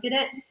can look at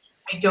it.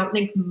 I don't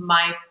think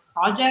my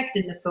project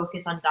and the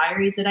focus on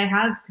diaries that I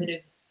have could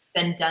have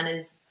been done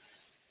as,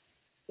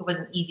 it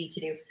wasn't easy to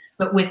do,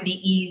 but with the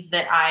ease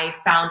that I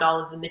found all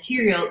of the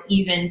material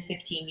even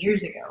 15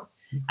 years ago.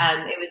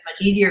 It was much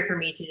easier for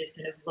me to just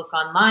kind of look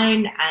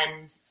online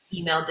and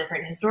email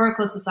different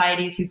historical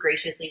societies who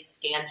graciously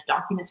scanned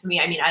documents for me.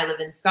 I mean, I live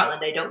in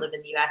Scotland, I don't live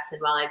in the US,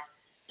 and while I've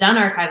done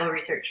archival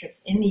research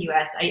trips in the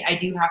US, I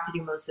do have to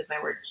do most of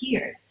my work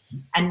here.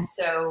 And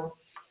so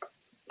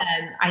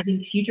I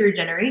think future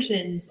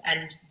generations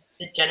and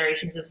the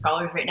generations of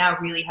scholars right now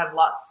really have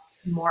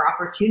lots more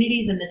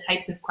opportunities, and the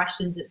types of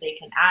questions that they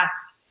can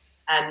ask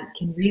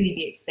can really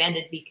be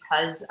expanded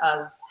because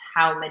of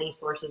how many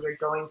sources are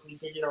going to be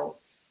digital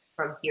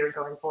from here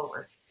going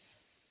forward.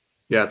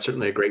 Yeah, it's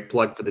certainly a great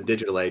plug for the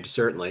digital age,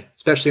 certainly,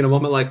 especially in a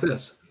moment like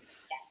this.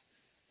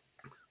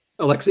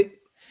 Yeah. Alexi?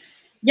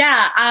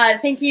 Yeah,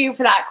 thank you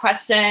for that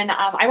question.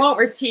 I won't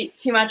repeat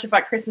too much of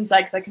what Krysten said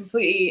because I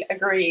completely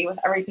agree with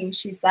everything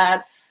she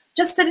said.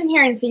 Just sitting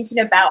here and thinking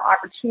about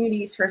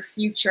opportunities for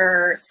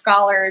future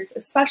scholars,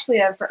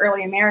 especially for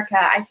early America,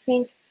 I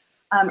think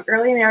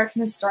early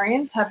American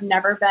historians have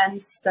never been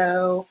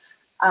so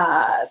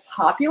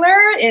popular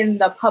in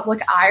the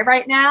public eye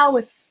right now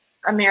with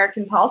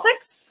American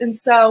politics. And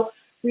so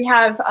we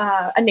have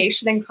a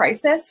nation in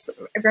crisis,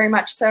 very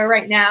much so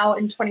right now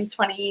in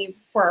 2020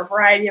 for a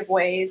variety of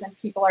ways. And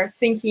people are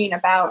thinking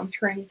about and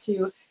turning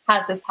to,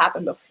 has this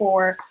happened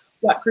before?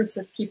 What groups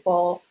of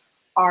people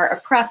are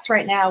oppressed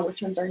right now?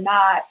 Which ones are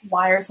not?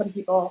 Why are some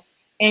people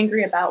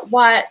angry about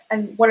what?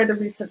 And what are the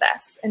roots of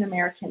this in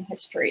American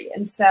history?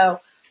 And so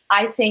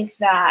I think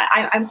that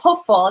I'm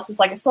hopeful. This is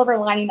like a silver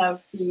lining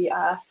of the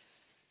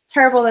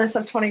terribleness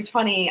of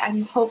 2020.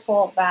 I'm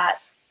hopeful that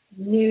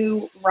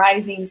new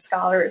rising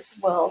scholars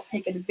will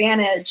take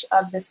advantage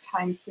of this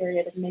time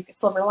period and make a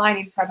silver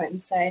lining from it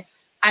and say,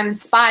 I'm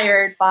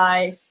inspired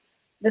by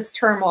this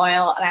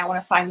turmoil and I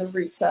want to find the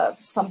roots of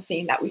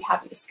something that we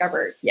haven't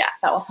discovered yet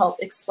that will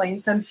help explain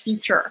some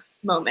future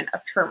moment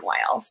of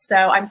turmoil. So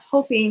I'm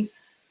hoping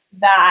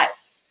that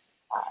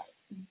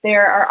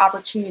there are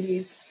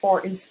opportunities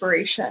for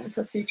inspiration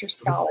for future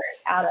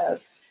scholars out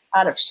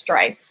of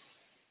strife.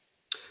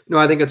 No,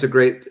 I think it's a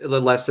great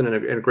lesson and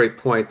a great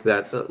point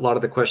that a lot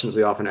of the questions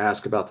we often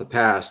ask about the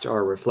past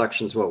are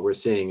reflections of what we're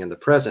seeing in the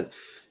present.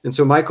 And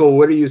so, Michael,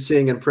 what are you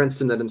seeing in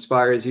Princeton that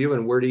inspires you,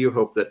 and where do you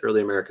hope that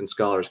early American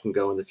scholars can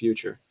go in the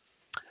future?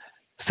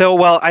 So,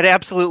 well, I'd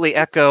absolutely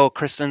echo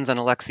Krysten's and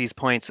Alexi's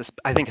points.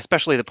 I think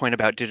especially the point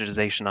about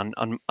digitization.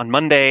 On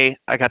Monday,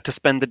 I got to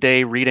spend the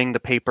day reading the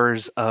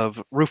papers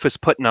of Rufus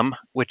Putnam,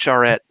 which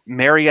are at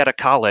Marietta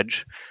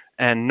College.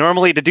 And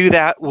normally to do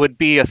that would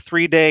be a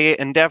 3-day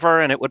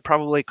endeavor, and it would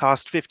probably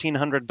cost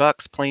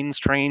 $1,500, planes,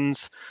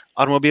 trains,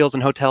 automobiles,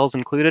 and hotels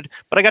included.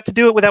 But I got to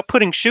do it without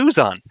putting shoes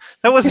on.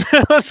 That was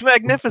that was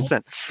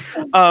magnificent.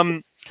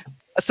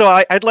 So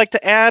I'd like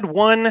to add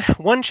one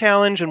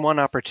challenge and one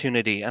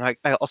opportunity, and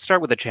I'll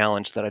start with a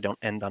challenge that I don't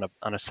end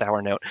on a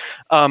sour note.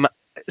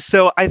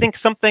 So I think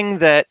something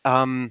that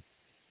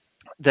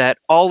that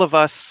all of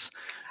us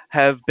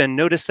have been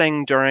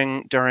noticing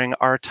during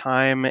our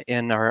time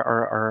in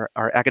our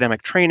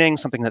academic training,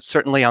 something that's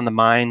certainly on the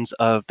minds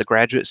of the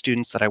graduate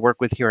students that I work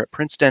with here at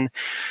Princeton,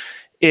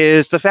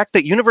 is the fact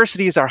that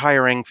universities are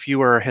hiring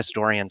fewer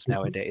historians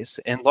nowadays,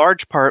 in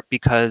large part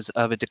because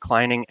of a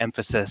declining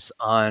emphasis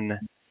on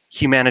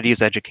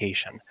humanities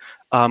education,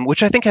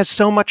 which I think has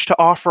so much to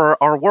offer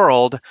our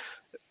world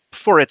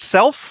for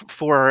itself,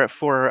 for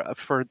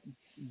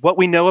what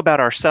we know about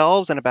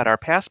ourselves and about our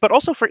past, but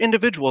also for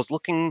individuals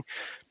looking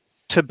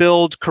to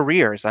build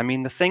careers. I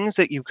mean, the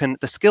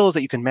skills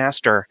that you can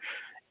master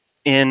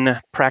in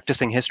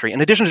practicing history,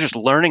 in addition to just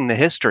learning the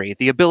history,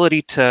 the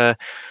ability to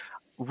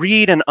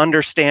read and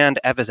understand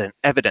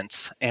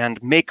evidence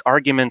and make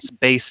arguments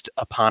based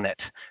upon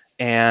it,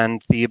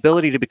 and the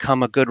ability to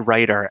become a good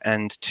writer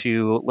and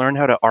to learn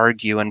how to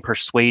argue and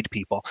persuade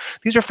people.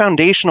 These are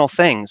foundational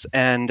things.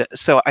 And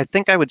so I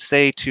think I would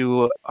say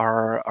to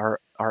our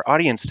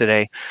audience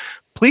today,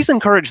 please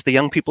encourage the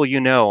young people you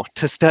know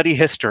to study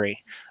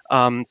history.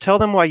 Tell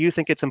them why you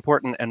think it's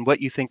important and what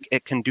you think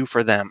it can do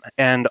for them.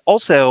 And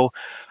also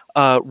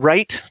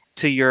Write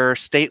to your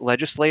state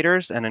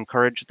legislators and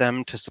encourage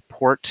them to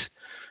support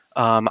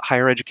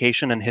higher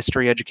education and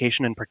history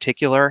education in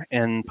particular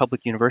in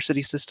public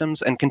university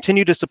systems, and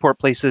continue to support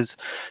places,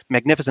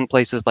 magnificent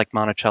places like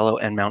Monticello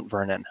and Mount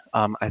Vernon.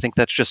 I think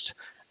that's just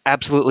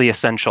absolutely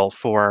essential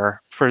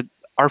for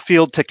our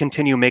field to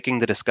continue making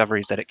the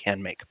discoveries that it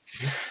can make.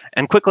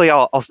 And quickly,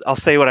 I'll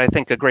say what I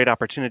think a great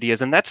opportunity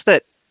is, and that's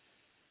that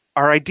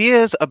our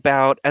ideas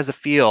about, as a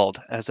field,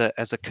 as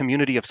a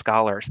community of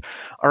scholars,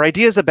 our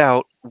ideas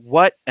about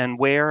what and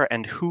where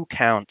and who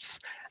counts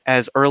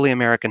as early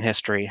American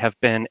history have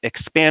been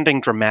expanding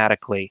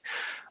dramatically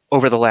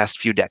over the last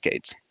few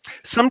decades.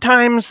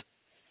 Sometimes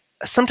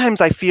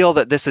I feel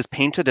that this is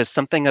painted as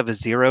something of a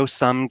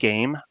zero-sum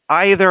game.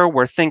 Either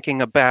we're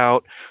thinking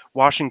about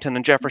Washington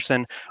and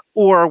Jefferson,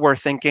 or we're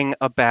thinking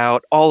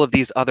about all of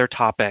these other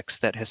topics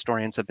that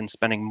historians have been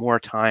spending more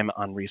time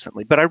on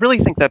recently. But I really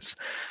think that's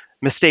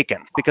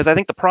mistaken, because I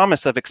think the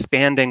promise of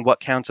expanding what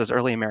counts as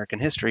early American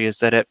history is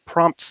that it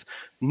prompts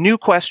new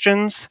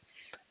questions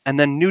and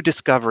then new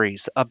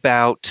discoveries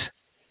about,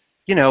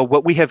 you know,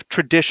 what we have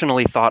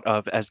traditionally thought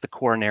of as the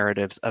core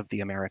narratives of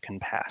the American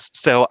past.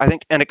 So I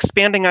think an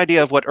expanding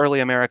idea of what early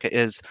America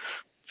is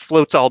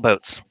floats all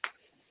boats.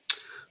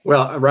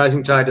 Well, a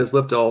rising tide does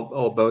lift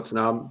all boats, and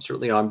I'm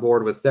certainly on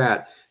board with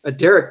that.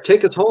 Derek,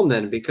 take us home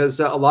then, because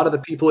a lot of the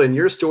people in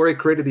your story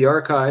created the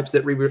archives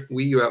that we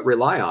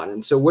rely on.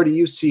 And so what do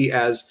you see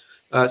as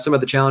some of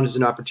the challenges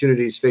and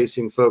opportunities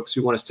facing folks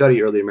who want to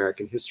study early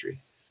American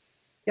history?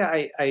 Yeah,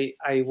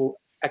 I will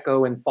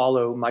echo and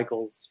follow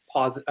Michael's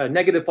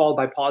negative followed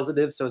by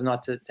positive, so as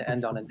not to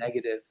end on a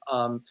negative.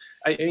 I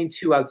mean,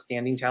 two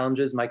outstanding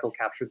challenges. Michael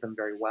captured them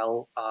very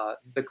well.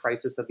 The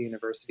crisis of the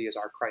university is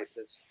our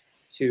crisis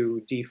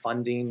to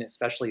defunding,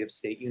 especially of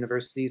state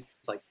universities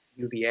like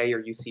UVA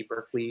or UC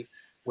Berkeley,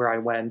 where I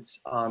went,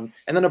 and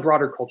then a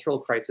broader cultural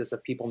crisis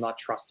of people not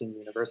trusting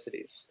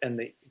universities. And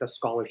the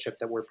scholarship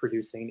that we're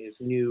producing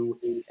is new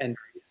and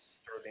very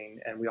disturbing,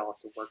 and we all have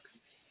to work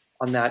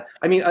on that.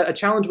 I mean, a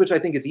challenge which I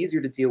think is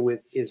easier to deal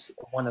with is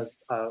one of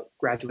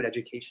graduate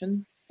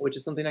education, which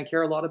is something I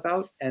care a lot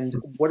about. And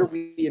what are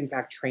we, in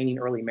fact, training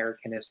early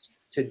Americanists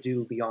to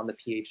do beyond the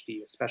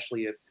PhD,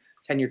 especially if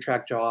tenure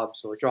track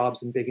jobs or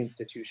jobs in big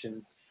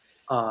institutions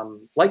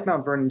like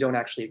Mount Vernon don't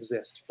actually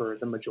exist for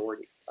the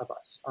majority of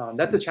us.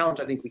 That's a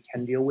challenge I think we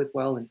can deal with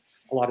well, and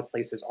a lot of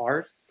places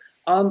are.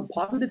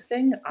 Positive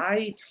thing,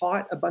 I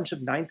taught a bunch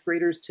of ninth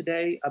graders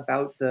today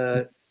about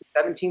the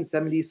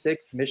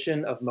 1776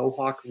 mission of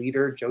Mohawk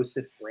leader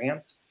Joseph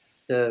Brant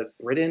to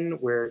Britain,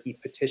 where he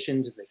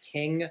petitioned the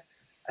king,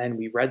 and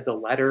we read the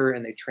letter,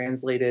 and they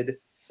translated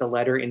the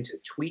letter into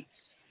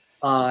tweets,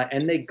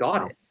 and they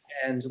got it.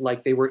 And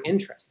like they were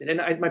interested.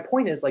 And my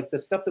point is, like, the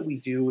stuff that we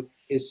do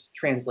is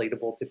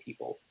translatable to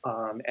people,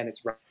 and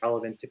it's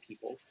relevant to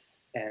people.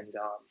 And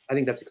I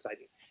think that's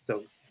exciting.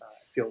 So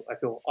I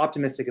feel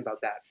optimistic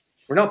about that.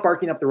 We're not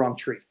barking up the wrong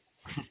tree.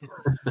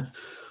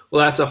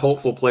 Well, that's a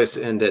hopeful place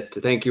to end it.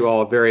 Thank you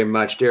all very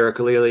much. Derek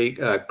Alili,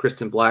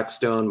 Krysten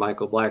Blackstone,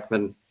 Michael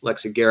Blaakman,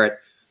 Alexi Garrett.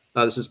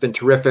 This has been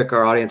terrific.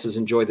 Our audience has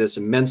enjoyed this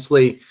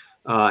immensely.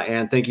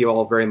 And thank you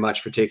all very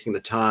much for taking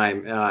the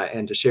time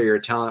and to share your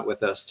talent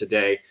with us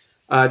today.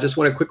 Just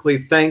want to quickly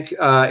thank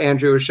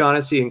Andrew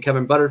O'Shaughnessy and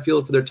Kevin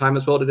Butterfield for their time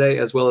as well today,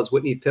 as well as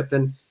Whitney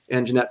Pippin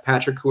and Jeanette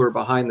Patrick, who are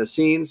behind the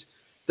scenes.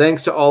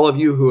 Thanks to all of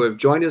you who have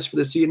joined us for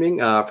this evening.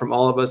 From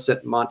all of us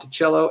at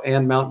Monticello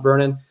and Mount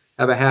Vernon,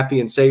 have a happy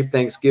and safe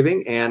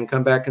Thanksgiving, and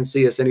come back and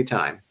see us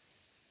anytime.